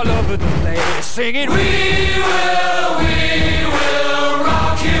can all over the place. Singing, we will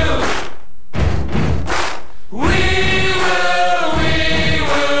rock you. We will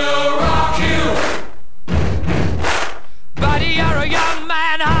rock you. Buddy, you're a young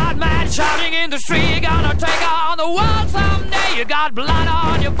man, hard man, shouting in the street. Gonna take on the world someday. You got blood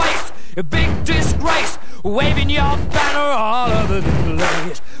on your face, a big disgrace. Waving your banner all over the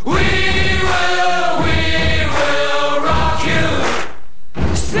place. We will rock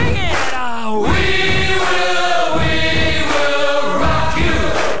you. Sing it out. We will rock you.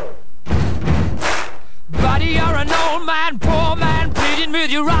 Buddy, you're an old man, poor man, pleading with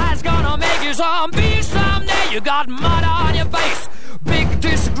your eyes. Gonna make you zombie someday. You got mud on your face, big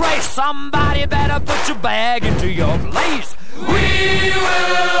disgrace. Somebody better put your bag into your place. We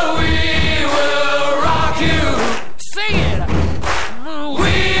will rock you. Sing it.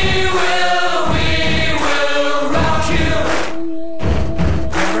 We will rock you.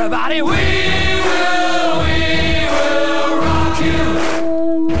 Everybody, we will rock you.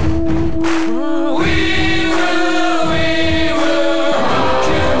 We will rock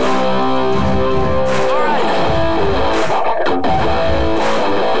you. All right.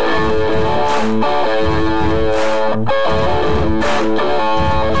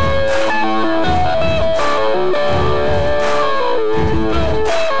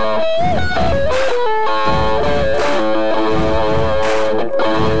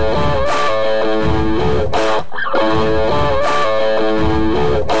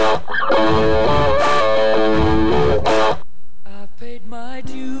 I've paid my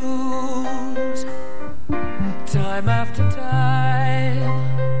dues time after time.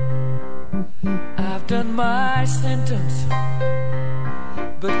 I've done my sentence,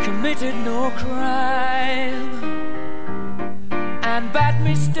 but committed no crime. And bad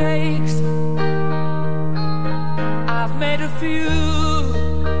mistakes, I've made a few.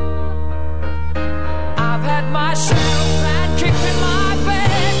 I've had my share of sand kicked in my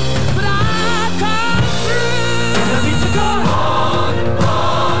face, but I've come through. And I need to go on.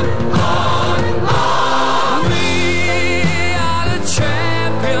 We are the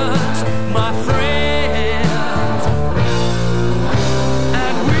champions, my friends,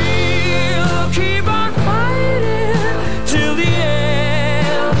 and we'll keep on fighting till the end.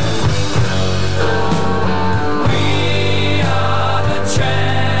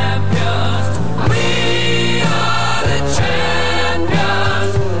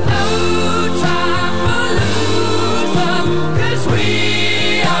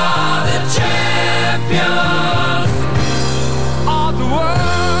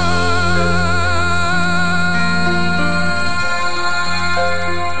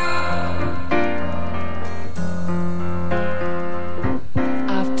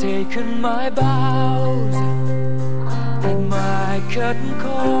 taken my bows and my curtain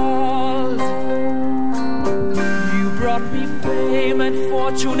calls. You brought me fame and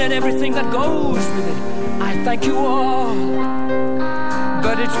fortune and everything that goes with it. I thank you all,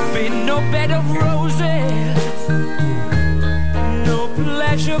 but it's been no bed of roses, no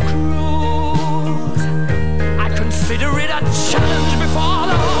pleasure cruise. I consider it a challenge before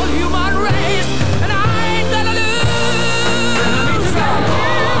the whole human race, and I ain't gonna lose.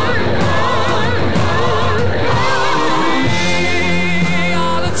 We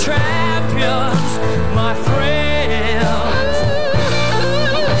are the champions, my friends.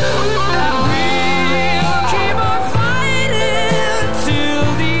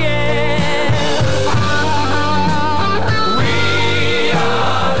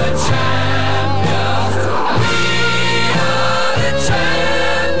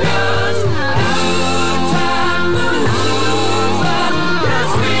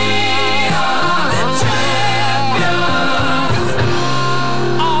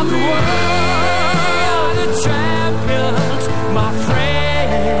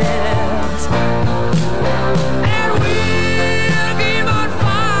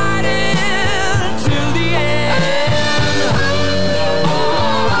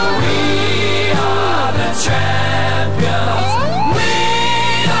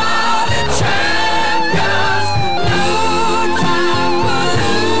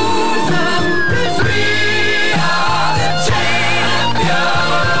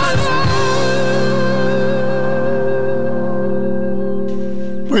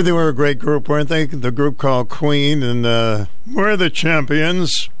 They were a great group, weren't they? The group called Queen, and we're the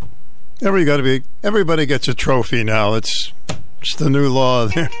champions. Everybody gets a trophy now. It's the new law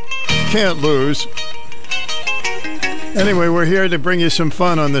there. Can't lose. Anyway, we're here to bring you some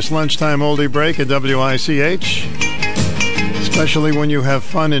fun on this lunchtime oldie break at WICH. Especially when you have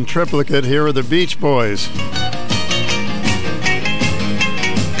fun in triplicate. Here are the Beach Boys.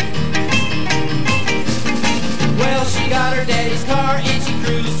 Well, she got her daddy's car and she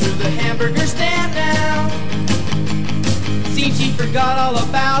cruised through the hamburger stand now. Seems she forgot all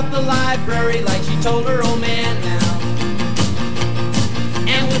about the library like she told her old man now.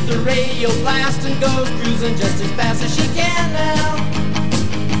 And with the radio blasting goes cruising just as fast as she can now.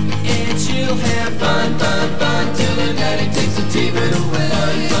 And she'll have fun, fun, fun till her daddy takes the T-bird away.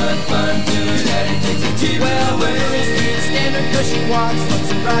 Fun, fun, fun till her daddy takes the T-bird away. Well, the girls can't stand her cause she walks, looks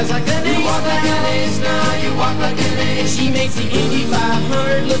and cries like an ace. You walk like an ace now, you walk like an ace. She makes the Indy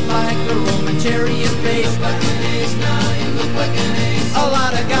 500 look like a Roman chariot race. Look like an ace now, you look like an ace. A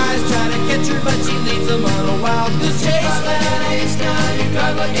lot of guys try to catch her, but she leads them on a wild goose chase. You drive like an ace now, you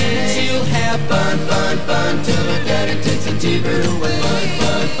drive like an ace. She'll have fun, fun, fun till her daddy takes the T-bird away. Fun,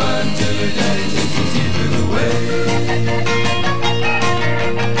 fun, fun till her daddy takes the T-bird away.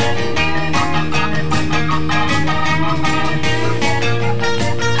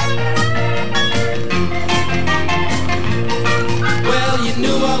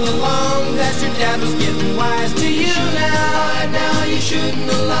 All along that your dad was getting wise to you now. Now you shouldn't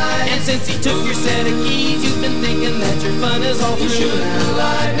have lied. And since he took your set of keys, you've been thinking that your fun is all through. You shouldn't have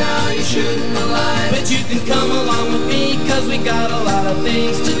lied. Now you shouldn't have lied. But you can come along with me, cause we got a lot of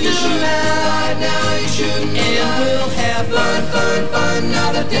things to do now. Now you shouldn't have lied. And we'll have fun, fun, fun.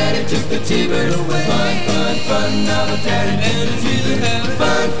 Now that daddy took the T-bird away. Fun, fun, fun. Now that daddy took the T-bird away.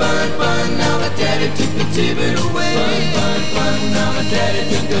 Fun, fun, fun. Now that daddy took the T-bird away. Fun, fun, fun. Now that daddy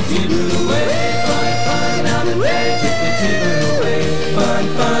took the T-bird away. Fun, fun. Now that daddy took the T-bird away. Fun,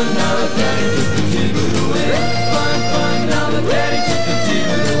 fun. Now that daddy took the T-bird away. Fun, fun. Now that daddy took the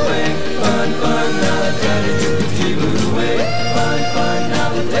T-bird away. Fun, fun. Now that daddy took the T-bird away. Fun, fun. Now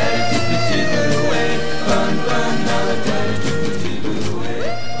that daddy took the T-bird away. Fun, fun. Now that daddy took the T-bird away.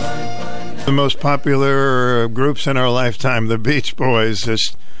 Fun, fun. The most popular groups in our lifetime, the Beach Boys,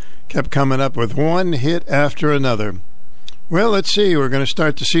 just kept coming up with one hit after another. Well, let's see. We're going to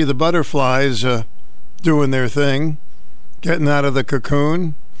start to see the butterflies doing their thing, getting out of the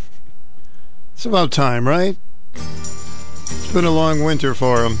cocoon. It's about time, right? It's been a long winter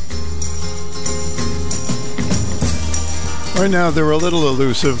for them. Right now, they're a little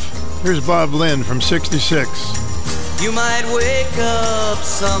elusive. Here's Bob Lynn from 66. You might wake up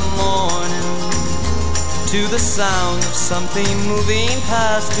some morning to the sound of something moving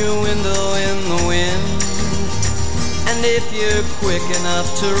past your window in the wind. And if you're quick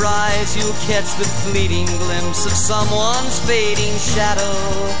enough to rise, you'll catch the fleeting glimpse of someone's fading shadow.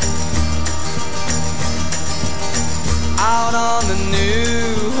 Out on the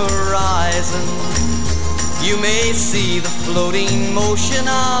new horizon, you may see the floating motion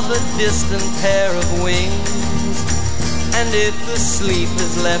of a distant pair of wings. And if the sleep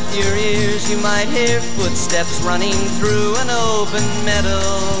has left your ears, you might hear footsteps running through an open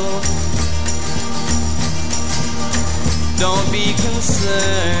meadow. Don't be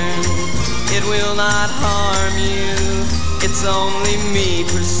concerned, it will not harm you. It's only me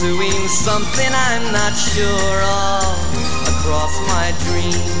pursuing something I'm not sure of across my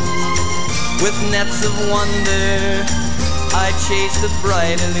dreams. With nets of wonder, I chase the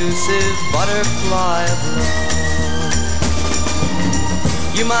bright, elusive butterfly of love.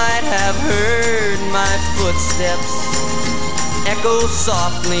 You might have heard my footsteps echo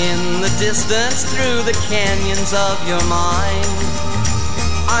softly in the distance through the canyons of your mind.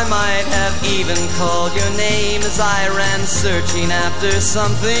 I might have even called your name as I ran searching after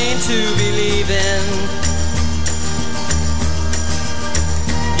something to believe in.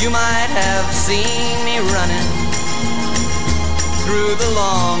 You might have seen me running through the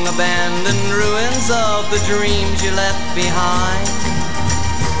long abandoned ruins of the dreams you left behind.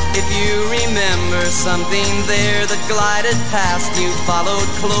 If you remember something there that glided past you, followed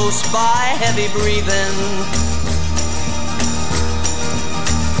close by, heavy breathing,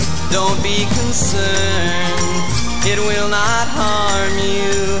 don't be concerned, it will not harm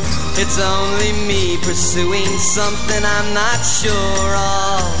you. It's only me pursuing something I'm not sure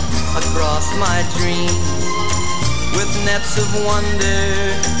of across my dreams. With nets of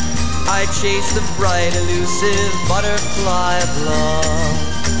wonder, I chase the bright, elusive butterfly of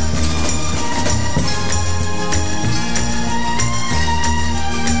love.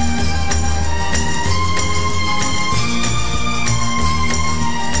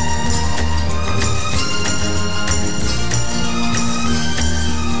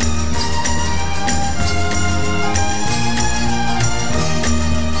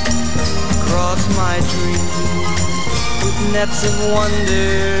 My dreams, with nets of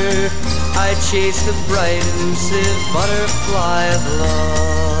wonder, I chase the bright, elusive butterfly of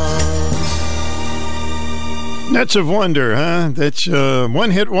love. Nets of Wonder, huh? That's a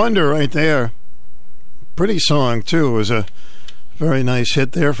one-hit wonder right there. Pretty song, too. It was a very nice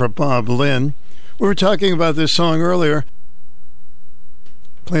hit there for Bob Lynn. We were talking about this song earlier.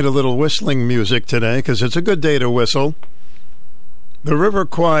 Played a little whistling music today because it's a good day to whistle. The River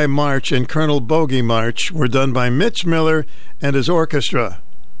Kwai March and Colonel Bogey March were done by Mitch Miller and his orchestra.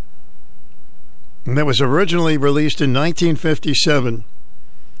 And that was originally released in 1957.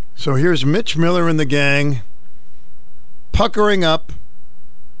 So here's Mitch Miller and the gang puckering up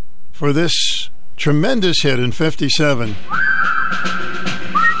for this tremendous hit in 57.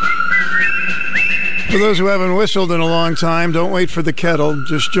 For those who haven't whistled in a long time, don't wait for the kettle,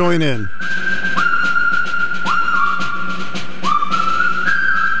 just join in.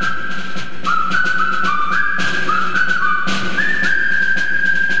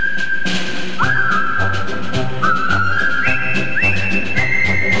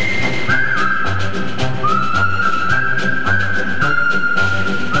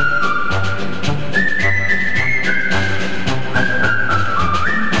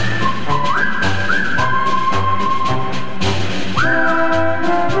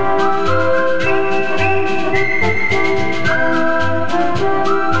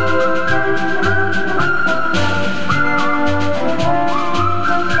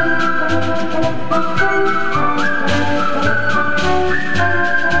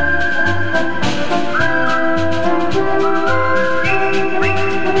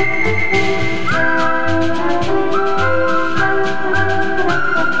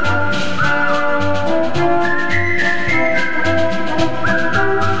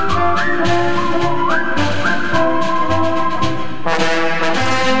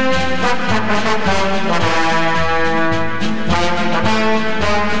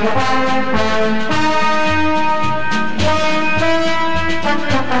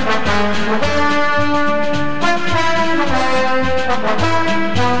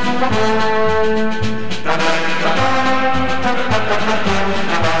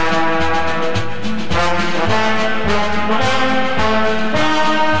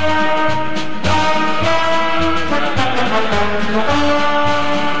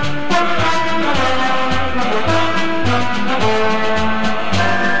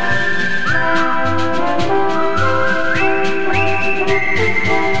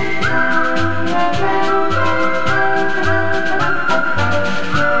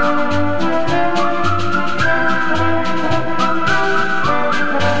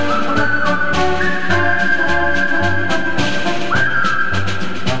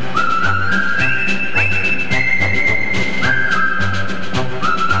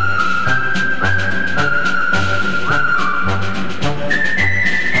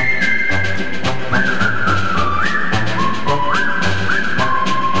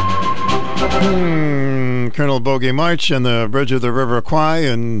 Colonel Bogey March and the Bridge of the River Kwai,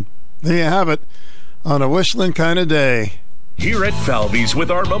 and there you have it on a whistling kind of day. Here at Falvey's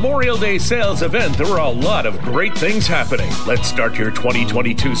with our Memorial Day sales event, there are a lot of great things happening. Let's start your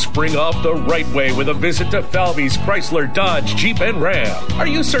 2022 spring off the right way with a visit to Falvey's Chrysler, Dodge, Jeep, and Ram. Are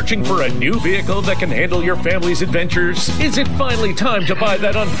you searching for a new vehicle that can handle your family's adventures? Is it finally time to buy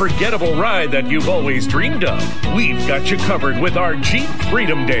that unforgettable ride that you've always dreamed of? We've got you covered with our Jeep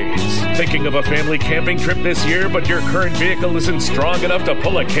Freedom Days. Thinking of a family camping trip this year, but your current vehicle isn't strong enough to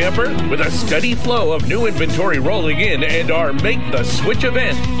pull a camper? With a steady flow of new inventory rolling in and our Make the Switch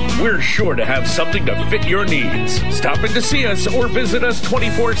event, we're sure to have something to fit your needs. Stop in to see us or visit us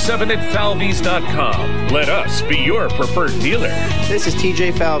 24/7 at falveys.com. Let us be your preferred dealer. This is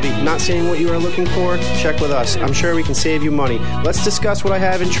TJ Falvey. Not seeing what you are looking for? Check with us. I'm sure we can save you money. Let's discuss what I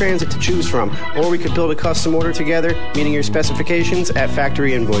have in transit to choose from, or we could build a custom order together, meeting your specifications at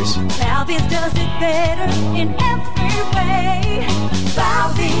factory invoice. Falvey's does it better in every way.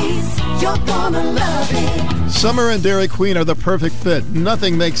 Falvey's, you're gonna love it. Summer and Dairy Queen are the perfect fit.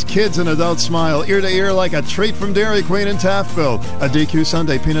 Nothing makes kids and adults smile ear to ear like a treat from Dairy Queen in Taftville. A DQ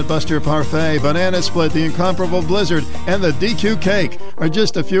Sundae Peanut Buster Parfait, Banana Split, the Incomparable Blizzard, and the DQ Cake are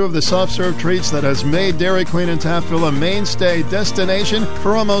just a few of the soft-serve treats that has made Dairy Queen in Taftville a mainstay destination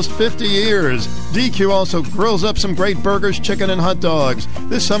for almost 50 years. DQ also grills up some great burgers, chicken, and hot dogs.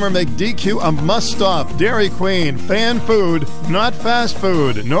 This summer, make DQ a must-stop. Dairy Queen, fan food, not fast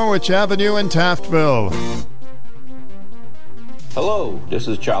food. Norwich Avenue in Taftville. Hello, this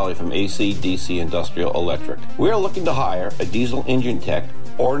is Charlie from AC/DC Industrial Electric. We are looking to hire a diesel engine tech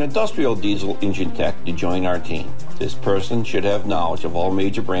or an industrial diesel engine tech to join our team. This person should have knowledge of all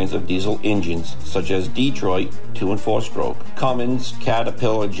major brands of diesel engines, such as Detroit 2 and 4 stroke, Cummins,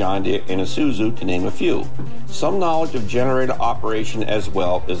 Caterpillar, John Deere, and Isuzu, to name a few. Some knowledge of generator operation as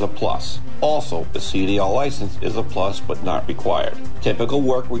well is a plus. Also, a CDL license is a plus but not required. Typical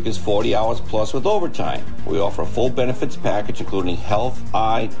work week is 40 hours plus with overtime. We offer a full benefits package including health,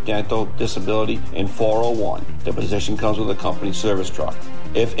 eye, dental, disability, and 401. The position comes with a company service truck.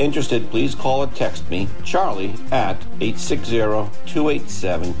 If interested, please call or text me, Charlie, at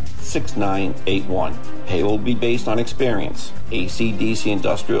 860-287-6981. Pay will be based on experience. AC/DC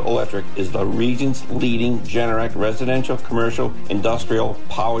Industrial Electric is the region's leading Generac residential, commercial, industrial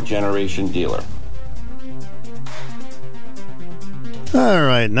power generation dealer. All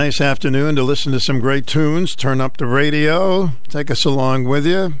right, nice afternoon to listen to some great tunes. Turn up the radio. Take us along with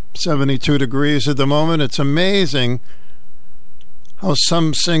you. 72 degrees at the moment. It's amazing how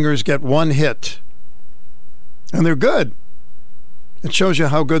some singers get one hit. And they're good. It shows you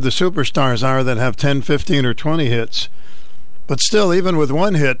how good the superstars are that have 10, 15, or 20 hits. But still, even with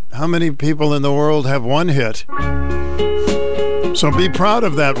one hit, how many people in the world have one hit? So be proud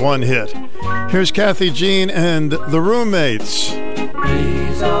of that one hit. Here's Kathy Jean and the Roommates.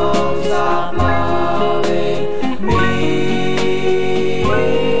 Please don't stop loving me.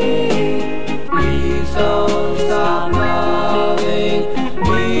 Please don't stop loving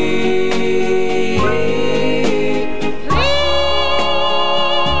me. Please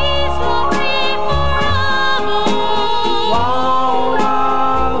won't be forever.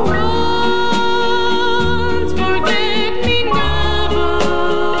 Once forget me never.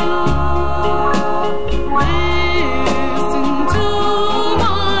 Listen to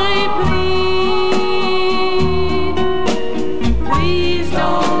my plea.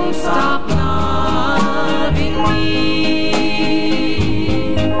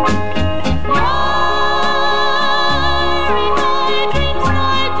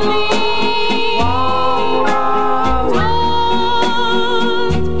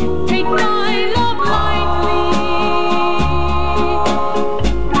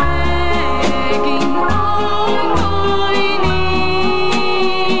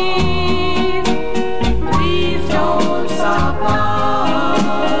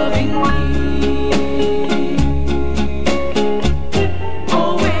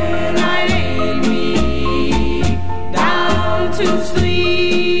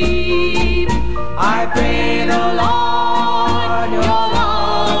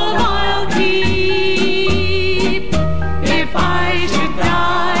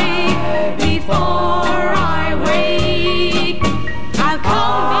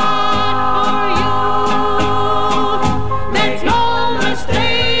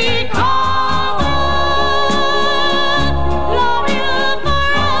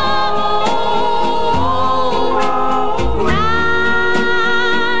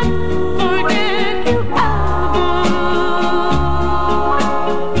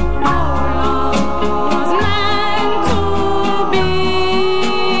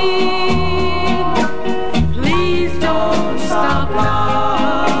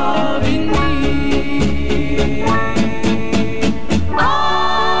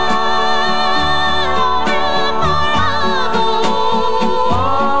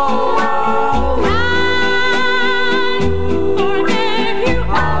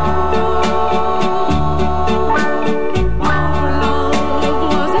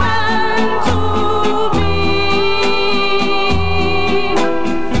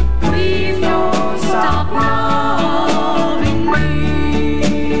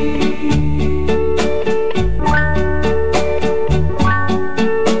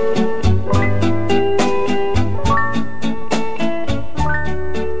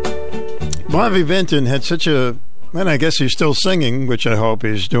 Bobby Vinton had such a, and I guess he's still singing, which I hope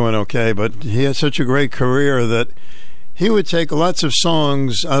he's doing okay, but he had such a great career that he would take lots of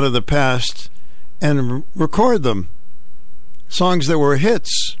songs out of the past and record them. Songs that were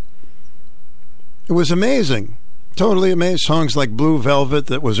hits. It was amazing. Totally amazing. Songs like Blue Velvet,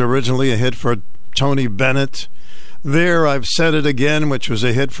 that was originally a hit for Tony Bennett. There, I've Said It Again, which was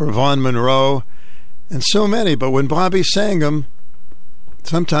a hit for Vaughn Monroe. And so many. But when Bobby sang them,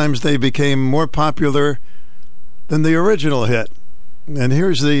 sometimes they became more popular than the original hit. And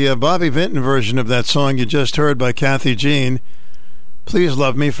here's the Bobby Vinton version of that song you just heard by Kathy Jean, Please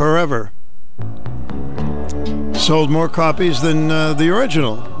Love Me Forever. Sold more copies than the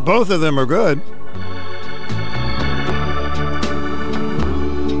original. Both of them are good.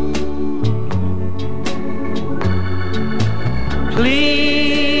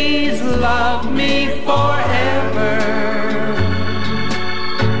 Please love me forever.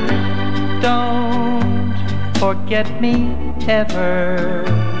 Don't forget me ever.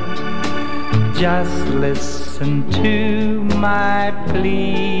 Just listen to my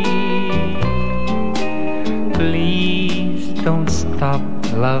plea. Please don't stop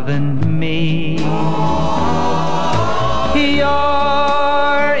loving me.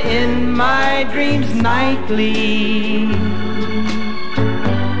 You're in my dreams nightly.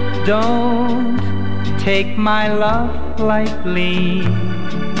 Don't take my love lightly.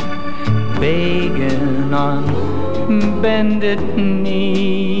 Begging on bended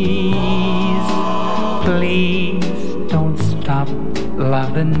knees. Please don't stop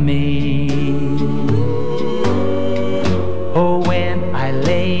loving me. Oh, when I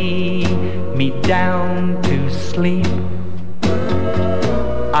lay me down to sleep,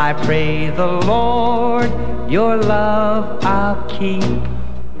 I pray the Lord your love I'll keep.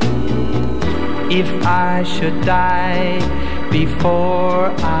 If I should die before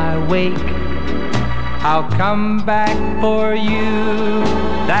I wake, I'll come back for you,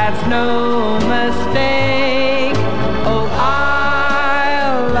 that's no mistake. Oh,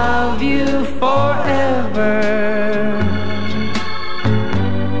 I'll love you forever.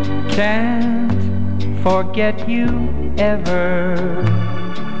 Can't forget you ever.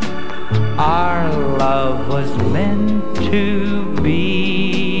 Our love was meant to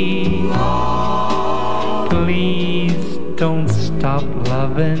be. Please don't stop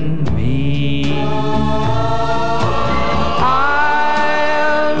loving me.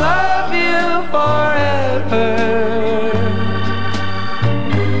 I'll love you forever.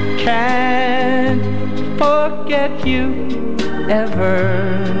 Can't forget you ever.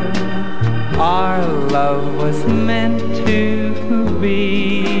 Our love was meant to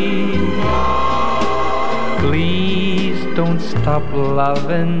be. Please don't stop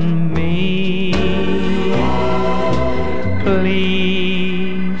loving me.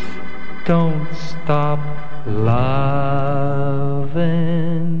 Please don't stop loving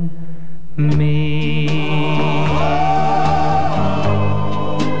me.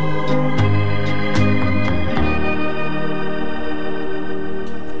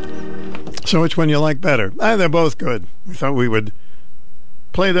 So which one you like better? They're both good. We thought we would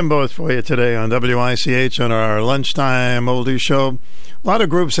play them both for you today on WICH on our lunchtime oldie show. A lot of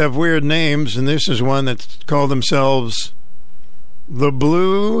groups have weird names, and this is one that's called themselves the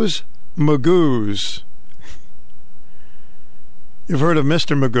Blues Magoos. You've heard of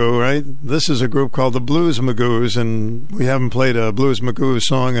Mr. Magoo, right? This is a group called the Blues Magoos, and we haven't played a Blues Magoo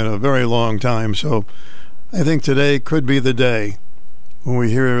song in a very long time, so I think today could be the day when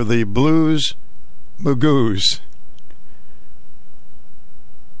we hear the Blues Magoos.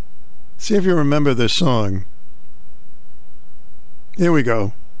 See if you remember this song. Here we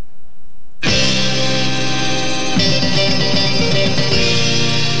go.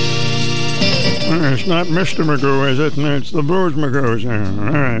 It's not Mr. Magoo, is it? It's the Blues Magoos. All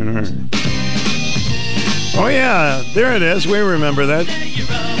right. Oh, yeah, there it is. We remember that.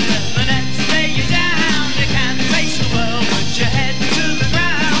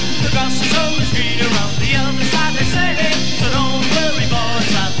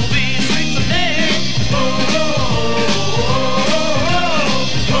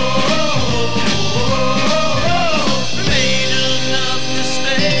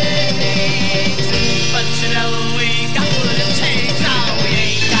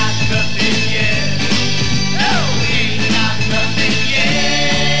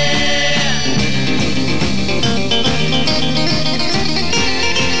 Yeah.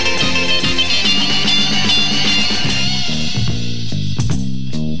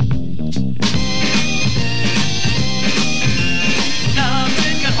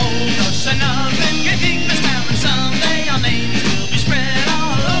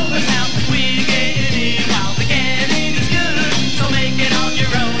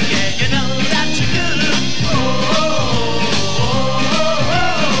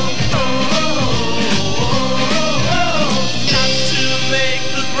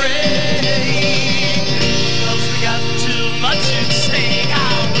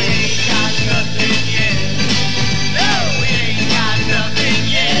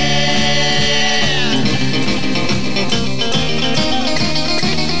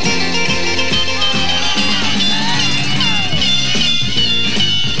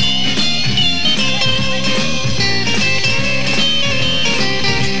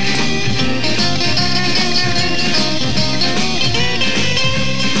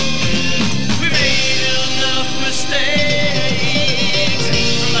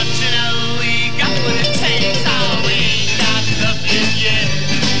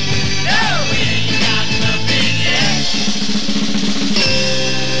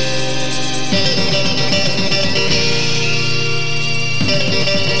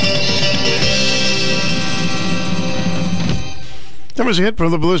 was a hit for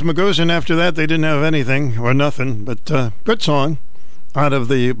the Blues Magoos, and after that they didn't have anything or nothing, but good song. Out of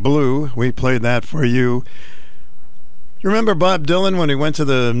the Blue, we played that for you. You remember Bob Dylan when he went to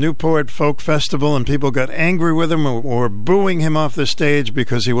the Newport Folk Festival and people got angry with him or booing him off the stage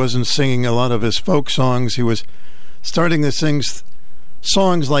because he wasn't singing a lot of his folk songs? He was starting to sing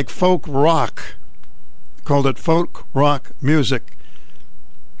songs like folk rock, called it folk rock music,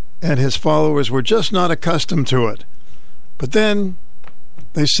 and his followers were just not accustomed to it. But then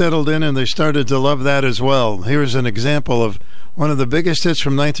they settled in and they started to love that as well. Here's an example of one of the biggest hits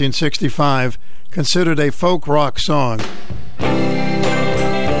from 1965, considered a folk rock song.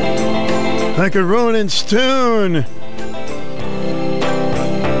 Like a Rolling Stone.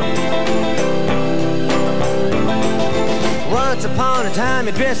 Once upon a time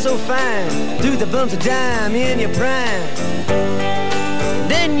you dressed so fine, threw the bumps of dime in your prime.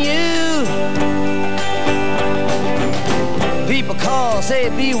 Then people call, say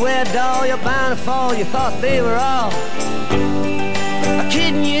beware doll, you're bound to fall. You thought they were all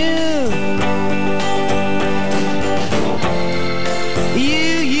kidding you.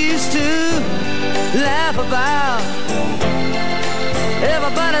 You used to laugh about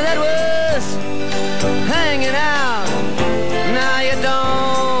everybody that was hanging out. Now you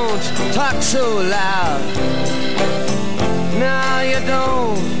don't talk so loud. Now you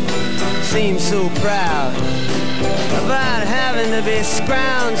don't seem so proud about having to be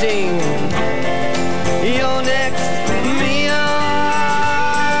scrounging your next meal.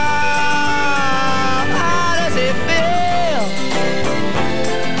 How does it feel?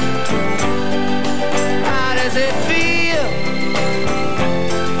 How does it feel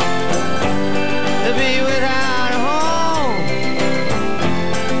to be without a home?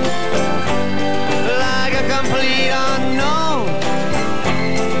 Like a complete unknown,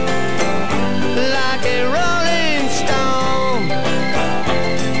 like a rolling stone.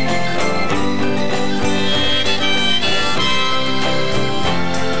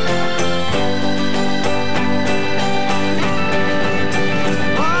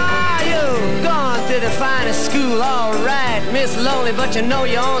 Oh, you've gone to the finest school, all right, Miss Lonely, but you know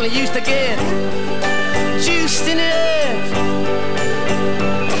you only used to get juiced in it.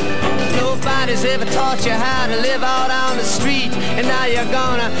 Nobody's ever taught you how to live out on the street, and now you're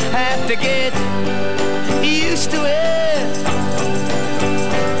gonna have to get used to it.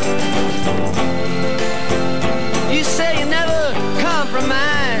 You say you never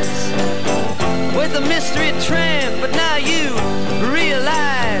compromise with the mystery tramp, but now you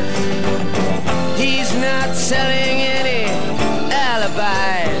realize he's not selling any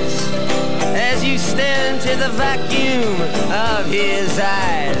alibis as you stare into the vacuum of his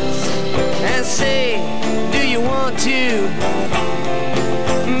eyes and say, do you want to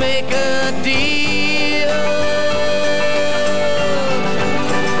make a deal?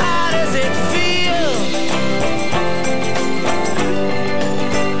 How does it feel?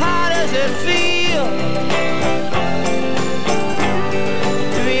 How does it feel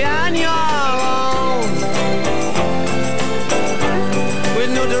to be on your own with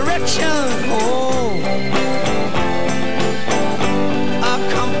no direction home? A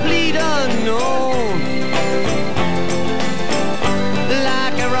complete unknown,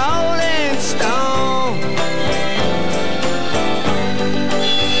 like a rolling stone.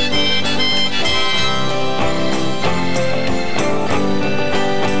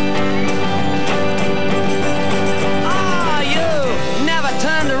 Ah, you never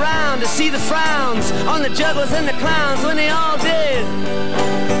turned around to see the frowns on the jugglers and the clowns when they all did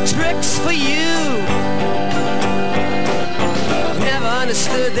tricks for you. Never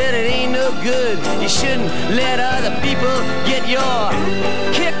understood that it ain't no good. You shouldn't let other people get your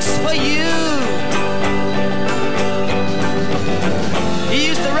kicks for you. You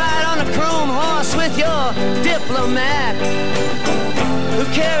used to ride on a chrome horse with your diplomat, who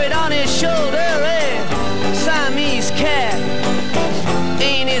carried on his shoulder a Siamese cat.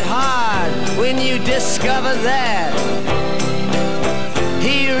 Ain't it hard when you discover that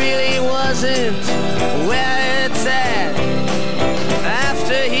he really wasn't where it's at?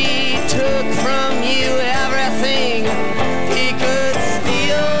 After he took from you everything he could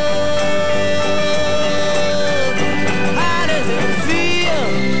steal. How does it feel?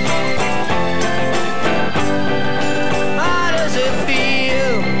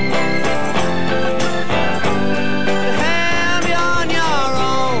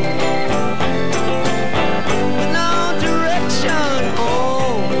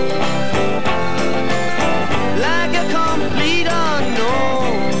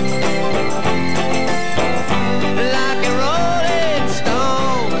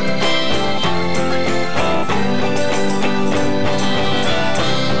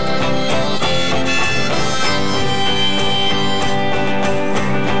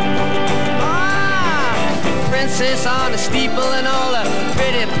 cross on the steeple, and all the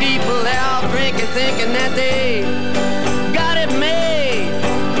pretty people, they're all drinking, thinking that they got it made.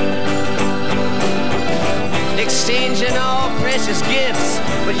 Exchanging all precious gifts,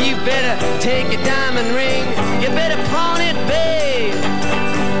 but you better take a diamond ring, you better pawn it, babe.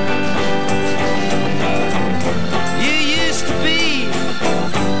 You used to be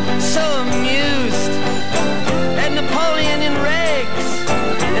so amused at Napoleon in rags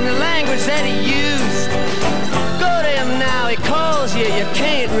and the language that he used. Go to him now, he calls you, you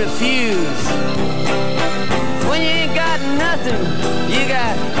can't refuse. When you ain't got nothing, you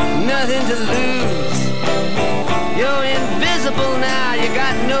got nothing to lose. You're invisible now, you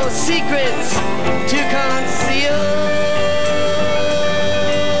got no secrets to conceal.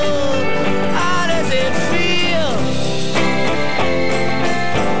 How does it feel?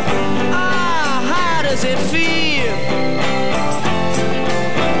 How does it feel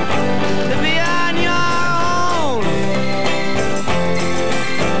to be on your own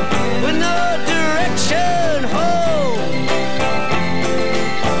with no direction home,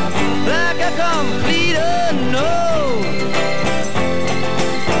 like a complete unknown,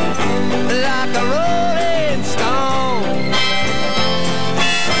 like a rolling stone?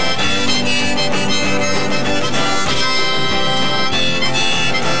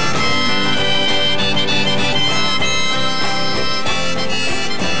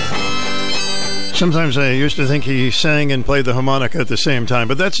 Sometimes I used to think he sang and played the harmonica at the same time,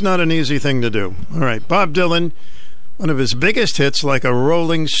 but that's not an easy thing to do. All right, Bob Dylan, one of his biggest hits, Like a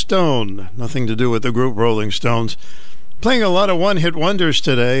Rolling Stone. Nothing to do with the group Rolling Stones. Playing a lot of one-hit wonders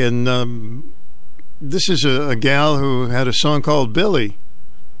today, and this is a gal who had a song called Billy.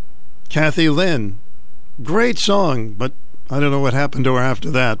 Kathy Lynn. Great song, but I don't know what happened to her after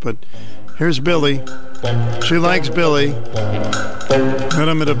that, but here's Billy. She likes Billy. Met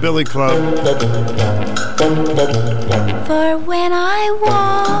him at a Billy Club. For when I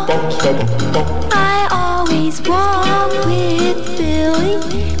walk, I always walk with Billy,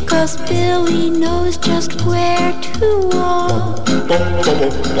 'cause Billy knows just where to walk.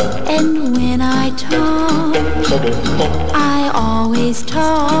 And when I talk, I always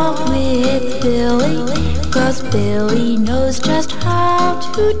talk with Billy, 'cause Billy knows just how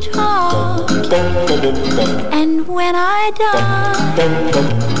to talk. And when I dine,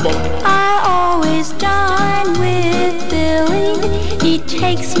 I always dine with Billy. He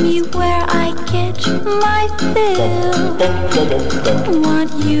takes me where I get my fill.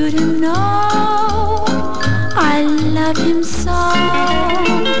 Want you to know I love him so.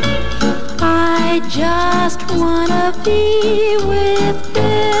 I just wanna be with Bill.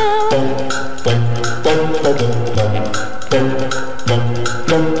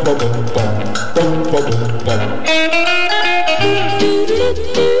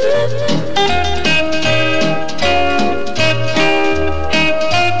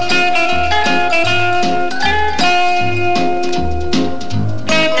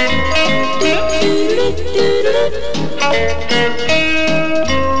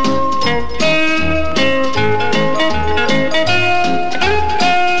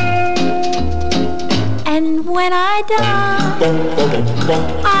 And when I dine,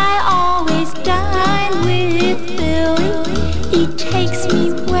 I always dine with Billy. He takes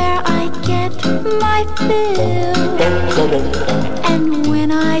me where I get my fill. And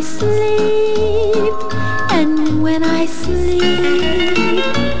when I sleep,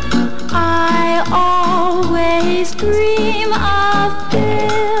 I always dream of Bill.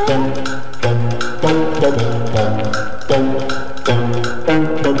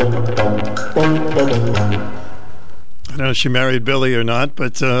 I don't know if she married Billy or not,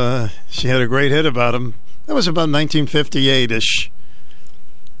 but she had a great hit about him. That was about 1958-ish.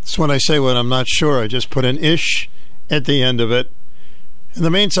 That's when I say when I'm not sure. I just put an ish at the end of it. In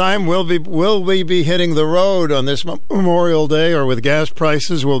the meantime, will we be hitting the road on this Memorial Day, or with gas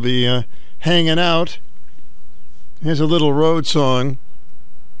prices, we'll be hanging out? Here's a little road song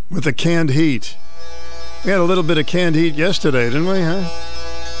with the canned heat. We had a little bit of canned heat yesterday, didn't we, huh?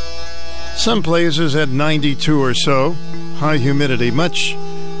 Some places had 92 or so. High humidity. Much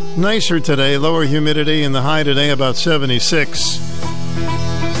nicer today. Lower humidity, and the high today about 76.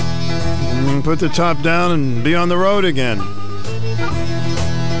 Put the top down and be on the road again.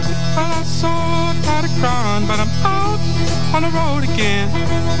 I'm so tired of crying, but I'm out on the road again.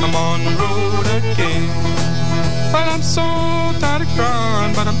 I'm on the road again. Well, I'm so tired of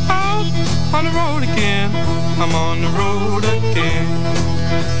crying, but I'm out on the road again. I'm on the road again.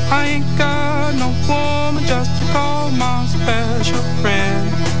 I ain't got no woman just to call my special friend.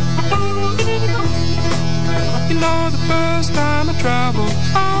 You know, the first time I traveled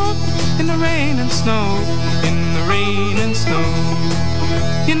out in the rain and snow, in the rain rain and snow.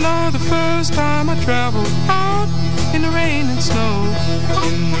 You know, the first time I traveled out in the rain and snow,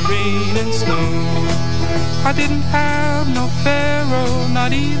 in the rain and snow, I didn't have no pharaoh,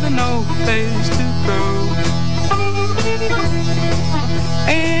 not even no place to go.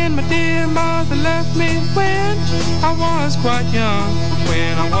 And my dear mother left me when I was quite young,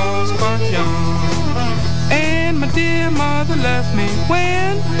 when I was quite young. And my dear mother left me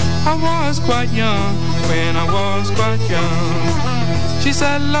when I was quite young, when I was quite young. She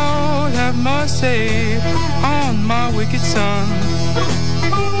said, Lord, have mercy on my wicked son.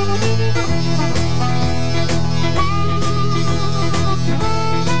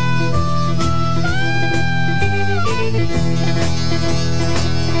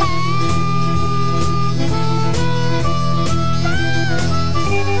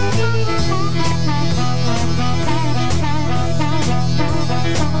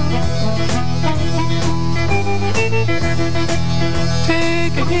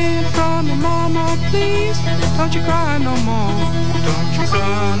 Take a hint from your mama, please. Don't you cry no more. Don't you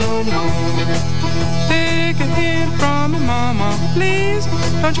cry no more. Take a hint from your mama, please.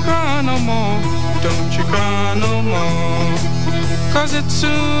 Don't you cry no more. Don't you cry no more. 'Cause it's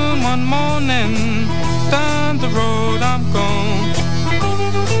soon one morning. Down the road I'm gone.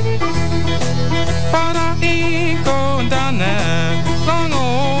 But I ain't going down that long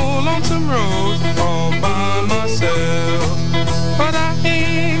old lonesome road all by myself. But I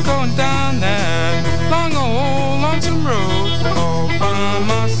ain't going down that long old lonesome road all by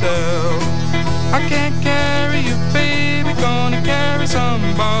myself. I can't carry you, baby, gonna carry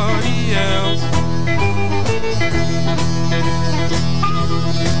somebody else.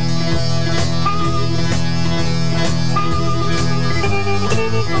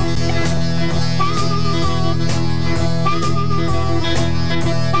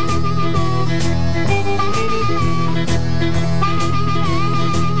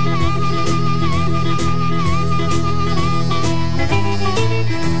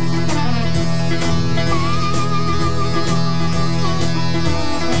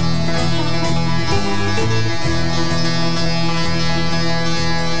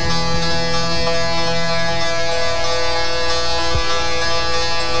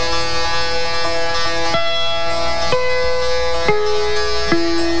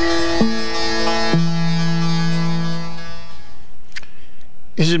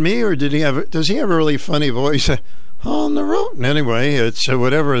 Is it me, or does he have a really funny voice on the road? Anyway, it's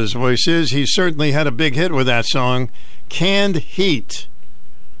whatever his voice is. He certainly had a big hit with that song, Canned Heat,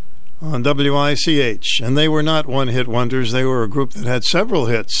 on WICH. And they were not one-hit wonders. They were a group that had several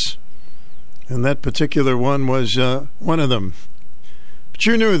hits. And that particular one was one of them. But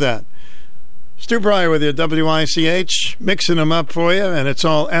you knew that. Stu Bryer with your WICH, mixing them up for you, and it's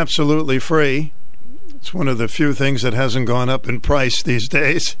all absolutely free. It's one of the few things that hasn't gone up in price these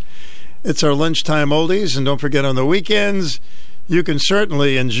days. It's our lunchtime oldies, and don't forget on the weekends, you can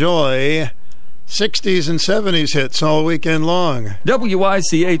certainly enjoy 60s and 70s hits all weekend long.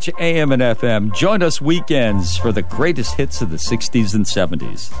 WICH AM and FM. Join us weekends for the greatest hits of the 60s and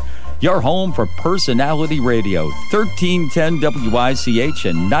 70s. Your home for personality radio, 1310 WICH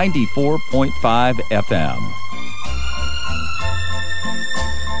and 94.5 FM.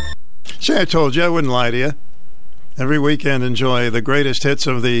 See, I told you I wouldn't lie to you. Every weekend, enjoy the greatest hits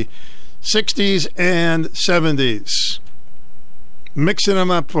of the 60s and 70s. Mixing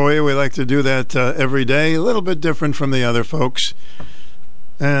them up for you. We like to do that every day. A little bit different from the other folks.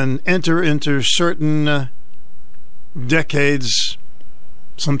 And enter into certain decades.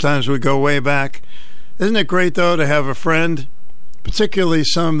 Sometimes we go way back. Isn't it great, though, to have a friend, particularly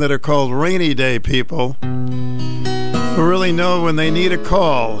some that are called rainy day people, who really know when they need a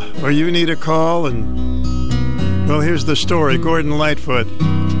call, or you need a call, and, well, here's the story. Gordon Lightfoot.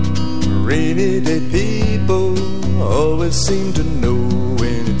 Rainy day people always seem to know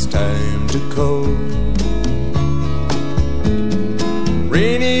when it's time to call.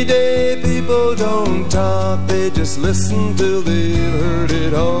 Rainy day people don't talk, they just listen till they've heard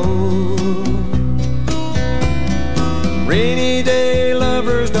it all. Rainy day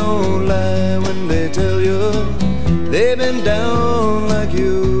lovers don't lie when they tell you they've been down like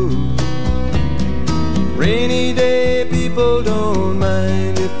you. Rainy day people don't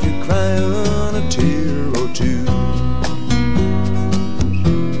mind if you cry on a tear or two.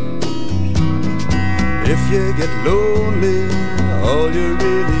 If you get lonely, all you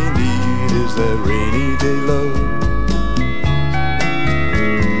really need is that rainy day love.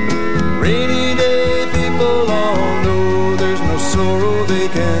 Rainy day people all know there's no sorrow they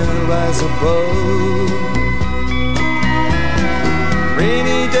can rise above.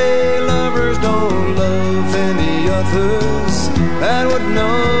 Rainy day lovers don't love any others that would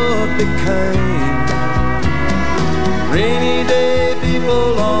not be kind. Rainy day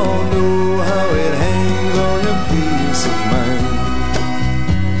people all know how it hangs on your peace of mind.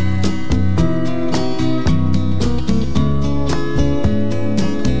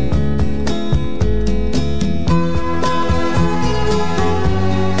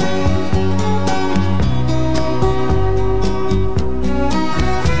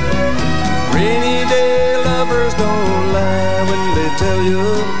 Tell you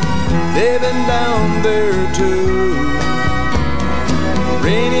they've been down there too.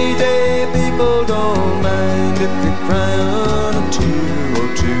 Rainy day people don't mind if you're crying a tear or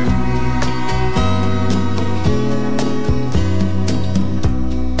two.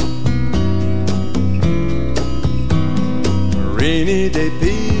 Rainy day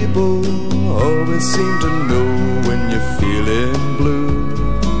people always seem to know when you're feeling blue.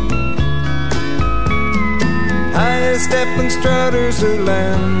 High-stepping strutters who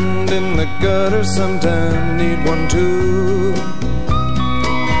land in the gutter sometimes need one too.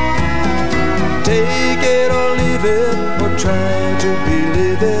 Take it or leave it, or try to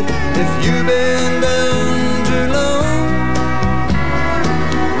believe it if you've been down too long.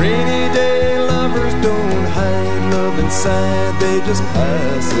 Rainy day lovers don't hide love inside, they just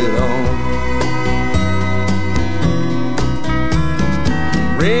pass it on.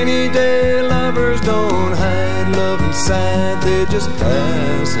 Rainy day lovers don't hide love inside, they just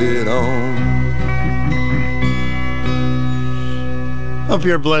pass it on. Hope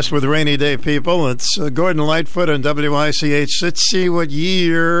you're blessed with rainy day, people. It's Gordon Lightfoot on WICH. Let's see what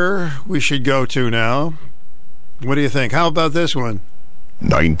year we should go to now. What do you think? How about this one?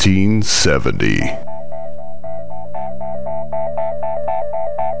 1970.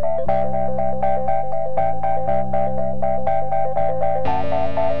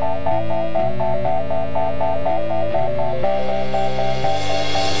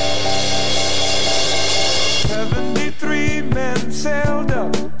 Sailed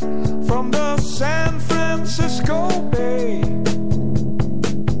up from the San Francisco Bay,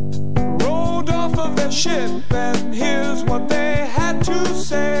 rolled off of their ship, and here's what they had to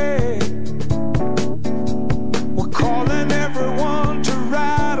say. We're calling everyone to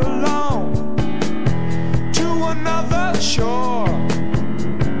ride along to another shore,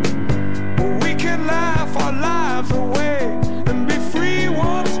 where we can laugh our lives away and be free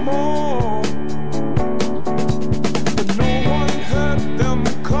once more.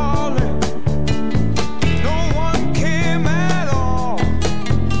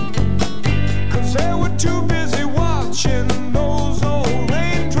 Too busy watching those old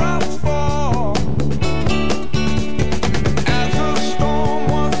raindrops fall.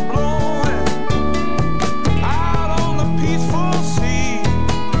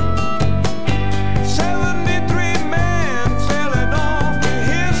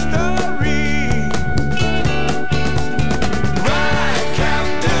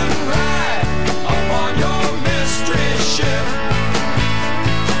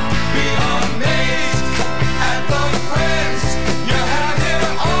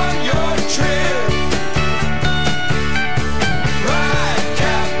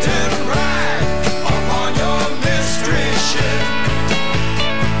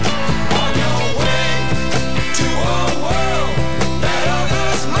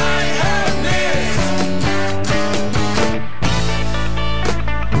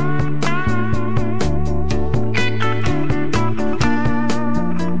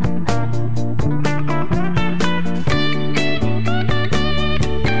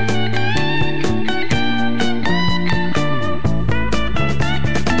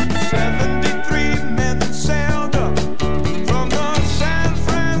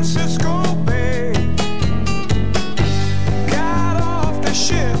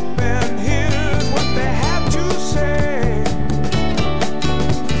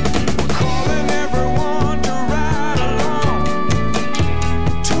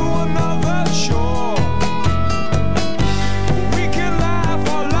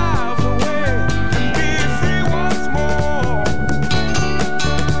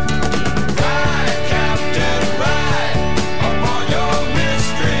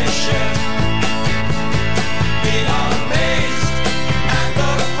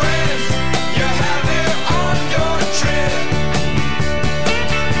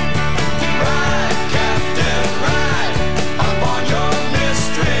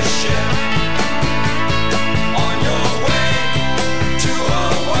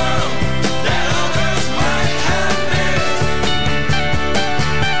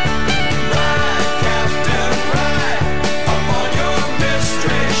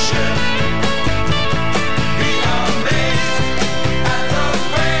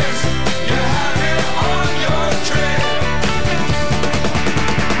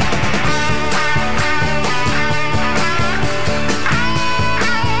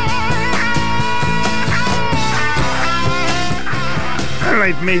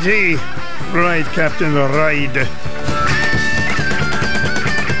 Right, matey. Right, Captain, right.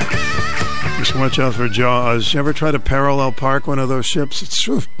 Just watch out for Jaws. You ever try to parallel park one of those ships? It's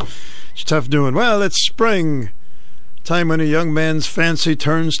tough doing. Well, it's spring. Time when a young man's fancy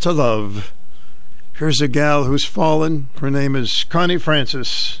turns to love. Here's a gal who's fallen. Her name is Connie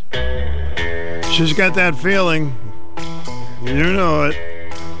Francis. She's got that feeling. You know it.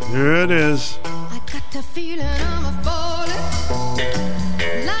 Here it is. I got the feeling I'm a falling,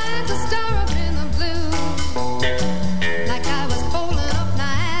 like a star up in the blue, like I was falling up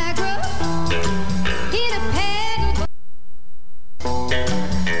Niagara in a paddle.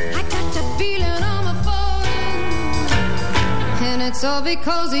 I got the feeling I'm a falling, and it's all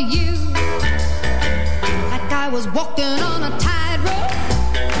because of you. Like I was walking on a tightrope,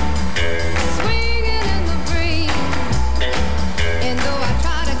 swinging in the breeze, and though I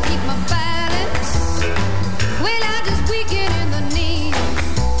try to keep my balance, well, I just weaken in the knees.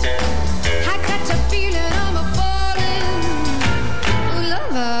 I got the feeling I'm a falling. Oh,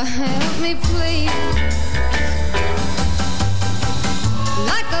 lover, help me please.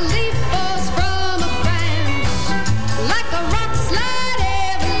 Like a leaf falls from a branch, like a rock slide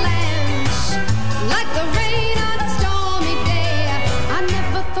avalanche, like the rain on a stormy day. I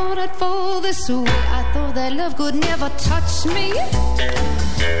never thought I'd fall this way. I thought that love could never touch me.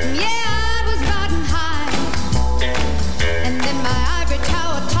 Yeah, I was riding high, and then my ivory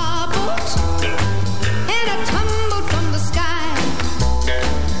tower toppled, and I tumbled from the sky.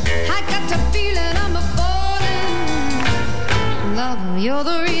 I got the feeling I'm a falling. Love, you're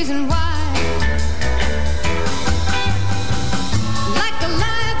the reason why. Like the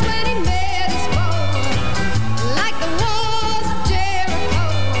lions when he made his bow, like the walls of Jericho,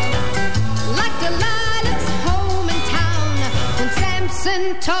 like the lilacs home in town when Samson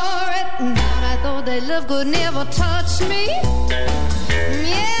tore it down. I thought that love could never touch me.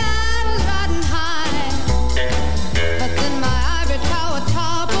 Yeah, I was riding high, but then my ivory tower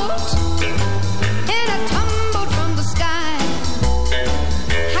toppled, and I tumbled from the sky.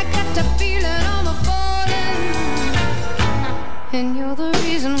 I got the feeling I'm a falling, and you're the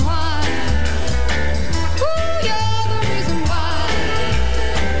reason why. Ooh, you're the reason why.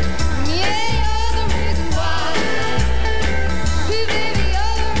 Yeah, you're the reason why. Ooh, baby,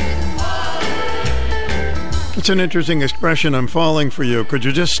 you're the reason why. It's an interesting expression, I'm falling for you. Could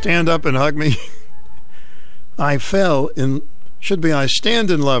you just stand up and hug me? I fell in... Should be I stand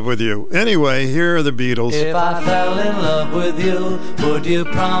in love with you. Anyway, here are the Beatles. If I fell in love with you, would you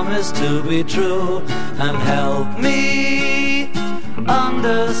promise to be true and help me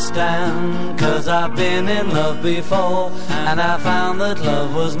understand? 'Cause I've been in love before, and I found that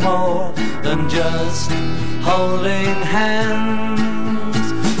love was more than just holding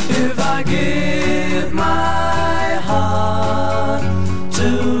hands. If I give my heart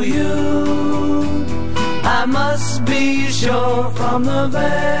to you, I must be sure from the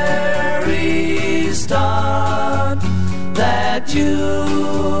very start that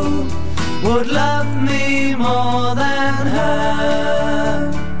you would love me more than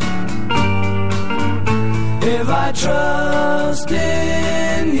her. If I trust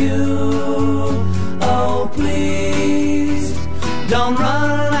in you, oh please don't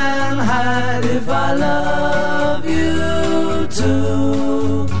run and hide. If I love you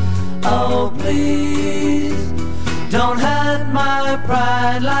too, oh please don't hurt my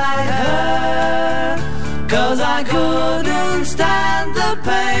pride like her. 'Cause I couldn't stand the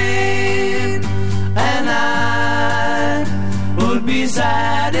pain, and I would be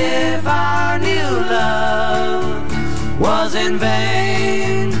sad if our new love was in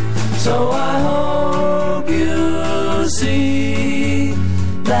vain. So I hope you see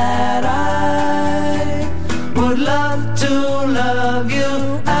that I would love to love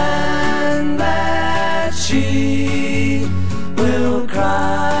you, and that she will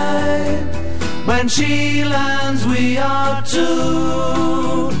cry when she learns we are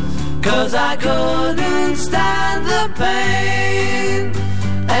two. 'Cause I couldn't stand the pain,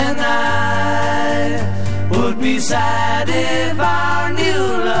 and I would be sad if our new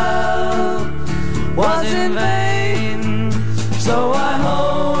love was in vain. So I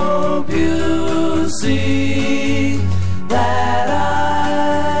hope you see that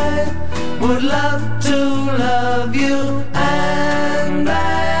I would love to love you, and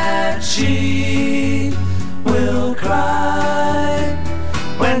that she will cry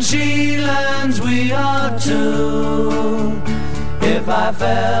when she learns we are two. If I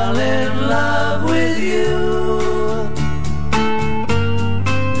fell in love with you.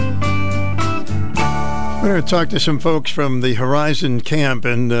 going to talk to some folks from the Horizon Camp,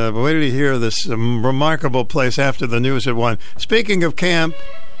 and wait till you hear this remarkable place after the news at 1. Speaking of camp,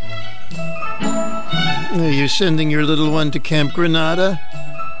 are you sending your little one to Camp Granada?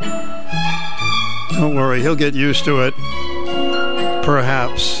 Don't worry, he'll get used to it.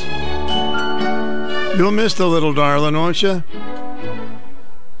 Perhaps. You'll miss the little darling, won't you?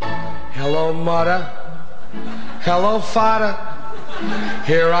 Hello, mother. Hello, father.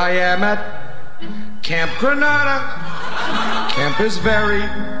 Here I am at Camp Granada. Camp is very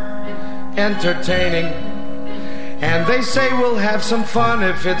entertaining, and they say we'll have some fun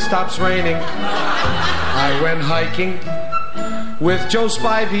if it stops raining. I went hiking with Joe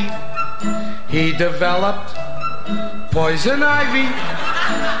Spivey. He developed poison ivy.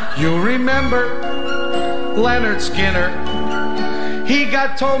 You remember Leonard Skinner? He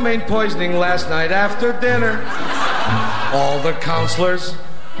got ptomaine poisoning last night after dinner. All the counselors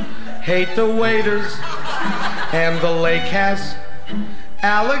hate the waiters, and the lake has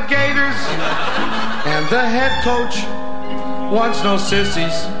alligators, and the head coach wants no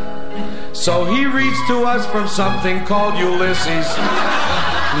sissies, so he reads to us from something called Ulysses.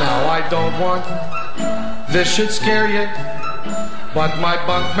 Now I don't want this should scare you, but my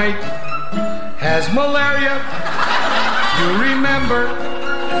bunkmate has malaria. You remember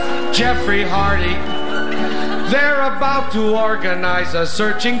Jeffrey Hardy? They're about to organize a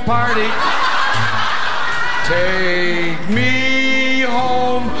searching party. Take me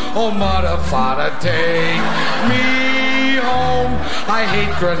home, oh mother, father, take me home. I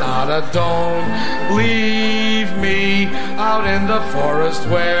hate Granada, don't leave me out in the forest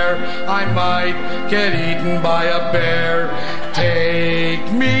where I might get eaten by a bear. Take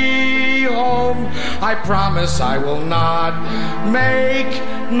me home, I promise I will not make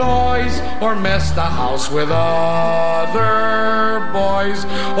noise or mess the house with other boys.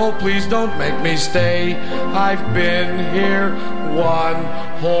 Oh, please don't make me stay. I've been here one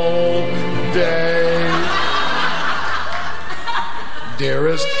whole day.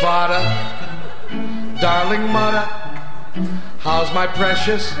 Dearest father, darling mother, how's my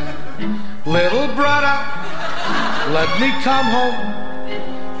precious little brother? Let me come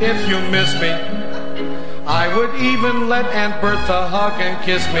home if you miss me. I would even let Aunt Bertha hug and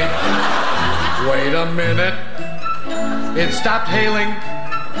kiss me. Wait a minute, it stopped hailing.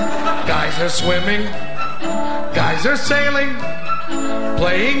 Guys are swimming, guys are sailing,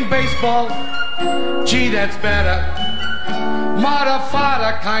 playing baseball. Gee, that's better. Mother,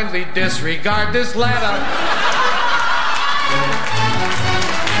 father, kindly disregard this letter.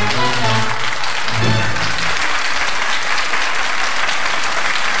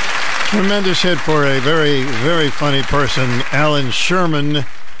 Tremendous hit for a very, very funny person, Alan Sherman.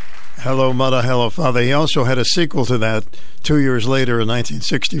 Hello, Mother, Hello, Father. He also had a sequel to that 2 years later in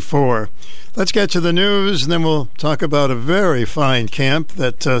 1964. Let's get to the news, and then we'll talk about a very fine camp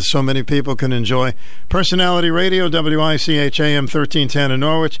that so many people can enjoy. Personality Radio, WICH AM 1310 in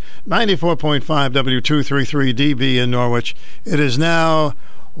Norwich, 94.5 W233DB in Norwich. It is now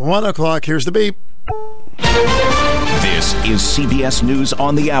 1 o'clock. Here's the beep. This is CBS News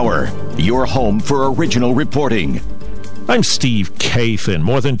on the Hour, your home for original reporting. I'm Steve Kathan.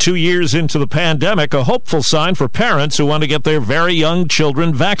 More than 2 years into the pandemic, a hopeful sign for parents who want to get their very young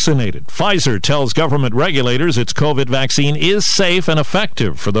children vaccinated. Pfizer tells government regulators its COVID vaccine is safe and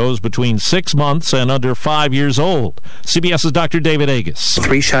effective for those between 6 months and under 5 years old. CBS's Dr. David Agus.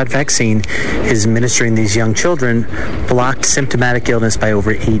 3-shot vaccine is administering these young children blocked symptomatic illness by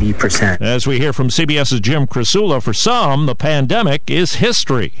over 80%. As we hear from CBS's Jim Crisula, for some, the pandemic is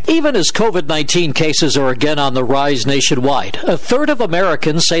history. Even as COVID-19 cases are again on the rise nationwide, a third of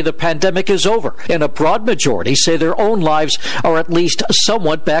Americans say the pandemic is over, and a broad majority say their own lives are at least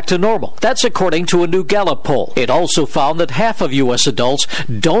somewhat back to normal. That's according to a new Gallup poll. It also found that half of U.S. adults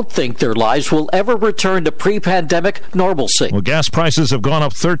don't think their lives will ever return to pre-pandemic normalcy. Well, gas prices have gone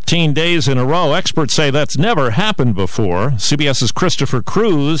up 13 days in a row. Experts say that's never happened before. CBS's Christopher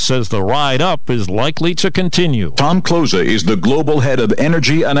Cruz says the ride up is likely to continue. Tom Kloza is the global head of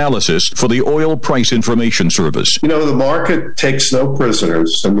energy analysis for the Oil Price Information Service. You know, the market takes no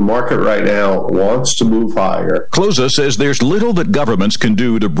prisoners, and the market right now wants to move higher. Kloza says there's little that governments can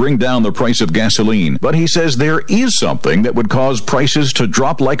do to bring down the price of gasoline, but he says there is something that would cause prices to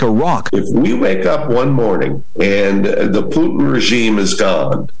drop like a rock. If we wake up one morning and the Putin regime is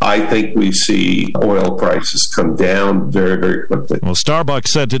gone, I think we see oil prices come down very, very quickly. Well, Starbucks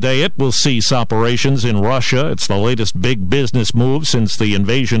said today it will cease operations in Russia. It's the latest big business move since the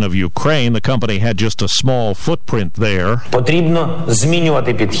invasion of Ukraine. The company had just a small footprint there. there.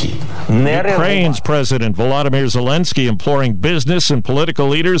 Ukraine's President Volodymyr Zelensky imploring business and political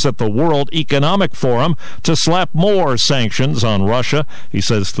leaders at the World Economic Forum to slap more sanctions on Russia. He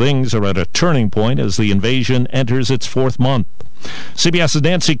says things are at a turning point as the invasion enters its fourth month. CBS's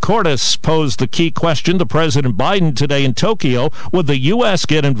Nancy Cordes posed the key question to President Biden today in Tokyo: would the U.S.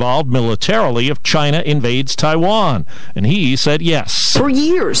 get involved militarily if China invades Taiwan? And he said yes. For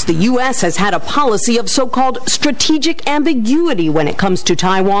years, the U.S. has had a policy of so-called strategic ambiguity when it comes to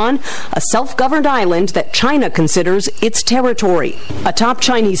Taiwan, a self-governed island that China considers its territory. A top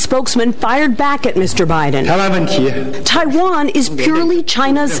Chinese spokesman fired back at Mr. Biden. Taiwan is purely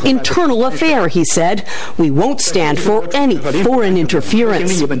China's internal affair, he said. We won't stand for any foreign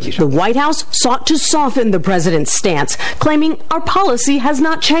interference. The White House sought to soften the president's stance, claiming our policy has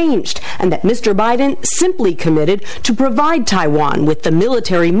not changed and that Mr. Biden simply committed to provide Taiwan with the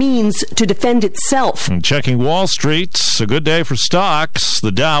military means to defend itself. And checking Wall Street, a good day for stocks.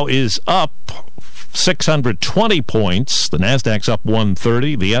 The Dow is up 620 points. The Nasdaq's up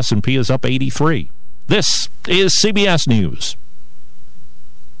 130. The S&P is up 83. This is CBS News.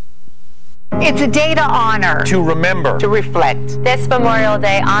 It's a day to honor, to remember, to reflect. This Memorial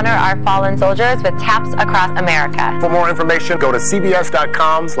Day, honor our fallen soldiers with taps across America. For more information, go to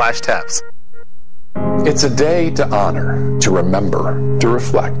cbs.com/taps. It's a day to honor, to remember, to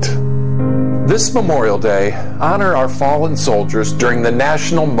reflect. This Memorial Day, honor our fallen soldiers during the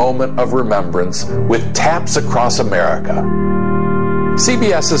National Moment of Remembrance with Taps Across America.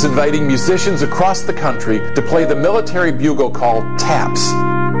 CBS is inviting musicians across the country to play the military bugle call Taps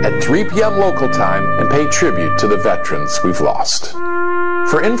at 3 p.m. local time and pay tribute to the veterans we've lost.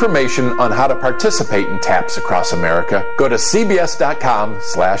 For information on how to participate in Taps Across America, go to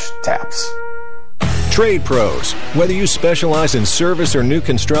cbs.com/taps. Trade pros. Whether you specialize in service or new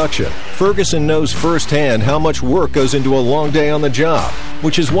construction, Ferguson knows firsthand how much work goes into a long day on the job,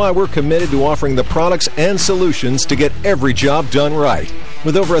 which is why we're committed to offering the products and solutions to get every job done right.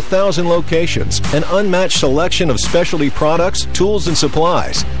 With over 1,000 locations, an unmatched selection of specialty products, tools, and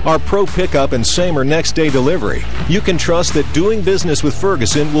supplies, our pro pickup and same or next day delivery, you can trust that doing business with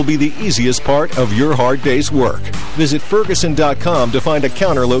Ferguson will be the easiest part of your hard day's work. Visit Ferguson.com to find a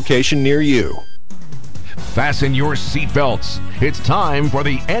counter location near you. Fasten your seatbelts. It's time for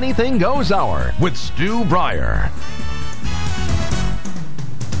the Anything Goes Hour with Stu Bryer.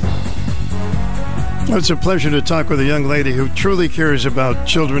 It's a pleasure to talk with a young lady who truly cares about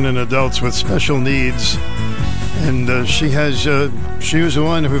children and adults with special needs. And she was the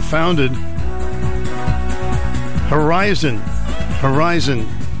one who founded Horizon.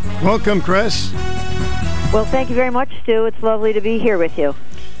 Welcome, Chris. Well, thank you very much, Stu. It's lovely to be here with you.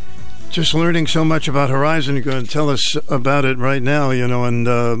 Just learning so much about Horizon. You're going to tell us about it right now,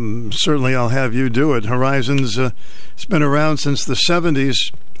 and certainly I'll have you do it. Horizon's it's been around since the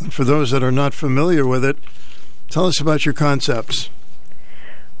 70s. For those that are not familiar with it, tell us about your concepts.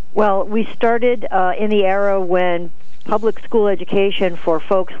 Well, we started in the era when public school education for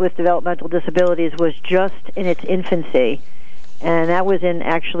folks with developmental disabilities was just in its infancy. And that was in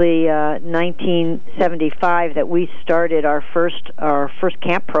actually 1975 that we started our first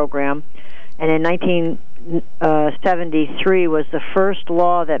camp program. And in 1973 was the first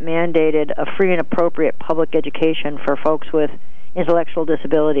law that mandated a free and appropriate public education for folks with intellectual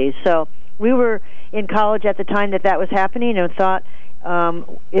disabilities. So we were in college at the time that was happening and thought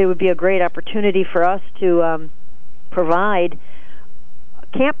it would be a great opportunity for us to provide a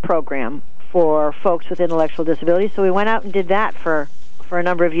camp program for folks with intellectual disabilities. So we went out and did that for a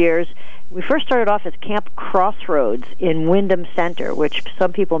number of years. We first started off as Camp Crossroads in Wyndham Center, which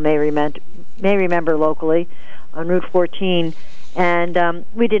some people may remember locally on Route 14. And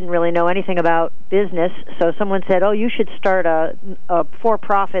we didn't really know anything about business, so someone said, you should start a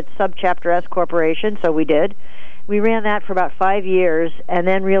for-profit subchapter S corporation, so we did. We ran that for about 5 years and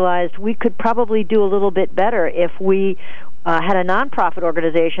then realized we could probably do a little bit better if we had a nonprofit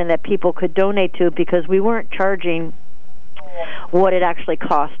organization that people could donate to, because we weren't charging what it actually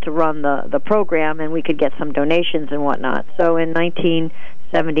cost to run the program, and we could get some donations and whatnot. So in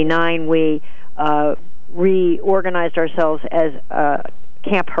 1979, we reorganized ourselves as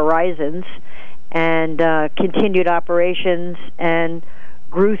Camp Horizons and continued operations and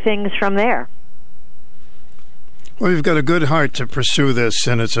grew things from there. Well, you've got a good heart to pursue this,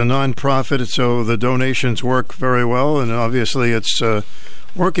 and it's a nonprofit, so the donations work very well, and obviously it's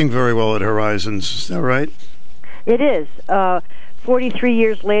working very well at Horizons. Is that right? It is. 43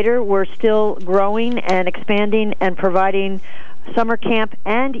 years later, we're still growing and expanding and providing summer camp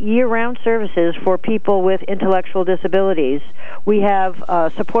and year-round services for people with intellectual disabilities. We have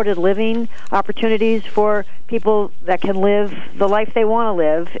supported living opportunities for people that can live the life they want to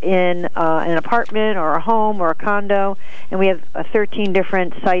live in an apartment or a home or a condo. And we have 13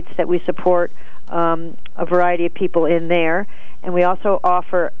 different sites that we support a variety of people in there. And we also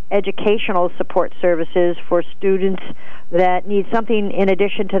offer educational support services for students that need something in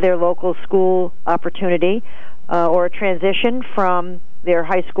addition to their local school opportunity, or a transition from their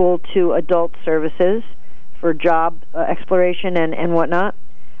high school to adult services for job exploration and whatnot.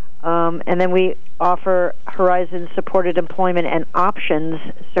 And then we offer Horizons Supported Employment and Options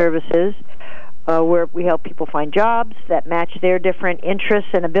services, where we help people find jobs that match their different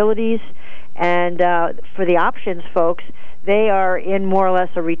interests and abilities. And for the options folks, they are in more or less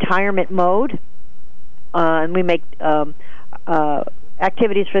a retirement mode, and we make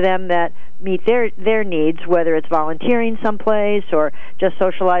activities for them that meet their needs, whether it's volunteering someplace or just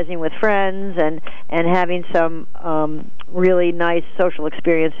socializing with friends and having some really nice social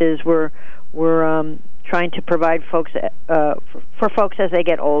experiences. We're trying to provide folks for folks as they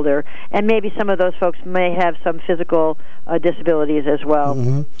get older, and maybe some of those folks may have some physical disabilities as well.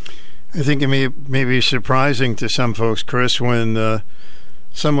 Mm-hmm. I think it may be surprising to some folks, Chris, when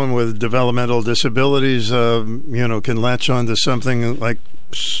someone with developmental disabilities, can latch on to something like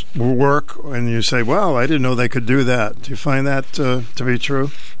work, and you say, "Wow, I didn't know they could do that." Do you find that to be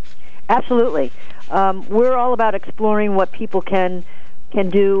true? Absolutely. We're all about exploring what people can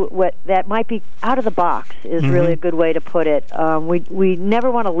do. What that might be out of the box is really a good way to put it. We never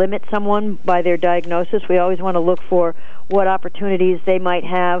want to limit someone by their diagnosis. We always want to look for what opportunities they might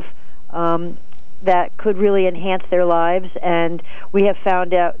have that could really enhance their lives, and we have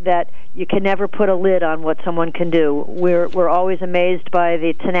found out that you can never put a lid on what someone can do. We're always amazed by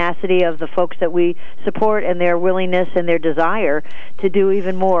the tenacity of the folks that we support and their willingness and their desire to do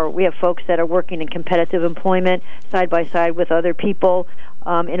even more. We have folks that are working in competitive employment side by side with other people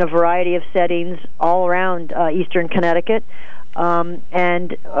in a variety of settings all around eastern Connecticut.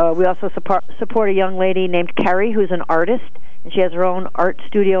 And we also support a young lady named Carrie, who's an artist, and she has her own art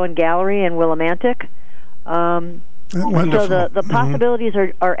studio and gallery in Willimantic. So the possibilities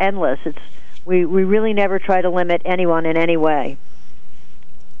are endless. We really never try to limit anyone in any way.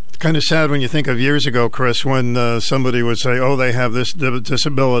 It's kind of sad when you think of years ago, Chris, when somebody would say, "Oh, they have this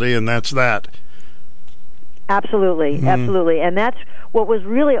disability, and that's that." Absolutely, absolutely. And that's what was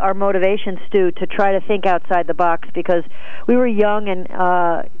really our motivation, Stu, to try to think outside the box, because we were young and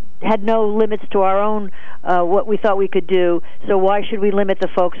had no limits to our own what we thought we could do, so why should we limit the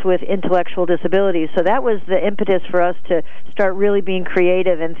folks with intellectual disabilities? So that was the impetus for us to start really being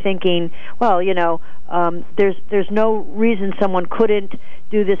creative and thinking, well, there's no reason someone couldn't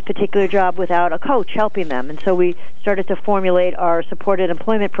do this particular job without a coach helping them. And so we started to formulate our supported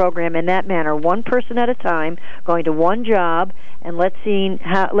employment program in that manner, one person at a time, going to one job, and let's see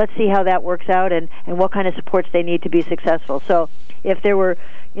how that works out and what kind of supports they need to be successful. So if there were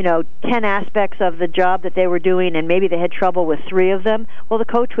 10 aspects of the job that they were doing, and maybe they had trouble with 3 of them, well, the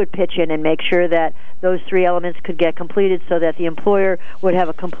coach would pitch in and make sure that those 3 elements could get completed so that the employer would have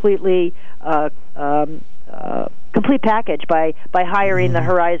a complete package by hiring the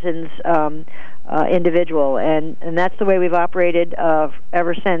Horizons individual. And that's the way we've operated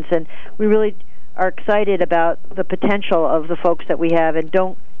ever since. And we really are excited about the potential of the folks that we have, and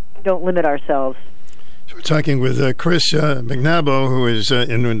don't limit ourselves. So we're talking with Chris McNabo, who is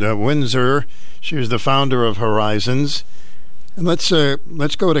in Windsor. She was the founder of Horizons. And let's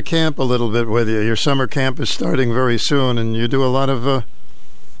go to camp a little bit with you. Your summer camp is starting very soon, and you do a lot of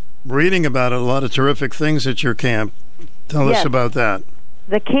reading about it, a lot of terrific things at your camp. Tell us about that.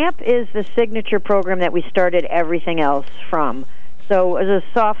 The camp is the signature program that we started everything else from. So there's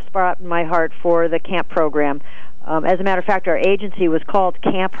a soft spot in my heart for the camp program. As a matter of fact, our agency was called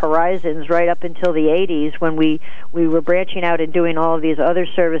Camp Horizons right up until the 80s, when we were branching out and doing all of these other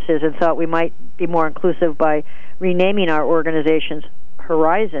services, and thought we might be more inclusive by renaming our organizations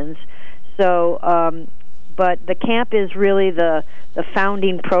Horizons. So, but the camp is really the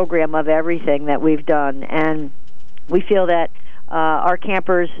founding program of everything that we've done, and we feel that our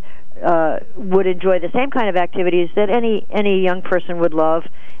campers would enjoy the same kind of activities that any young person would love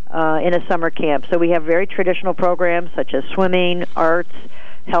in a summer camp. So we have very traditional programs such as swimming, arts,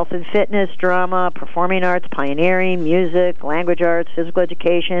 health and fitness, drama, performing arts, pioneering, music, language arts, physical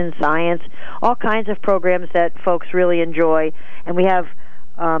education, science, all kinds of programs that folks really enjoy. And we have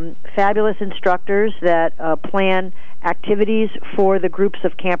fabulous instructors that plan activities for the groups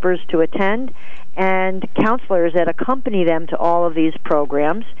of campers to attend, and counselors that accompany them to all of these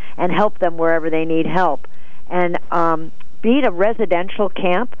programs and help them wherever they need help. And being a residential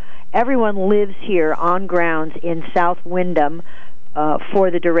camp, everyone lives here on grounds in South Windham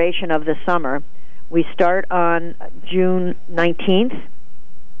for the duration of the summer. We start on June 19th,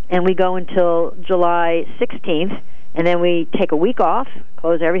 and we go until July 16th, and then we take a week off,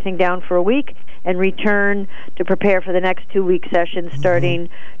 close everything down for a week, and return to prepare for the next 2-week session starting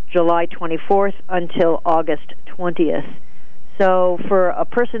July 24th until August 20th. So for a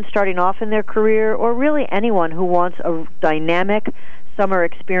person starting off in their career, or really anyone who wants a dynamic summer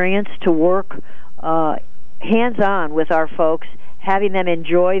experience to work hands-on with our folks, having them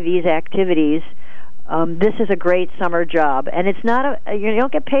enjoy these activities, this is a great summer job. And it's not you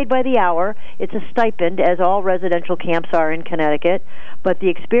don't get paid by the hour. It's a stipend, as all residential camps are in Connecticut. But the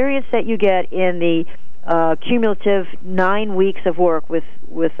experience that you get in the cumulative 9 weeks of work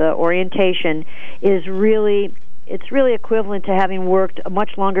with orientation is really equivalent to having worked a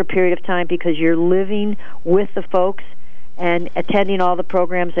much longer period of time, because you're living with the folks and attending all the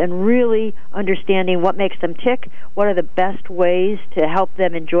programs and really understanding what makes them tick, what are the best ways to help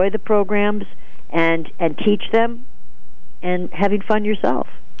them enjoy the programs and teach them, and having fun yourself.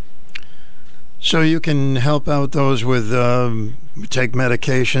 So you can help out those with take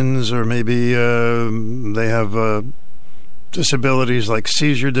medications, or maybe they have disabilities like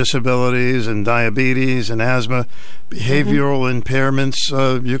seizure disabilities and diabetes and asthma, behavioral impairments.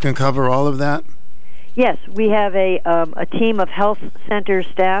 You can cover all of that? Yes, we have a team of health center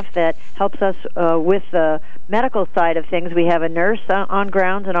staff that helps us with the medical side of things. We have a nurse on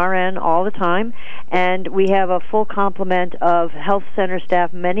grounds, an RN, all the time, and we have a full complement of health center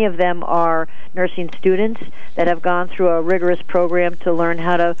staff. Many of them are nursing students that have gone through a rigorous program to learn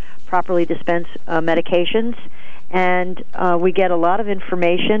how to properly dispense medications. And we get a lot of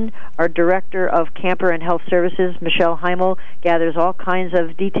information. Our Director of Camper and Health Services, Michelle Heimel, gathers all kinds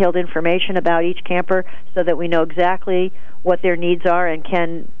of detailed information about each camper so that we know exactly what their needs are and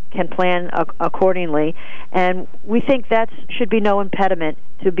can plan accordingly. And we think that should be no impediment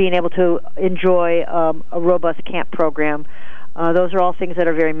to being able to enjoy a robust camp program. Those are all things that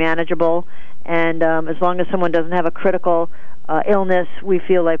are very manageable, and as long as someone doesn't have a critical illness, we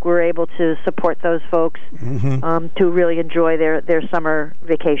feel like we're able to support those folks to really enjoy their summer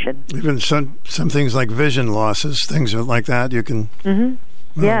vacation. Even some things like vision losses, things like that, you can...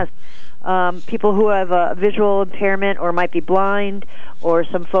 Yes. People who have a visual impairment or might be blind, or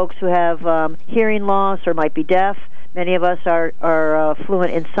some folks who have hearing loss or might be deaf. Many of us are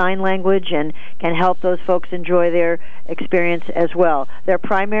fluent in sign language and can help those folks enjoy their experience as well. Their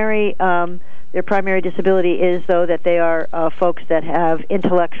primary disability is, though, that they are folks that have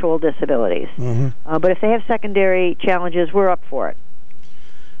intellectual disabilities. But if they have secondary challenges, we're up for it.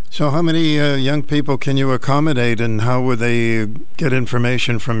 So how many young people can you accommodate, and how would they get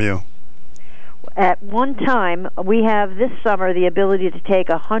information from you? At one time, we have this summer the ability to take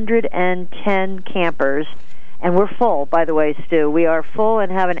 110 campers, and we're full, by the way, Stu. We are full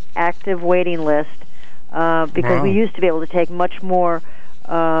and have an active waiting list because we used to be able to take much more,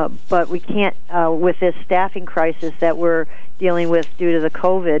 but we can't with this staffing crisis that we're dealing with due to the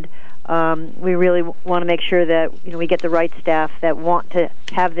COVID. We really want to make sure that we get the right staff that want to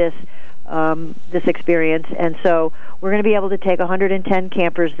have this experience, and so we're going to be able to take 110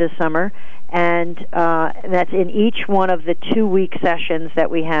 campers this summer, and that's in each one of the 2-week sessions that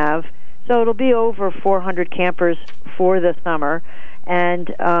we have. So it'll be over 400 campers for the summer,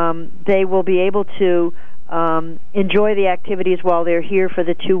 and they will be able to enjoy the activities while they're here for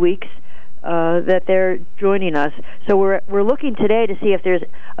the 2 weeks that they're joining us. So we're looking today to see if there's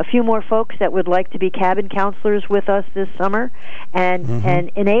a few more folks that would like to be cabin counselors with us this summer,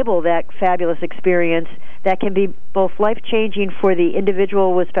 and enable that fabulous experience that can be both life-changing for the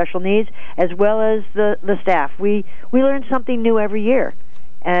individual with special needs as well as the staff. We learn something new every year,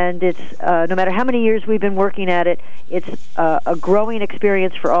 and it's no matter how many years we've been working at it, it's a growing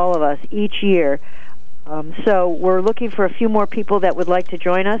experience for all of us each year. So we're looking for a few more people that would like to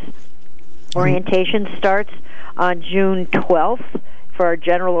join us. Orientation starts on June 12th for our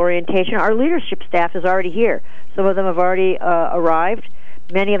general orientation. Our leadership staff is already here. Some of them have already arrived.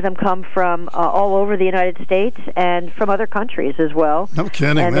 Many of them come from all over the United States and from other countries as well. No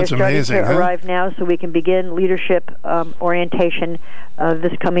kidding, and that's amazing. They're starting to arrive now, so we can begin leadership orientation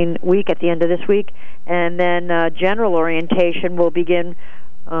this coming week, at the end of this week. And then general orientation will begin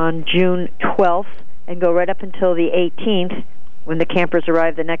on June 12th and go right up until the 18th, when the campers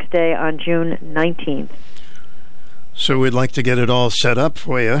arrive the next day on June 19th. So we'd like to get it all set up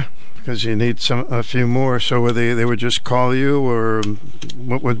for you, because you need a few more. So they would just call you, or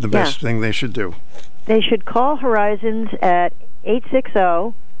what would the best thing they should do? They should call Horizons at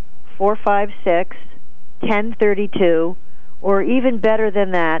 860-456-1032, or even better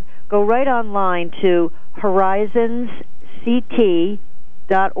than that, go right online to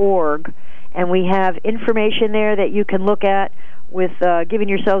horizonsct.org, and we have information there that you can look at with giving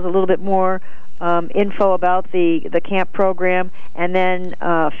yourselves a little bit more info about the camp program, and then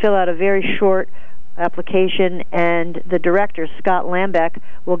fill out a very short application, and the director, Scott Lambeck,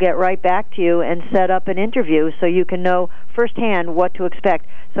 will get right back to you and set up an interview so you can know firsthand what to expect.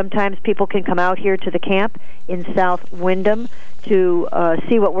 Sometimes people can come out here to the camp in South Windham to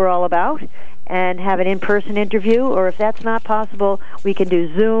see what we're all about and have an in-person interview, or if that's not possible, we can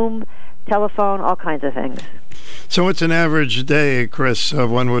do Zoom, telephone, all kinds of things. So what's an average day, Chris,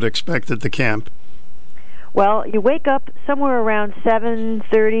 one would expect at the camp? Well, you wake up somewhere around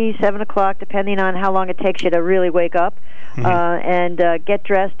 7:30, 7 o'clock, depending on how long it takes you to really wake up, and get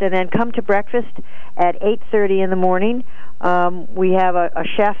dressed, and then come to breakfast at 8:30 in the morning. We have a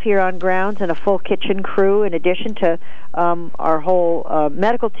chef here on grounds and a full kitchen crew, in addition to our whole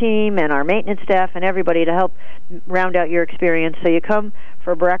medical team and our maintenance staff and everybody to help round out your experience. So you come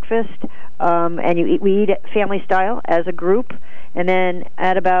for breakfast, and we eat family style as a group. And then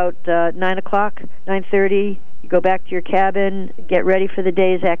at about 9 o'clock, 9:30, you go back to your cabin, get ready for the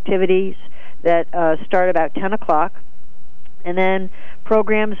day's activities that start about 10 o'clock. And then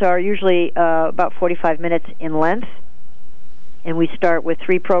programs are usually about 45 minutes in length. And we start with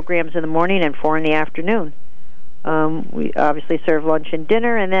 3 programs in the morning and 4 in the afternoon. We obviously serve lunch and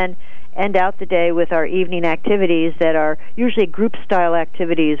dinner, and then end out the day with our evening activities that are usually group-style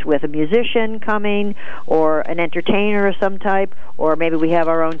activities with a musician coming or an entertainer of some type, or maybe we have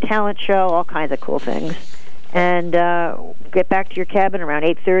our own talent show, all kinds of cool things. And get back to your cabin around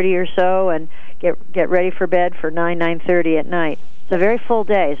 8:30 or so and get ready for bed for 9:30 at night. It's a very full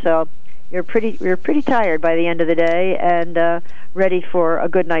day, so you're pretty tired by the end of the day and ready for a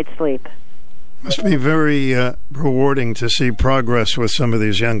good night's sleep. Must be very rewarding to see progress with some of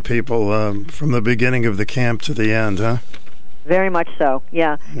these young people from the beginning of the camp to the end, huh? Very much so,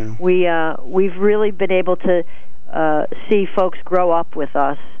 yeah. We've really been able to see folks grow up with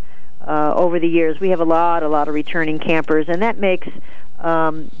us over the years. We have a lot of returning campers, and that makes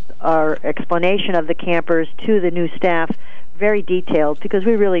our explanation of the campers to the new staff very detailed, because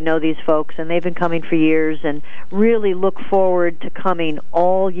we really know these folks, and they've been coming for years and really look forward to coming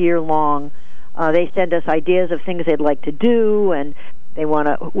all year long. They send us ideas of things they'd like to do, and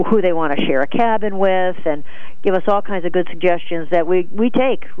who they want to share a cabin with, and give us all kinds of good suggestions that we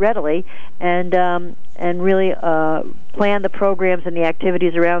take readily, and really plan the programs and the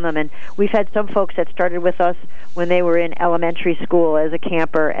activities around them. And we've had some folks that started with us when they were in elementary school as a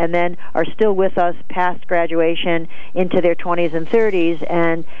camper, and then are still with us past graduation into their 20s and 30s,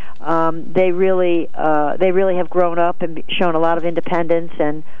 and they really have grown up and shown a lot of independence,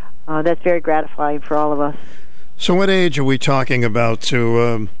 and that's very gratifying for all of us. So what age are we talking about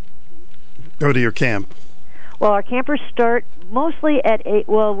to go to your camp? Well, our campers start mostly at 8.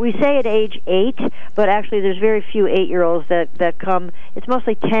 Well, we say at age 8, but actually there's very few 8-year-olds that come. It's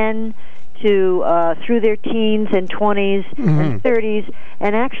mostly 10 to through their teens and 20s and 30s.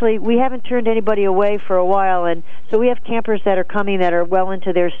 And actually, we haven't turned anybody away for a while. And so we have campers that are coming that are well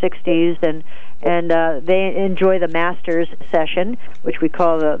into their 60s, and they enjoy the Masters session, which we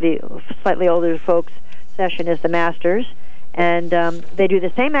call the slightly older folks session is the Masters. And they do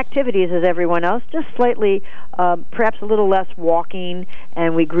the same activities as everyone else, just slightly, perhaps a little less walking,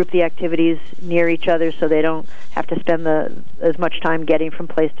 and we group the activities near each other so they don't have to spend as much time getting from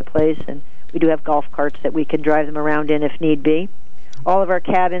place to place. And we do have golf carts that we can drive them around in if need be. All of our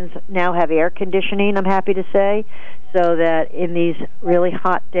cabins now have air conditioning, I'm happy to say, so that in these really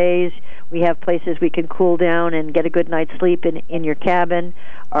hot days, we have places we can cool down and get a good night's sleep in your cabin.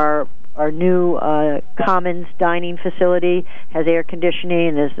 Our new Commons dining facility has air conditioning,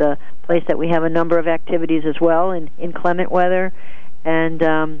 and is a place that we have a number of activities as well in inclement weather.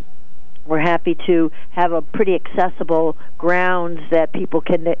 And we're happy to have a pretty accessible grounds that people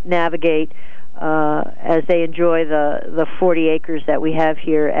can navigate as they enjoy the 40 acres that we have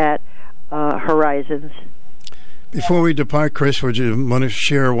here at Horizons. Before we depart, Chris, would you want to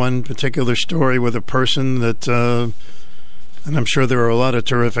share one particular story with a person that... and I'm sure there are a lot of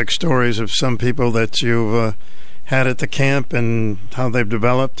terrific stories of some people that you've had at the camp and how they've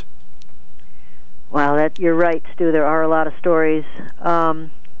developed. Well, you're right, Stu. There are a lot of stories.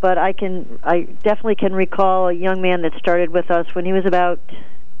 But I definitely can recall a young man that started with us when he was about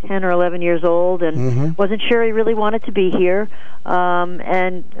 10 or 11 years old and wasn't sure he really wanted to be here,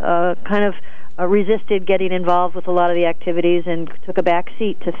 and kind of resisted getting involved with a lot of the activities and took a back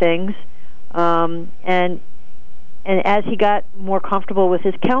seat to things. And as he got more comfortable with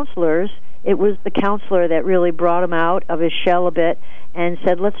his counselors, it was the counselor that really brought him out of his shell a bit and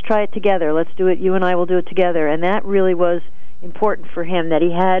said, let's try it together. Let's do it. You and I will do it together. And that really was important for him, that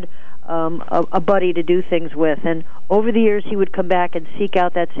he had a buddy to do things with. And over the years, he would come back and seek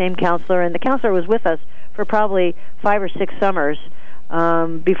out that same counselor. And the counselor was with us for probably 5 or 6 summers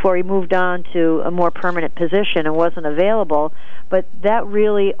before he moved on to a more permanent position and wasn't available. But that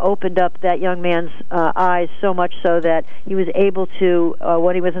really opened up that young man's eyes so much so that he was able to,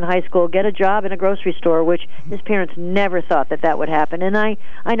 when he was in high school, get a job in a grocery store, which his parents never thought that would happen. And I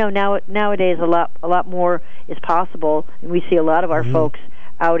know nowadays a lot more is possible, and we see a lot of our folks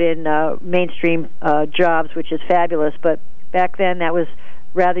out in mainstream jobs, which is fabulous. But back then, that was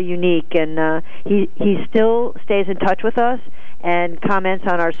rather unique, and he still stays in touch with us and comments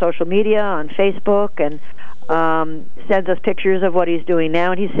on our social media, on Facebook, and sends us pictures of what he's doing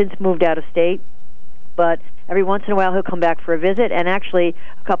now. And he's since moved out of state, but every once in a while he'll come back for a visit. And actually,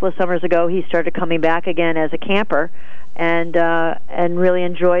 a couple of summers ago, he started coming back again as a camper, and really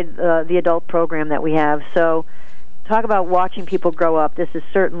enjoyed the adult program that we have. So, talk about watching people grow up. This is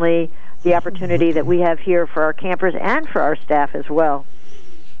certainly the opportunity that we have here for our campers and for our staff as well.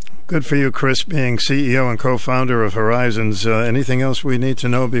 Good for you, Chris, being CEO and co-founder of Horizons. Anything else we need to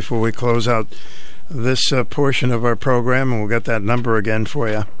know before we close out this portion of our program? And we'll get that number again for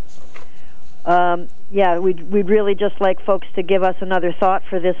you. Yeah, we'd really just like folks to give us another thought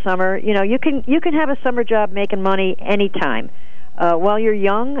for this summer. You know, you can have a summer job making money anytime while you're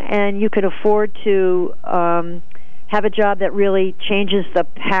young, and you could afford to have a job that really changes the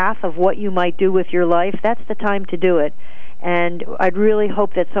path of what you might do with your life. That's the time to do it. And I'd really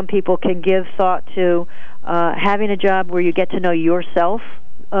hope that some people can give thought to having a job where you get to know yourself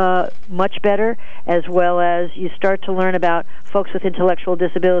much better, as well as you start to learn about folks with intellectual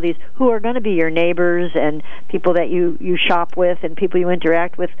disabilities who are going to be your neighbors and people that you shop with and people you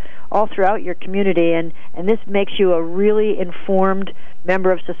interact with all throughout your community. And this makes you a really informed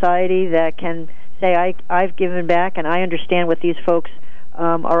member of society that can say, I've given back and I understand what these folks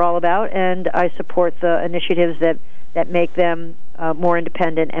are all about, and I support the initiatives that make them more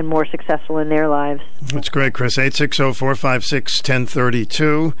independent and more successful in their lives. That's great, Chris.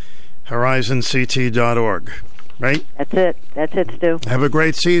 860-456-1032, horizonct.org, right? That's it, Stu. Have a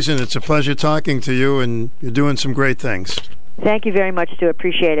great season. It's a pleasure talking to you, and you're doing some great things. Thank you very much, Stu.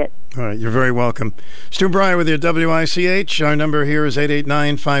 Appreciate it. All right, you're very welcome. Stu Bryer with your WICH. Our number here is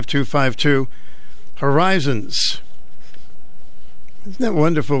 889-5252. Horizons. Isn't that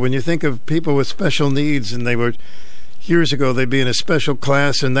wonderful when you think of people with special needs, and they were, years ago, they'd be in a special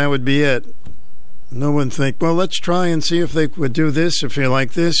class and that would be it. No one think, well, let's try and see if they would do this, or feel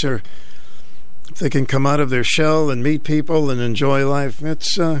like this, or if they can come out of their shell and meet people and enjoy life.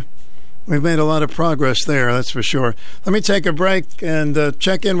 It's we've made a lot of progress there, that's for sure. Let me take a break and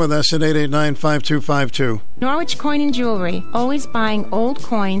check in with us at 889-5252. Norwich Coin and Jewelry, always buying old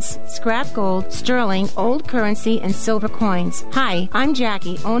coins, scrap gold, sterling, old currency, and silver coins. Hi, I'm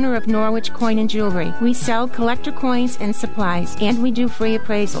Jackie, owner of Norwich Coin and Jewelry. We sell collector coins and supplies, and we do free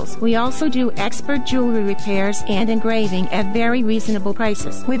appraisals. We also do expert jewelry repairs and engraving at very reasonable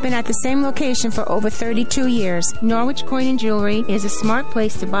prices. We've been at the same location for over 32 years. Norwich Coin and Jewelry is a smart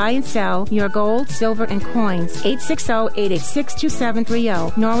place to buy and sell your gold, silver, and coins.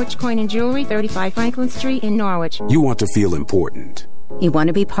 860-886-2730. Norwich Coin and Jewelry, 35 Franklin Street in Norwich. You want to feel important. You want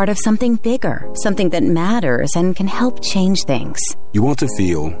to be part of something bigger, something that matters and can help change things. You want to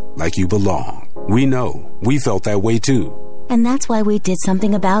feel like you belong. We know. We felt that way too. And that's why we did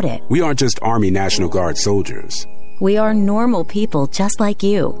something about it. We aren't just Army National Guard soldiers. We are normal people just like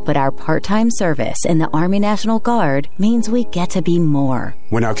you, but our part-time service in the Army National Guard means we get to be more.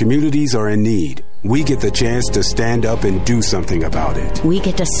 When our communities are in need, we get the chance to stand up and do something about it. We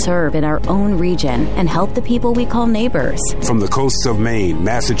get to serve in our own region and help the people we call neighbors. From the coasts of Maine,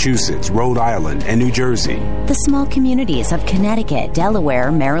 Massachusetts, Rhode Island, and New Jersey. The small communities of Connecticut,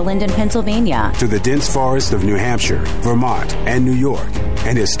 Delaware, Maryland, and Pennsylvania. To the dense forest of New Hampshire, Vermont, and New York,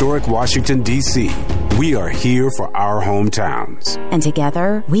 and historic Washington, D.C. We are here for our hometowns. And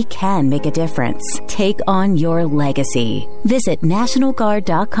together, we can make a difference. Take on your legacy. Visit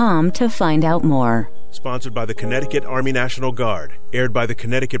NationalGuard.com to find out more. Sponsored by the Connecticut Army National Guard. Aired by the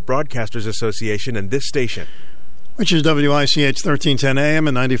Connecticut Broadcasters Association and this station. Which is WICH 1310 AM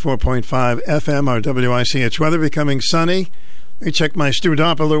and 94.5 FM. Our WICH weather becoming sunny. Let me check my Stu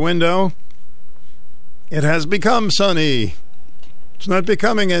Doppler window. It has become sunny. It's not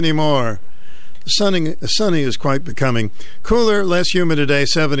becoming anymore. Sunny is quite becoming. Cooler, less humid today,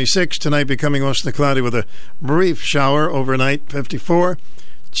 76. Tonight becoming mostly cloudy with a brief shower overnight, 54.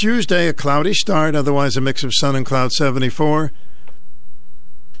 Tuesday, a cloudy start, otherwise a mix of sun and cloud, 74.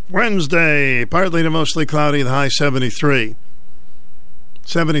 Wednesday, partly to mostly cloudy, the high 73.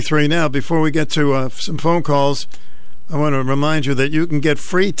 73 now. Before we get to some phone calls, I want to remind you that you can get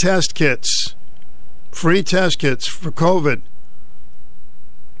free test kits. Free test kits for COVID.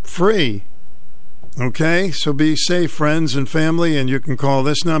 Free. Okay? So be safe, friends and family, and you can call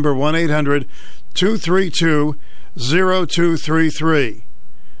this number, 1-800-232-0233.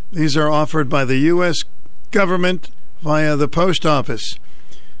 These are offered by the U.S. government via the post office.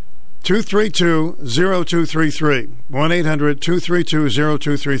 232-0233.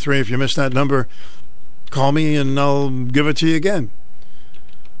 1-800-232-0233. If you missed that number, call me and I'll give it to you again.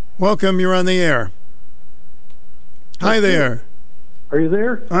 Welcome, you're on the air. Hi there. Are you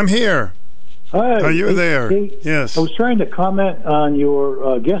there? I'm here. Hi. Are you there? Hey, yes. I was trying to comment on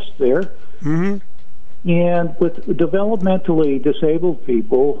your guest there. Mm-hmm. And with developmentally disabled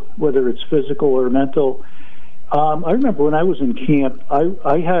people, whether it's physical or mental, I remember when I was in camp,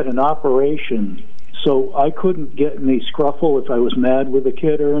 I had an operation, so I couldn't get any scruffle if I was mad with a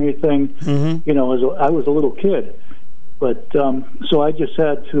kid or anything. Mm-hmm. You know, I was a little kid. But so I just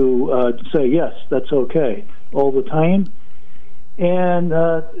had to say, yes, that's okay, all the time. And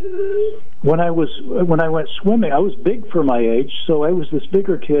when I went swimming, I was big for my age, so I was this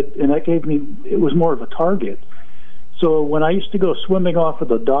bigger kid, and that it was more of a target. So when I used to go swimming off of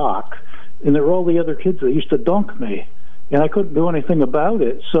the dock, and there were all the other kids that used to dunk me, and I couldn't do anything about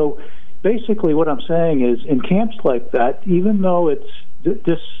it. So basically what I'm saying is, in camps like that, even though it's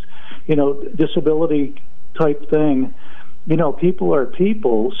disability type thing, people are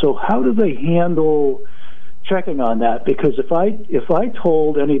people. So how do they handle checking on that? Because if I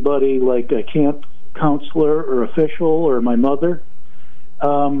told anybody, like a camp counselor or official or my mother,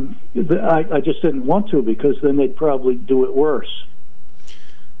 I just didn't want to, because then they'd probably do it worse.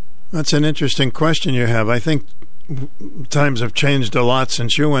 That's an interesting question you have. I think times have changed a lot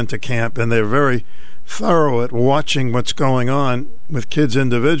since you went to camp, and they're very thorough at watching what's going on with kids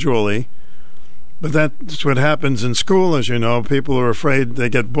individually. But that's what happens in school, as you know. People are afraid, they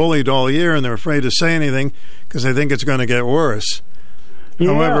get bullied all year, and they're afraid to say anything because they think it's going to get worse.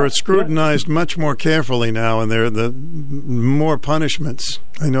 Yeah, however, it's scrutinized much more carefully now, and there are the more punishments.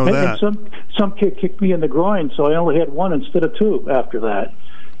 I know that. And some kid kicked me in the groin, so I only had one instead of two after that.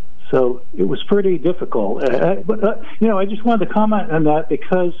 So it was pretty difficult. But I just wanted to comment on that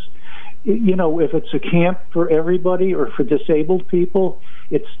because, if it's a camp for everybody or for disabled people,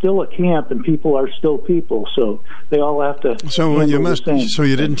 it's still a camp, and people are still people. So they all have to. So you must. So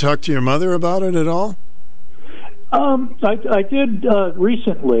you didn't talk to your mother about it at all? I did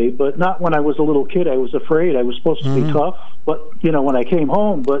recently, but not when I was a little kid. I was afraid. I was supposed to be tough, but when I came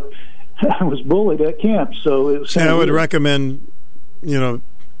home, but I was bullied at camp. So it was. I would recommend,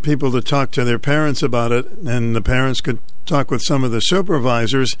 people to talk to their parents about it, and the parents could talk with some of the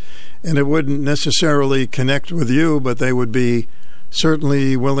supervisors, and it wouldn't necessarily connect with you, but they would be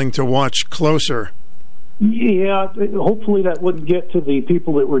certainly willing to watch closer. Yeah, hopefully that wouldn't get to the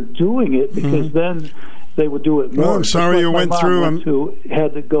people that were doing it, because then they would do it more. Well, I'm sorry you went through.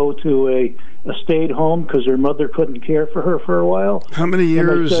 Had to go to a stayed home because her mother couldn't care for her for a while. How many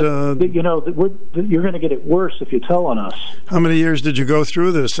years? Said, you're going to get it worse if you're telling us. How many years did you go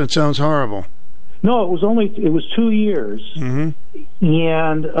through this? That sounds horrible. No, it was 2 years, and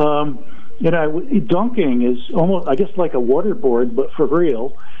dunking is almost, I guess, like a waterboard, but for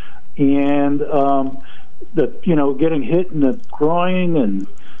real, and getting hit in the groin and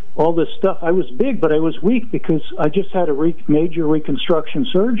all this stuff. I was big, but I was weak because I just had a major reconstruction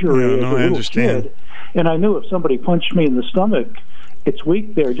surgery as a little kid, and I knew if somebody punched me in the stomach, it's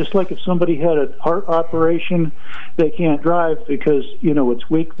weak there. Just like if somebody had a heart operation, they can't drive because it's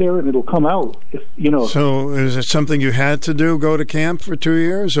weak there, and it'll come out. So is it something you had to do? Go to camp for 2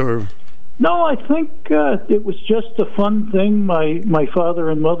 years, or? No, I think it was just a fun thing my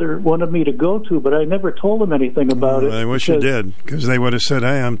father and mother wanted me to go to, but I never told them anything about it. I wish you did, because they would have said,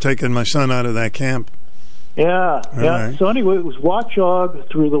 hey, I'm taking my son out of that camp. Yeah. Right. So anyway, it was Watchog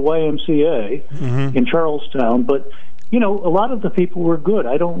through the YMCA in Charlestown, but a lot of the people were good.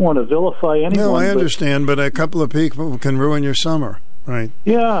 I don't want to vilify anyone. No, I understand, but a couple of people can ruin your summer, right?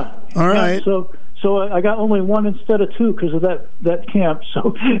 Yeah. All right. So I got only one instead of two because of that camp.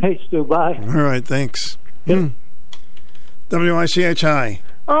 So, hey, Stu, bye. All right, thanks. Yeah. WICH, hi.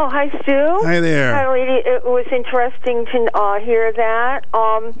 Oh, hi, Stu. Hi there. Hi, lady. It was interesting to hear that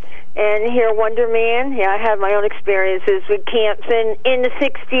and hear Wonder Man. Yeah, I had my own experiences with camps in the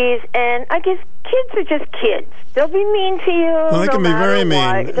 60s, and I guess kids are just kids. They'll be mean to you. Well, they can be very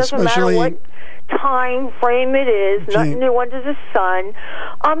mean. It doesn't matter what time frame it is. Nothing new under the sun.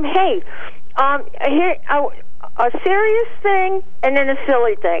 Hey, here a serious thing and then a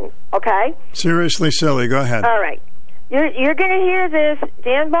silly thing, okay? Seriously silly. Go ahead. All right. You're going to hear this.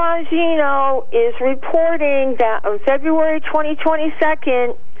 Dan Bongino is reporting that on February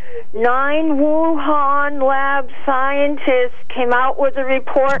 2022, 9 Wuhan lab scientists came out with a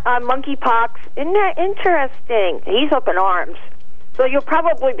report on monkeypox. Isn't that interesting? He's up in arms. So you'll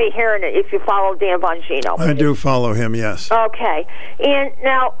probably be hearing it if you follow Dan Bongino. I do follow him, yes. Okay. And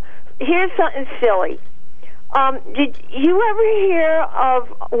now, here's something silly. Did you ever hear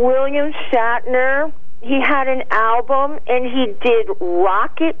of William Shatner? He had an album, and he did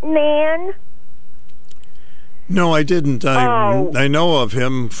Rocket Man. No, I didn't. I know of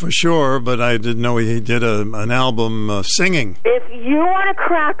him for sure, but I didn't know he did an album singing. If you want to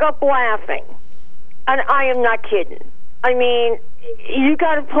crack up laughing, and I am not kidding, I mean, you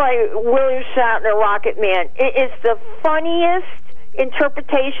got to play William Shatner, Rocket Man. It is the funniest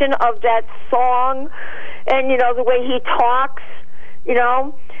interpretation of that song, and, you know, the way he talks, you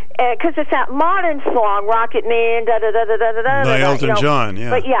know, because it's that modern song, Rocket Man, da-da-da-da-da-da-da. By Elton John, yeah.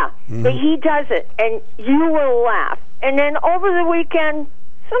 But, but he does it, and you will laugh. And then over the weekend,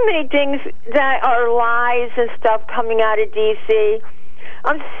 so many things that are lies and stuff coming out of D.C.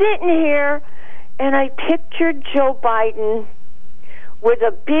 I'm sitting here, and I pictured Joe Biden with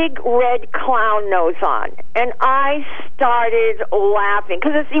a big red clown nose on, and I started laughing.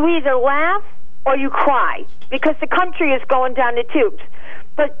 Because you either laugh or you cry, because the country is going down the tubes.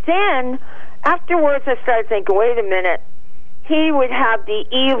 But then, afterwards, I started thinking, wait a minute, he would have the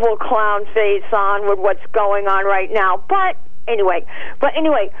evil clown face on with what's going on right now. But anyway,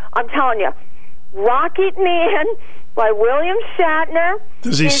 I'm telling you, Rocket Man by William Shatner.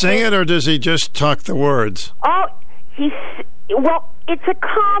 Does he sing it, or does he just talk the words? Oh, well, it's a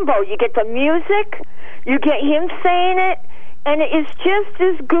combo. You get the music, you get him saying it, and it is just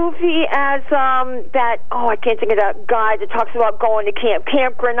as goofy as that, I can't think of that guy that talks about going to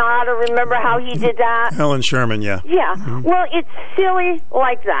Camp Granada. Remember how he did that? Helen Sherman, yeah. Yeah. Mm-hmm. Well, it's silly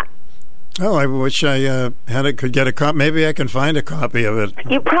like that. Oh, I wish I could get a copy. Maybe I can find a copy of it.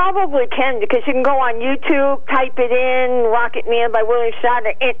 You probably can, because you can go on YouTube, type it in, Rocket Man by William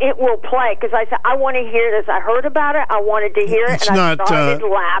Shatner, and it will play. Because I said, I want to hear this. I heard about it. I wanted to hear it, I started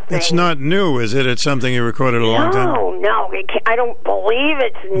laughing. It's not new, is it? It's something you recorded a long time? No. I don't believe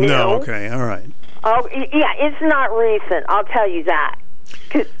it's new. No, okay, all right. Oh, yeah, it's not recent. I'll tell you that.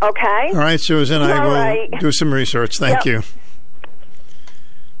 Okay? All right, Susan, I will do some research. Thank you.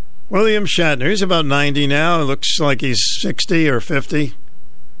 William Shatner, he's about 90 now. It looks like he's 60 or 50.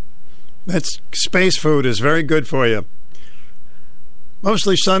 That's space food is very good for you.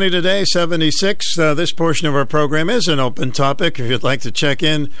 Mostly sunny today, 76. This portion of our program is an open topic. If you'd like to check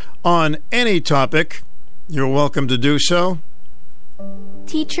in on any topic, you're welcome to do so.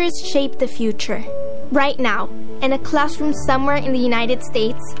 Teachers shape the future. Right now, in a classroom somewhere in the United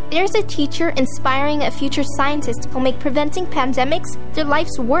States, there's a teacher inspiring a future scientist who'll make preventing pandemics their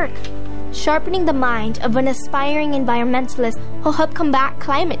life's work. Sharpening the mind of an aspiring environmentalist who'll help combat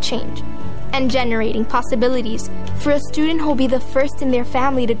climate change. And generating possibilities for a student who'll be the first in their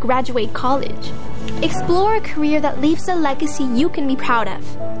family to graduate college. Explore a career that leaves a legacy you can be proud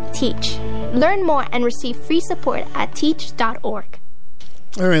of. Teach. Learn more and receive free support at teach.org.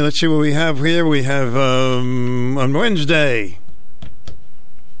 All right, let's see what we have here. We have on Wednesday.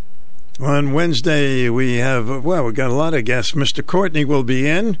 On Wednesday, we have, we've got a lot of guests. Mr. Courtney will be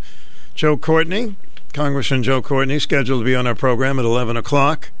in. Joe Courtney, Congressman Joe Courtney, scheduled to be on our program at 11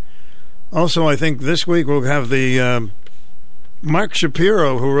 o'clock. Also, I think this week we'll have the Mark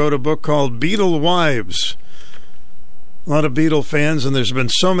Shapiro, who wrote a book called Beatle Wives. A lot of Beatle fans, and there's been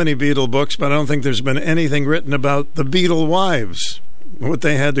so many Beatle books, but I don't think there's been anything written about the Beatle wives, what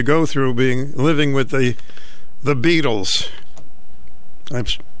they had to go through living with the Beatles.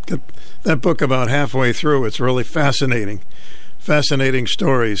 I've got that book about halfway through. It's really fascinating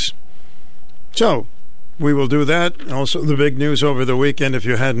stories. So we will do that. Also, the big news over the weekend, if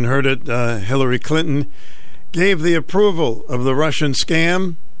you hadn't heard it, Hillary Clinton gave the approval of the Russian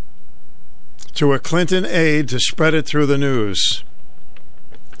scam to a Clinton aide to spread it through the news.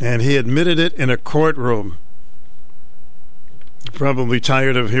 And he admitted it in a courtroom. Probably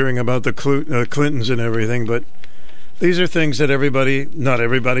tired of hearing about the Clintons and everything, but these are things that not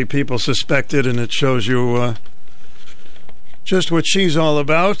everybody, people suspected, and it shows you just what she's all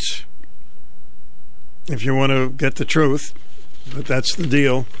about, if you want to get the truth. But that's the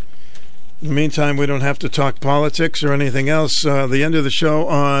deal. In the meantime, we don't have to talk politics or anything else. The end of the show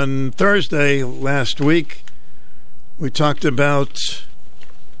on Thursday last week, we talked about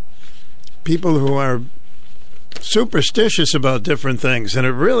people who are superstitious about different things, and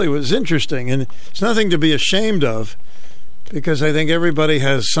it really was interesting. And it's nothing to be ashamed of, because I think everybody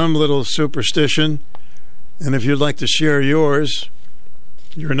has some little superstition. And if you'd like to share yours,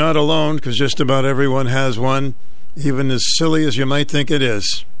 you're not alone, because just about everyone has one, even as silly as you might think it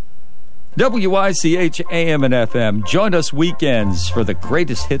is. WICH AM and FM. Join us weekends for the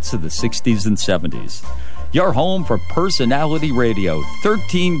greatest hits of the 60s and 70s. Your home for personality radio,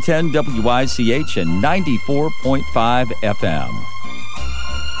 1310 WICH and 94.5 FM.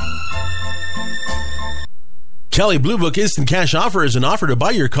 Kelley Blue Book Instant Cash Offer is an offer to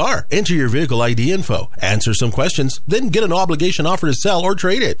buy your car. Enter your vehicle ID info, answer some questions, then get an obligation offer to sell or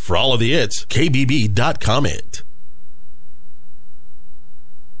trade it. For all of the hits, KBB.com it.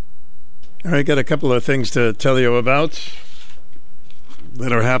 All right, got a couple of things to tell you about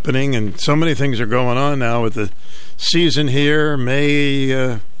that are happening, and so many things are going on now with the season here.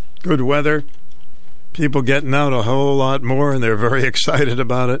 May, good weather, people getting out a whole lot more, and they're very excited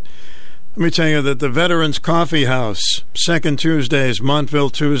about it. Let me tell you that the Veterans Coffee House, second Tuesdays, Montville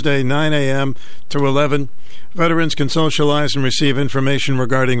Tuesday, 9 a.m. to 11. Veterans can socialize and receive information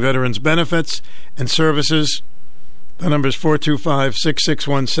regarding veterans' benefits and services. The number is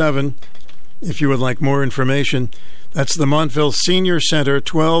 425-6617 if you would like more information. That's the Montville Senior Center,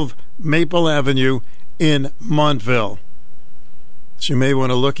 12 Maple Avenue in Montville. So you may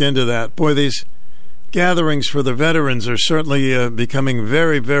want to look into that. Boy, these gatherings for the veterans are certainly becoming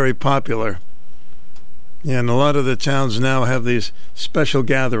very, very popular. And a lot of the towns now have these special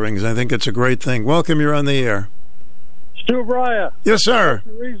gatherings. I think it's a great thing. Welcome, you're on the air. Stu Bryer. Yes, sir.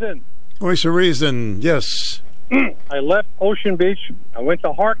 Voice of Reason. Voice of Reason, yes. I left Ocean Beach. I went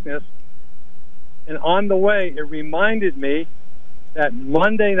to Harkness. And on the way, it reminded me that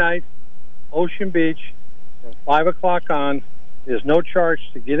Monday night, Ocean Beach, from 5 o'clock on, there's no charge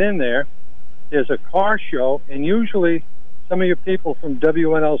to get in there. There's a car show, and usually some of your people from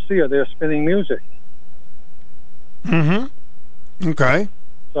WNLC are there spinning music. Mm-hmm. Okay.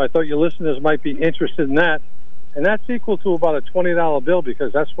 So I thought your listeners might be interested in that. And that's equal to about a $20 bill,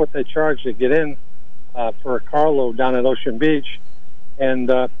 because that's what they charge to get in for a carload down at Ocean Beach. And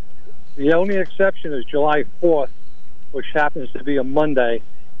the only exception is July 4th, which happens to be a Monday.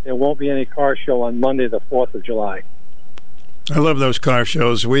 There won't be any car show on Monday, the 4th of July. I love those car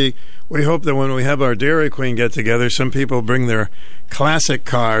shows. We hope that when we have our Dairy Queen get-together, some people bring their classic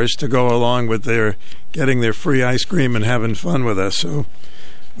cars to go along with their getting their free ice cream and having fun with us. So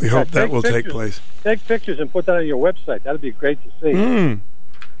we hope that will take place. Take pictures and put that on your website. That'd be great to see.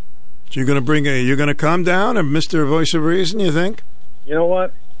 So you're going to come down, and Mr. Voice of Reason, you think? You know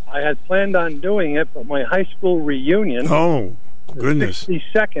what? I had planned on doing it, but my high school reunion, oh, goodness, the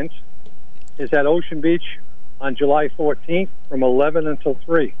 62nd, is at Ocean Beach on July 14th from 11 until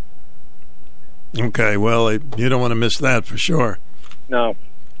 3. Okay, well, you don't want to miss that for sure. No.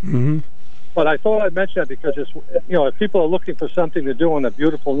 Mm-hmm. But I thought I'd mention that because it's, if people are looking for something to do on a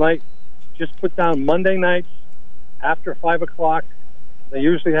beautiful night, just put down Monday nights after 5 o'clock. They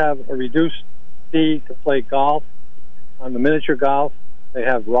usually have a reduced fee to play golf on the miniature golf. They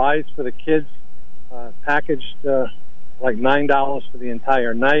have rides for the kids, packaged like $9 for the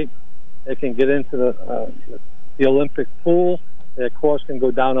entire night. They can get into the Olympic pool. Their course can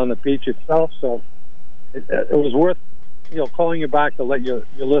go down on the beach itself. So it was worth calling you back to let your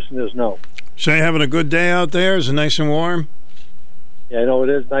listeners know. So you're having a good day out there? Is it nice and warm? Yeah, I know it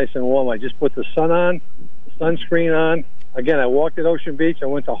is nice and warm. I just put the sun on, the sunscreen on. Again, I walked at Ocean Beach. I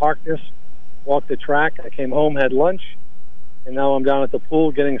went to Harkness, walked the track. I came home, had lunch, and now I'm down at the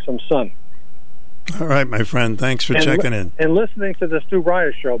pool getting some sun. All right, my friend. Thanks for checking in. And listening to the Stu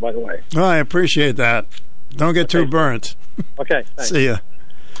Bryer show, by the way. Oh, I appreciate that. Don't get too burnt. Okay, thanks. See ya.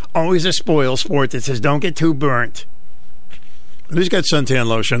 Always a spoil sport that says don't get too burnt. But he's got suntan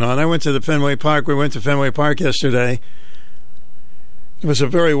lotion on. I went to the Fenway Park. We went to Fenway Park yesterday. It was a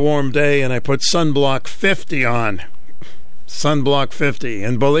very warm day, and I put Sunblock 50 on. Sunblock 50.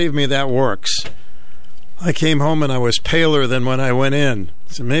 And believe me, that works. I came home and I was paler than when I went in.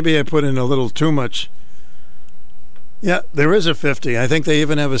 So maybe I put in a little too much. Yeah, there is a 50. I think they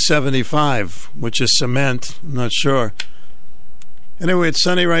even have a 75, which is cement. I'm not sure. Anyway, it's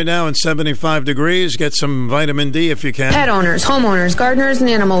sunny right now and 75 degrees. Get some vitamin D if you can. Pet owners, homeowners, gardeners, and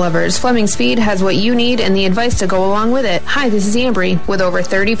animal lovers, Fleming's Feed has what you need and the advice to go along with it. Hi, this is Ambry. With over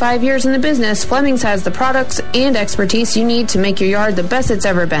 35 years in the business, Fleming's has the products and expertise you need to make your yard the best it's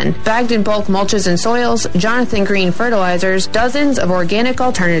ever been. Bagged in bulk mulches and soils, Jonathan Green fertilizers, dozens of organic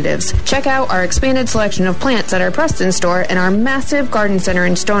alternatives. Check out our expanded selection of plants at our Preston store and our massive garden center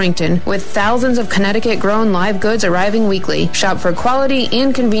in Stonington with thousands of Connecticut-grown live goods arriving weekly. Shop for quality quality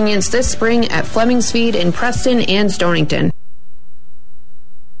and convenience this spring at Fleming's Feed in Preston and Stonington.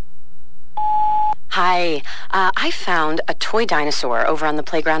 Hi. I found a toy dinosaur over on the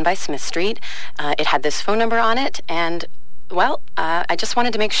playground by Smith Street. It had this phone number on it, and, well, I just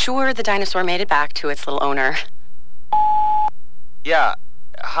wanted to make sure the dinosaur made it back to its little owner. Yeah.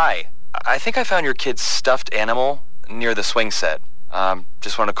 Hi. I think I found your kid's stuffed animal near the swing set.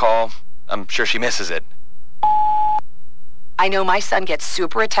 Just want to call. I'm sure she misses it. I know my son gets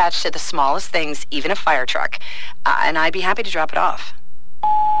super attached to the smallest things, even a fire truck, and I'd be happy to drop it off.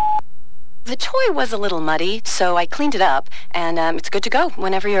 The toy was a little muddy, so I cleaned it up, and it's good to go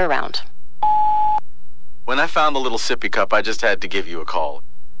whenever you're around. When I found the little sippy cup, I just had to give you a call.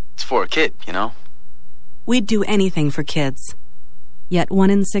 It's for a kid, you know? We'd do anything for kids. Yet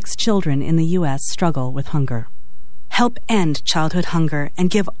 1 in 6 children in the U.S. struggle with hunger. Help end childhood hunger and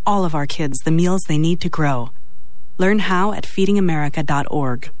give all of our kids the meals they need to grow. Learn how at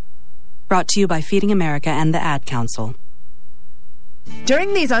feedingamerica.org. Brought to you by Feeding America and the Ad Council.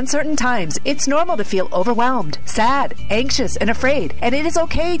 During these uncertain times, it's normal to feel overwhelmed, sad, anxious, and afraid, and it is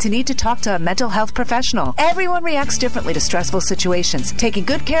okay to need to talk to a mental health professional. Everyone reacts differently to stressful situations. Taking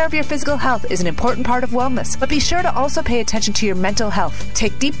good care of your physical health is an important part of wellness, but be sure to also pay attention to your mental health.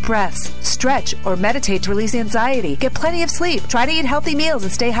 Take deep breaths, stretch, or meditate to release anxiety. Get plenty of sleep. Try to eat healthy meals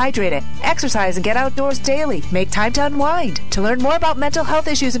and stay hydrated. Exercise and get outdoors daily. Make time to unwind. To learn more about mental health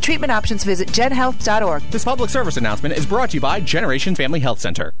issues and treatment options, visit genhealth.org. This public service announcement is brought to you by Generation Family Health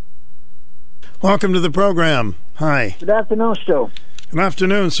Center. Welcome to the program. Hi. Good afternoon, Stu. Good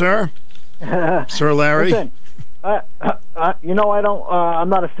afternoon, sir. Sir Larry. Listen, I'm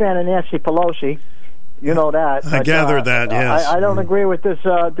not a fan of Nancy Pelosi. You know that. I gathered that, yes. I don't agree with this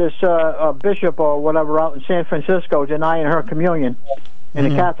bishop or whatever out in San Francisco denying her communion in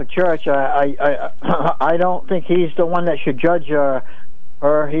the Catholic Church. I don't think he's the one that should judge her.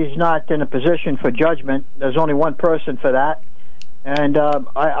 He's not in a position for judgment. There's only one person for that. And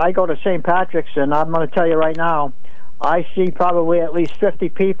I go to St. Patrick's, and I'm going to tell you right now, I see probably at least 50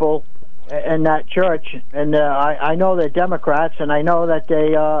 people in that church, and I know they're Democrats, and I know that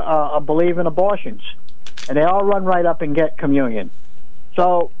they believe in abortions, and they all run right up and get communion.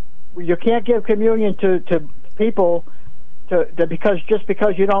 So you can't give communion to people because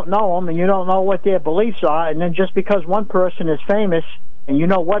you don't know them and you don't know what their beliefs are, and then just because one person is famous and you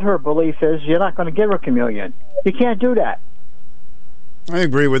know what her belief is, you're not going to give her communion. You can't do that. I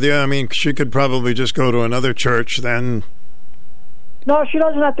agree with you. I mean, she could probably just go to another church then. No, she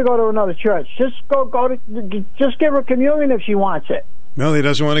doesn't have to go to another church. Just just give her communion if she wants it. No, he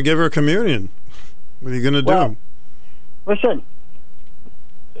doesn't want to give her communion. What are you going to do? Listen,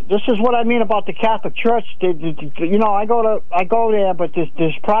 this is what I mean about the Catholic Church. You know, I go there, but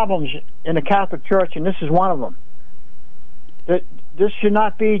there's problems in the Catholic Church, and this is one of them. This should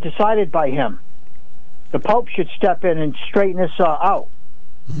not be decided by him. The Pope should step in and straighten this out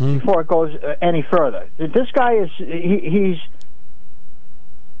before it goes any further. This guy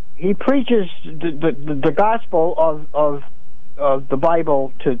he preaches the gospel of the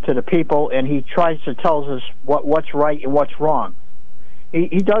Bible to the people, and he tries to tell us what's right and what's wrong.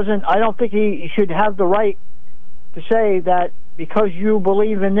 He doesn't. I don't think he should have the right to say that because you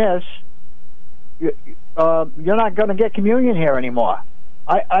believe in this, you're not going to get communion here anymore.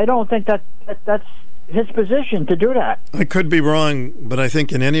 I don't think that's his position to do that. I could be wrong, but I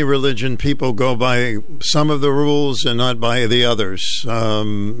think in any religion, people go by some of the rules and not by the others,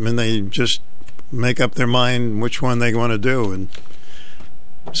 and they just make up their mind which one they want to do. And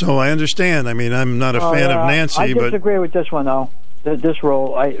so I understand. I mean, I'm not a fan of Nancy, I disagree with this one, though. This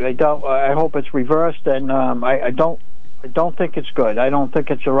rule, I don't. I hope it's reversed, and I don't think it's good. I don't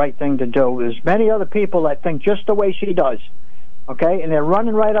think it's the right thing to do. There's many other people that think just the way she does. Okay, and they're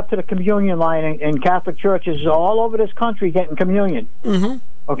running right up to the communion line in Catholic churches all over this country getting communion. Mm-hmm.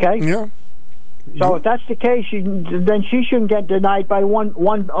 Okay? Yeah. So if that's the case, then she shouldn't get denied by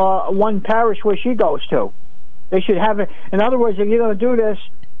one parish where she goes to. They should have it. In other words, if you're going to do this,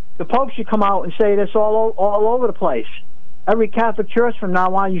 the Pope should come out and say this all over the place. Every Catholic church from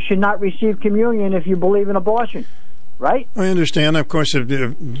now on, you should not receive communion if you believe in abortion. Right? I understand. Of course, if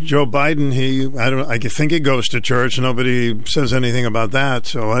Joe Biden, I think he goes to church. Nobody says anything about that,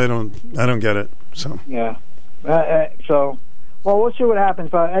 so I don't get it. So yeah. Well, we'll see what happens.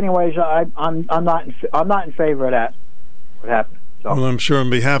 But anyways, I'm not in favor of that. What happened? So. Well, I'm sure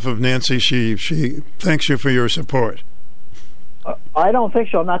on behalf of Nancy, she thanks you for your support. I don't think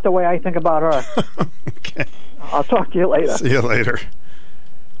so. Not the way I think about her. Okay. I'll talk to you later. See you later.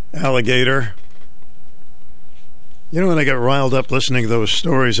 Alligator. You know, when I get riled up listening to those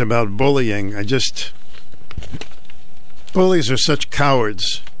stories about bullying, Bullies are such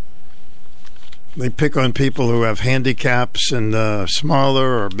cowards. They pick on people who have handicaps and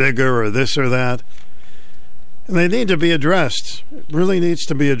smaller or bigger or this or that. And they need to be addressed. It really needs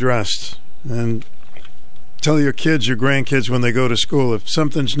to be addressed. And tell your kids, your grandkids, when they go to school, if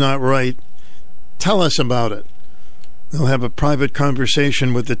something's not right, tell us about it. They'll have a private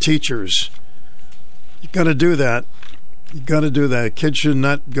conversation with the teachers. You've got to do that. You've got to do that. Kids should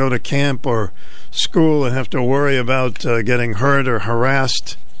not go to camp or school and have to worry about getting hurt or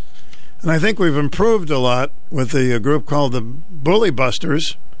harassed. And I think we've improved a lot with the group called the Bully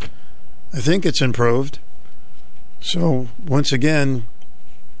Busters. I think it's improved. So, once again,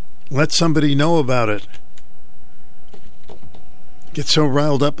 let somebody know about it. Get so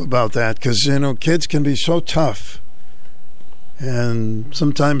riled up about that because, kids can be so tough. And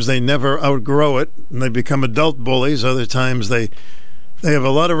sometimes they never outgrow it and they become adult bullies. Other times they have a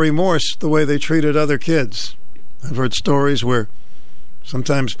lot of remorse the way they treated other kids. I've heard stories where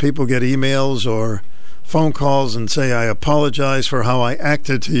sometimes people get emails or phone calls and say, I apologize for how I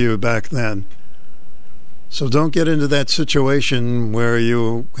acted to you back then. So don't get into that situation where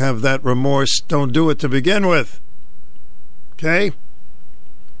you have that remorse. Don't do it to begin with. Okay?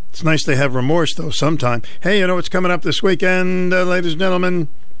 It's nice to have remorse, though, sometime. Hey, you know what's coming up this weekend, ladies and gentlemen?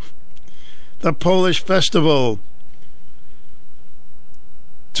 The Polish Festival.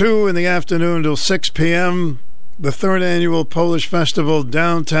 2 in the afternoon till 6 p.m., the 3rd annual Polish Festival,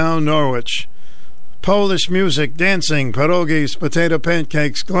 downtown Norwich. Polish music, dancing, pierogies, potato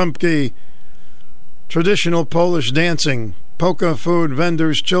pancakes, glumpki, traditional Polish dancing, polka food,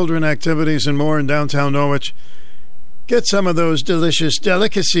 vendors, children activities, and more in downtown Norwich. Get some of those delicious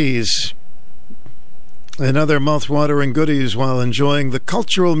delicacies and other mouth-watering goodies while enjoying the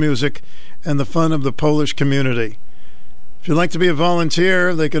cultural music and the fun of the Polish community. If you'd like to be a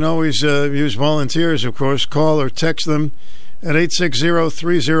volunteer, they can always use volunteers, of course. Call or text them at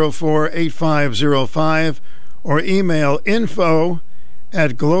 860-304-8505 or email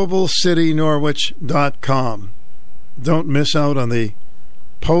info@globalcitynorwich.com. Don't miss out on the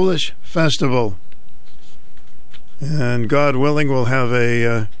Polish Festival. And God willing, we'll have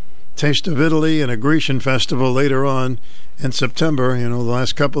a Taste of Italy and a Grecian festival later on in September. The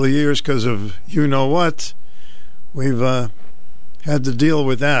last couple of years, because of you-know-what, we've had to deal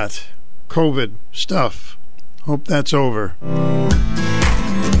with that COVID stuff. Hope that's over.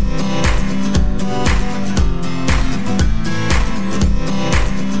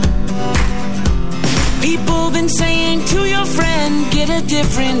 People been saying to your friend, get a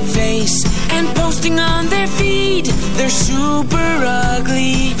different face, and posting on their feed, they're super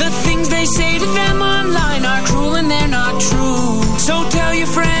ugly. The things they say to them online are cruel and they're not true. So tell your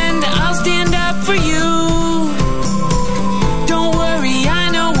friend, I'll stand up for you. Don't worry, I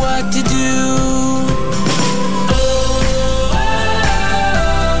know what to do.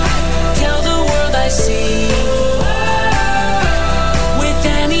 Tell the world I see with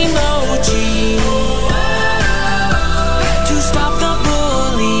an emoji to stop the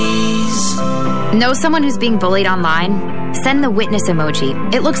bullies. Know someone who's being bullied online? Send the witness emoji.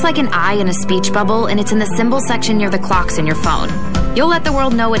 It looks like an eye in a speech bubble, and it's in the symbol section near the clocks in your phone. You'll let the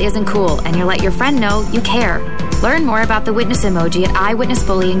world know it isn't cool, and you'll let your friend know you care. Learn more about the witness emoji at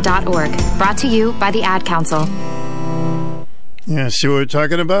eyewitnessbullying.org. Brought to you by the Ad Council. Yeah, see what we're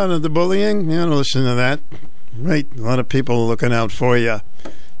talking about? The bullying? Yeah, listen to that. Right, a lot of people looking out for you.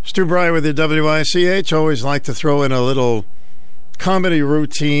 Stu Bryer with the WICH. Always like to throw in a little comedy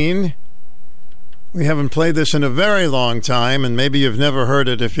routine. We haven't played this in a very long time, and maybe you've never heard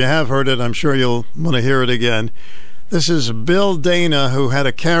it. If you have heard it, I'm sure you'll want to hear it again. This is Bill Dana, who had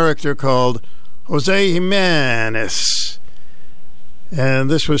a character called Jose Jimenez. And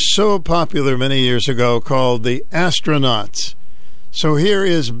this was so popular many years ago, called The Astronauts. So here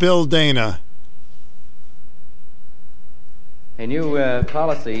is Bill Dana. A new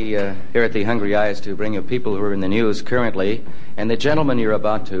policy here at the Hungry Eye is to bring you people who are in the news currently, and the gentleman you're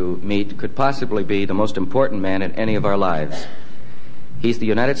about to meet could possibly be the most important man in any of our lives. He's the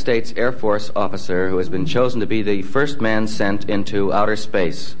United States Air Force officer who has been chosen to be the first man sent into outer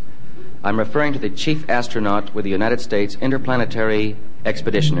space. I'm referring to the chief astronaut with the United States Interplanetary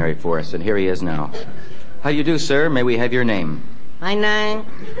Expeditionary Force, and here he is now. How do you do, sir? May we have your name? My name,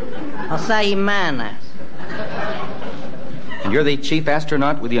 Jose Jimenez. And you're the chief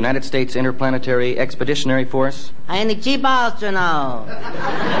astronaut with the United States Interplanetary Expeditionary Force? I am the chief astronaut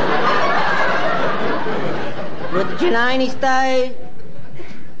with the United States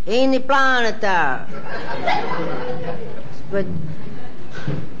Interplanetary. But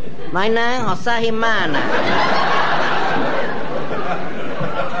my name, Jose Jimenez.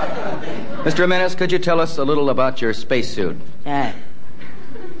 Mr. Jimenez, could you tell us a little about your spacesuit? Yeah.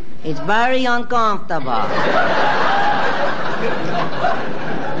 It's very uncomfortable.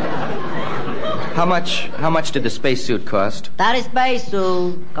 How much did the spacesuit cost? That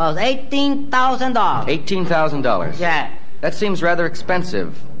spacesuit cost $18,000. $18,000? Yeah. That seems rather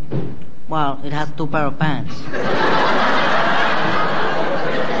expensive. Well, it has 2 pair of pants.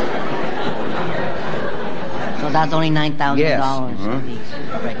 So that's only $9,000. Yes.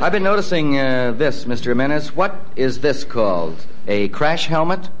 Mm-hmm. I've been noticing this, Mr. Jimenez. What is this called? A crash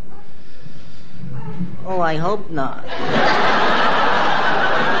helmet? Oh, I hope not.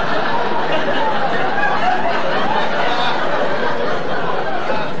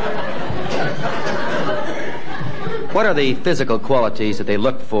 What are the physical qualities that they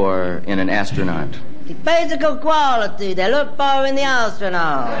look for in an astronaut? The physical quality they look for in the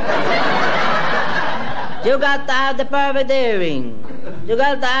astronaut. You got to have the perfect hearing. You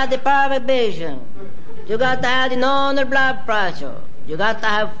got to have the perfect vision. You got to have the normal blood pressure. You got to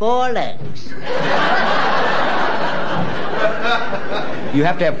have 4 legs. You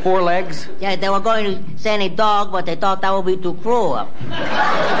have to have 4 legs? Yeah, they were going to send a dog, but they thought that would be too cruel.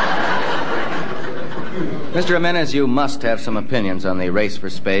 Mr. Jimenez, you must have some opinions on the race for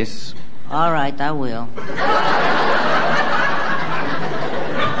space. All right, I will.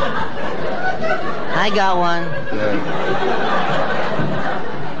 I got one. Good.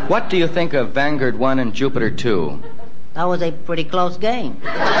 What do you think of Vanguard 1 and Jupiter 2? That was a pretty close game.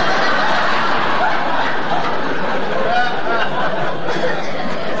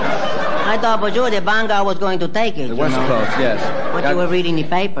 I thought for sure the Vanguard was going to take it. It was close, yes. What you were reading the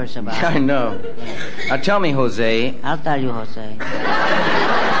papers about. I know. Now tell me, Jose. I'll tell you, Jose.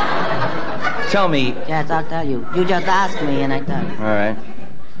 Tell me. Yes, I'll tell you. You just ask me and I tell you. All right.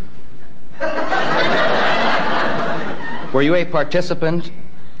 Were you a participant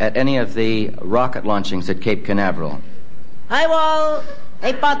at any of the rocket launchings at Cape Canaveral? I was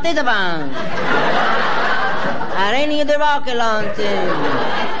a participant at any of the rocket launches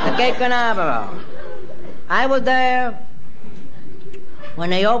at Cape Canaveral. I was there when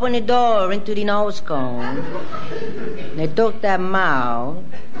they opened the door into the nose cone. They took their mouth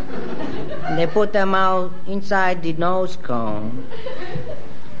and they put their mouth inside the nose cone.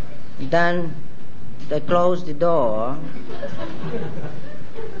 Then they closed the door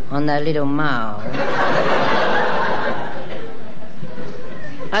on that little mouth.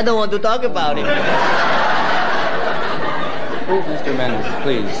 I don't want to talk about it. Please, Mr. Mendes,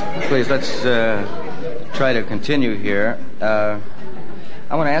 please, let's try to continue here. I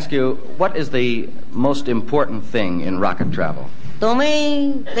want to ask you, what is the most important thing in rocket travel? To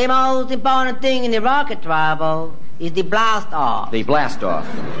me, the most important thing in the rocket travel is the blast off. The blast off.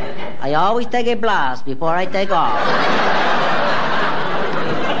 I always take a blast before I take off.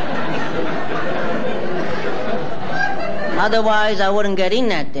 Otherwise, I wouldn't get in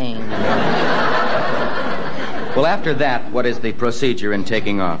that thing. Well, after that, what is the procedure in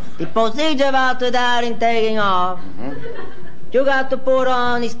taking off? The procedure after that in taking off, you got to put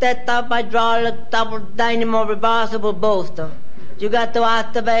on a step-up hydraulic double dynamo reversible booster. You got to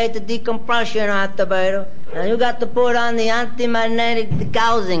activate the decompression activator. And you got to put on the anti-magnetic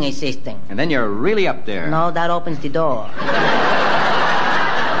degaussing system. And then you're really up there. No, that opens the door.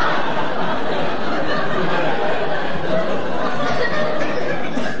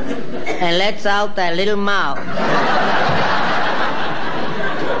 And lets out that little mouth.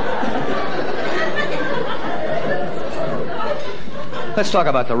 Let's talk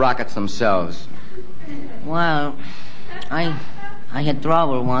about the rockets themselves. Well, I had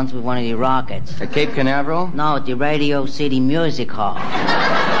trouble once with one of the rockets. At Cape Canaveral? No, at the Radio City Music Hall.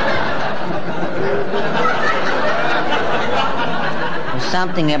 There's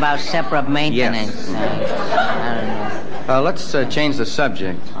something about separate maintenance. Yes. I don't know. Let's change the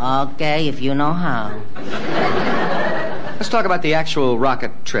subject. Okay, if you know how. Let's talk about the actual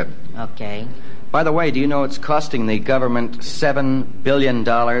rocket trip. Okay. By the way, do you know it's costing the government $7 billion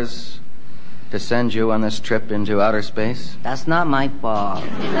to send you on this trip into outer space? That's not my fault.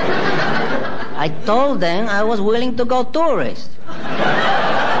 I told them I was willing to go tourist.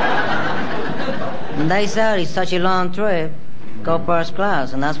 And they said it's such a long trip. Go first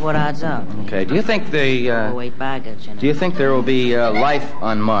class, and that's what adds up. Okay. Do you think baggage, do you think there will be life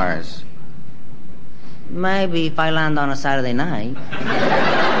on Mars? Maybe if I land on a Saturday night.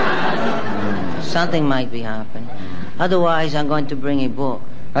 Something might be happening. Otherwise, I'm going to bring a book.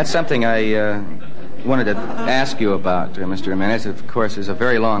 That's something I wanted to ask you about, Mr. Jimenez. Of course, it's a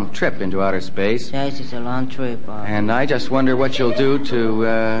very long trip into outer space. Yes, it's a long trip. And I just wonder what you'll do to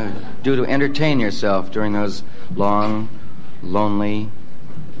entertain yourself during those long, lonely,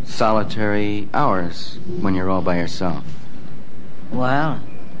 solitary hours when you're all by yourself? Well,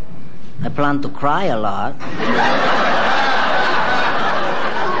 I plan to cry a lot.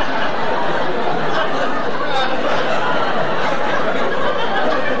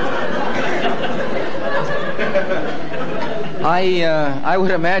 I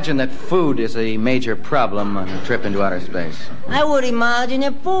would imagine that food is a major problem on a trip into outer space. I would imagine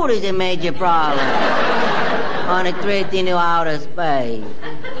that food is a major problem on a trip into outer space.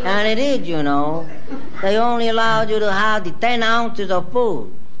 And it is, you know. They only allowed you to have the 10 ounces of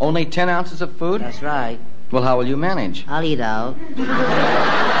food. Only 10 ounces of food? That's right. Well, how will you manage? I'll eat out.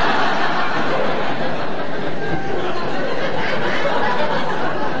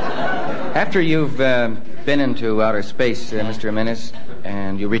 After you've been into outer space, Mr. Jimenez,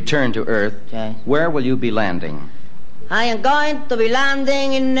 and you return to Earth, okay, where will you be landing? I am going to be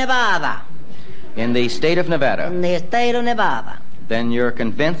landing in Nevada. In the state of Nevada? In the state of Nevada. Then you're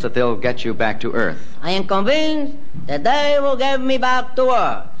convinced that they'll get you back to Earth? I am convinced that they will get me back to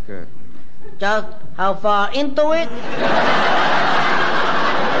Earth. Good. Just how far into it?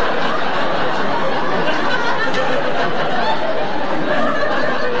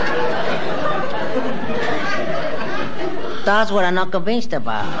 That's what I'm not convinced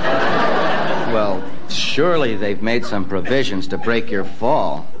about. Well, surely they've made some provisions to break your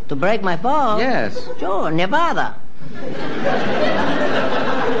fall. To break my fall? Yes. Sure, Nevada.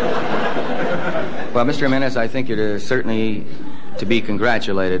 Well, Mr. Jimenez, I think you're certainly to be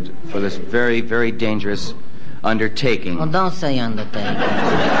congratulated for this very, very dangerous undertaking. Oh, don't say undertaking.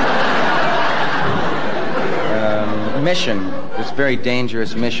 Mission. This very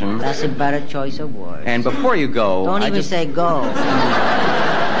dangerous mission. That's a better choice of words. And before you go... Don't even say go.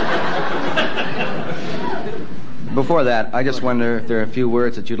 Before that, I just wonder if there are a few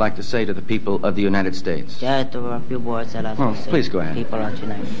words that you'd like to say to the people of the United States. Yeah, there are a few words that I'd like to say. Please go ahead. People of the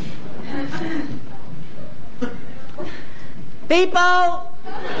United States. People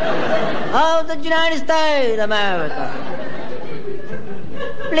of the United States of America.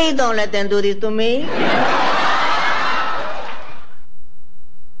 Please don't let them do this to me.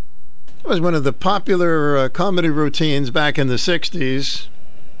 It was one of the popular comedy routines back in the 60s.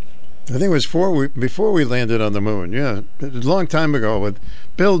 I think it was before we landed on the moon. Yeah, it was a long time ago with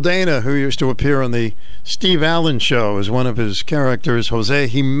Bill Dana, who used to appear on the Steve Allen Show as one of his characters, Jose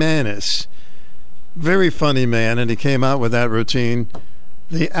Jimenez. Very funny man, and he came out with that routine,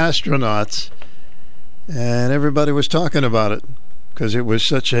 The Astronauts, and everybody was talking about it because it was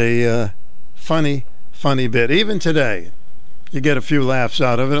such a funny bit. Even today, you get a few laughs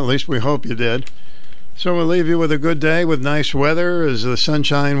out of it. At least we hope you did. So we'll leave you with a good day with nice weather as the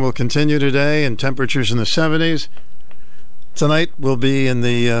sunshine will continue today and temperatures in the 70s. Tonight will be in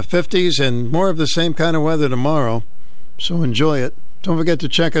the 50s and more of the same kind of weather tomorrow. So enjoy it. Don't forget to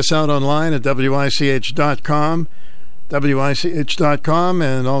check us out online at WICH.com. WICH.com.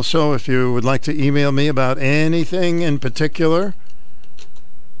 And also, if you would like to email me about anything in particular,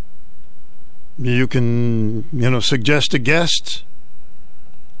 you can, suggest a guest,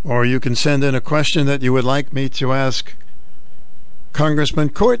 or you can send in a question that you would like me to ask Congressman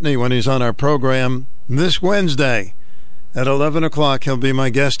Courtney when he's on our program this Wednesday at 11 o'clock. He'll be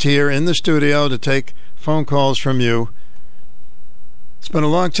my guest here in the studio to take phone calls from you. It's been a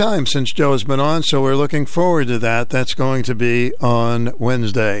long time since Joe has been on, so we're looking forward to that. That's going to be on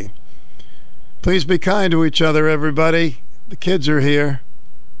Wednesday. Please be kind to each other, everybody. The kids are here.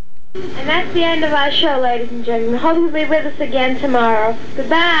 And that's the end of our show, ladies and gentlemen. Hope you'll be with us again tomorrow.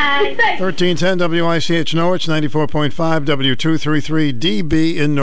 Goodbye. 1310 WICH Norwich, 94.5 W233DB in Norwich.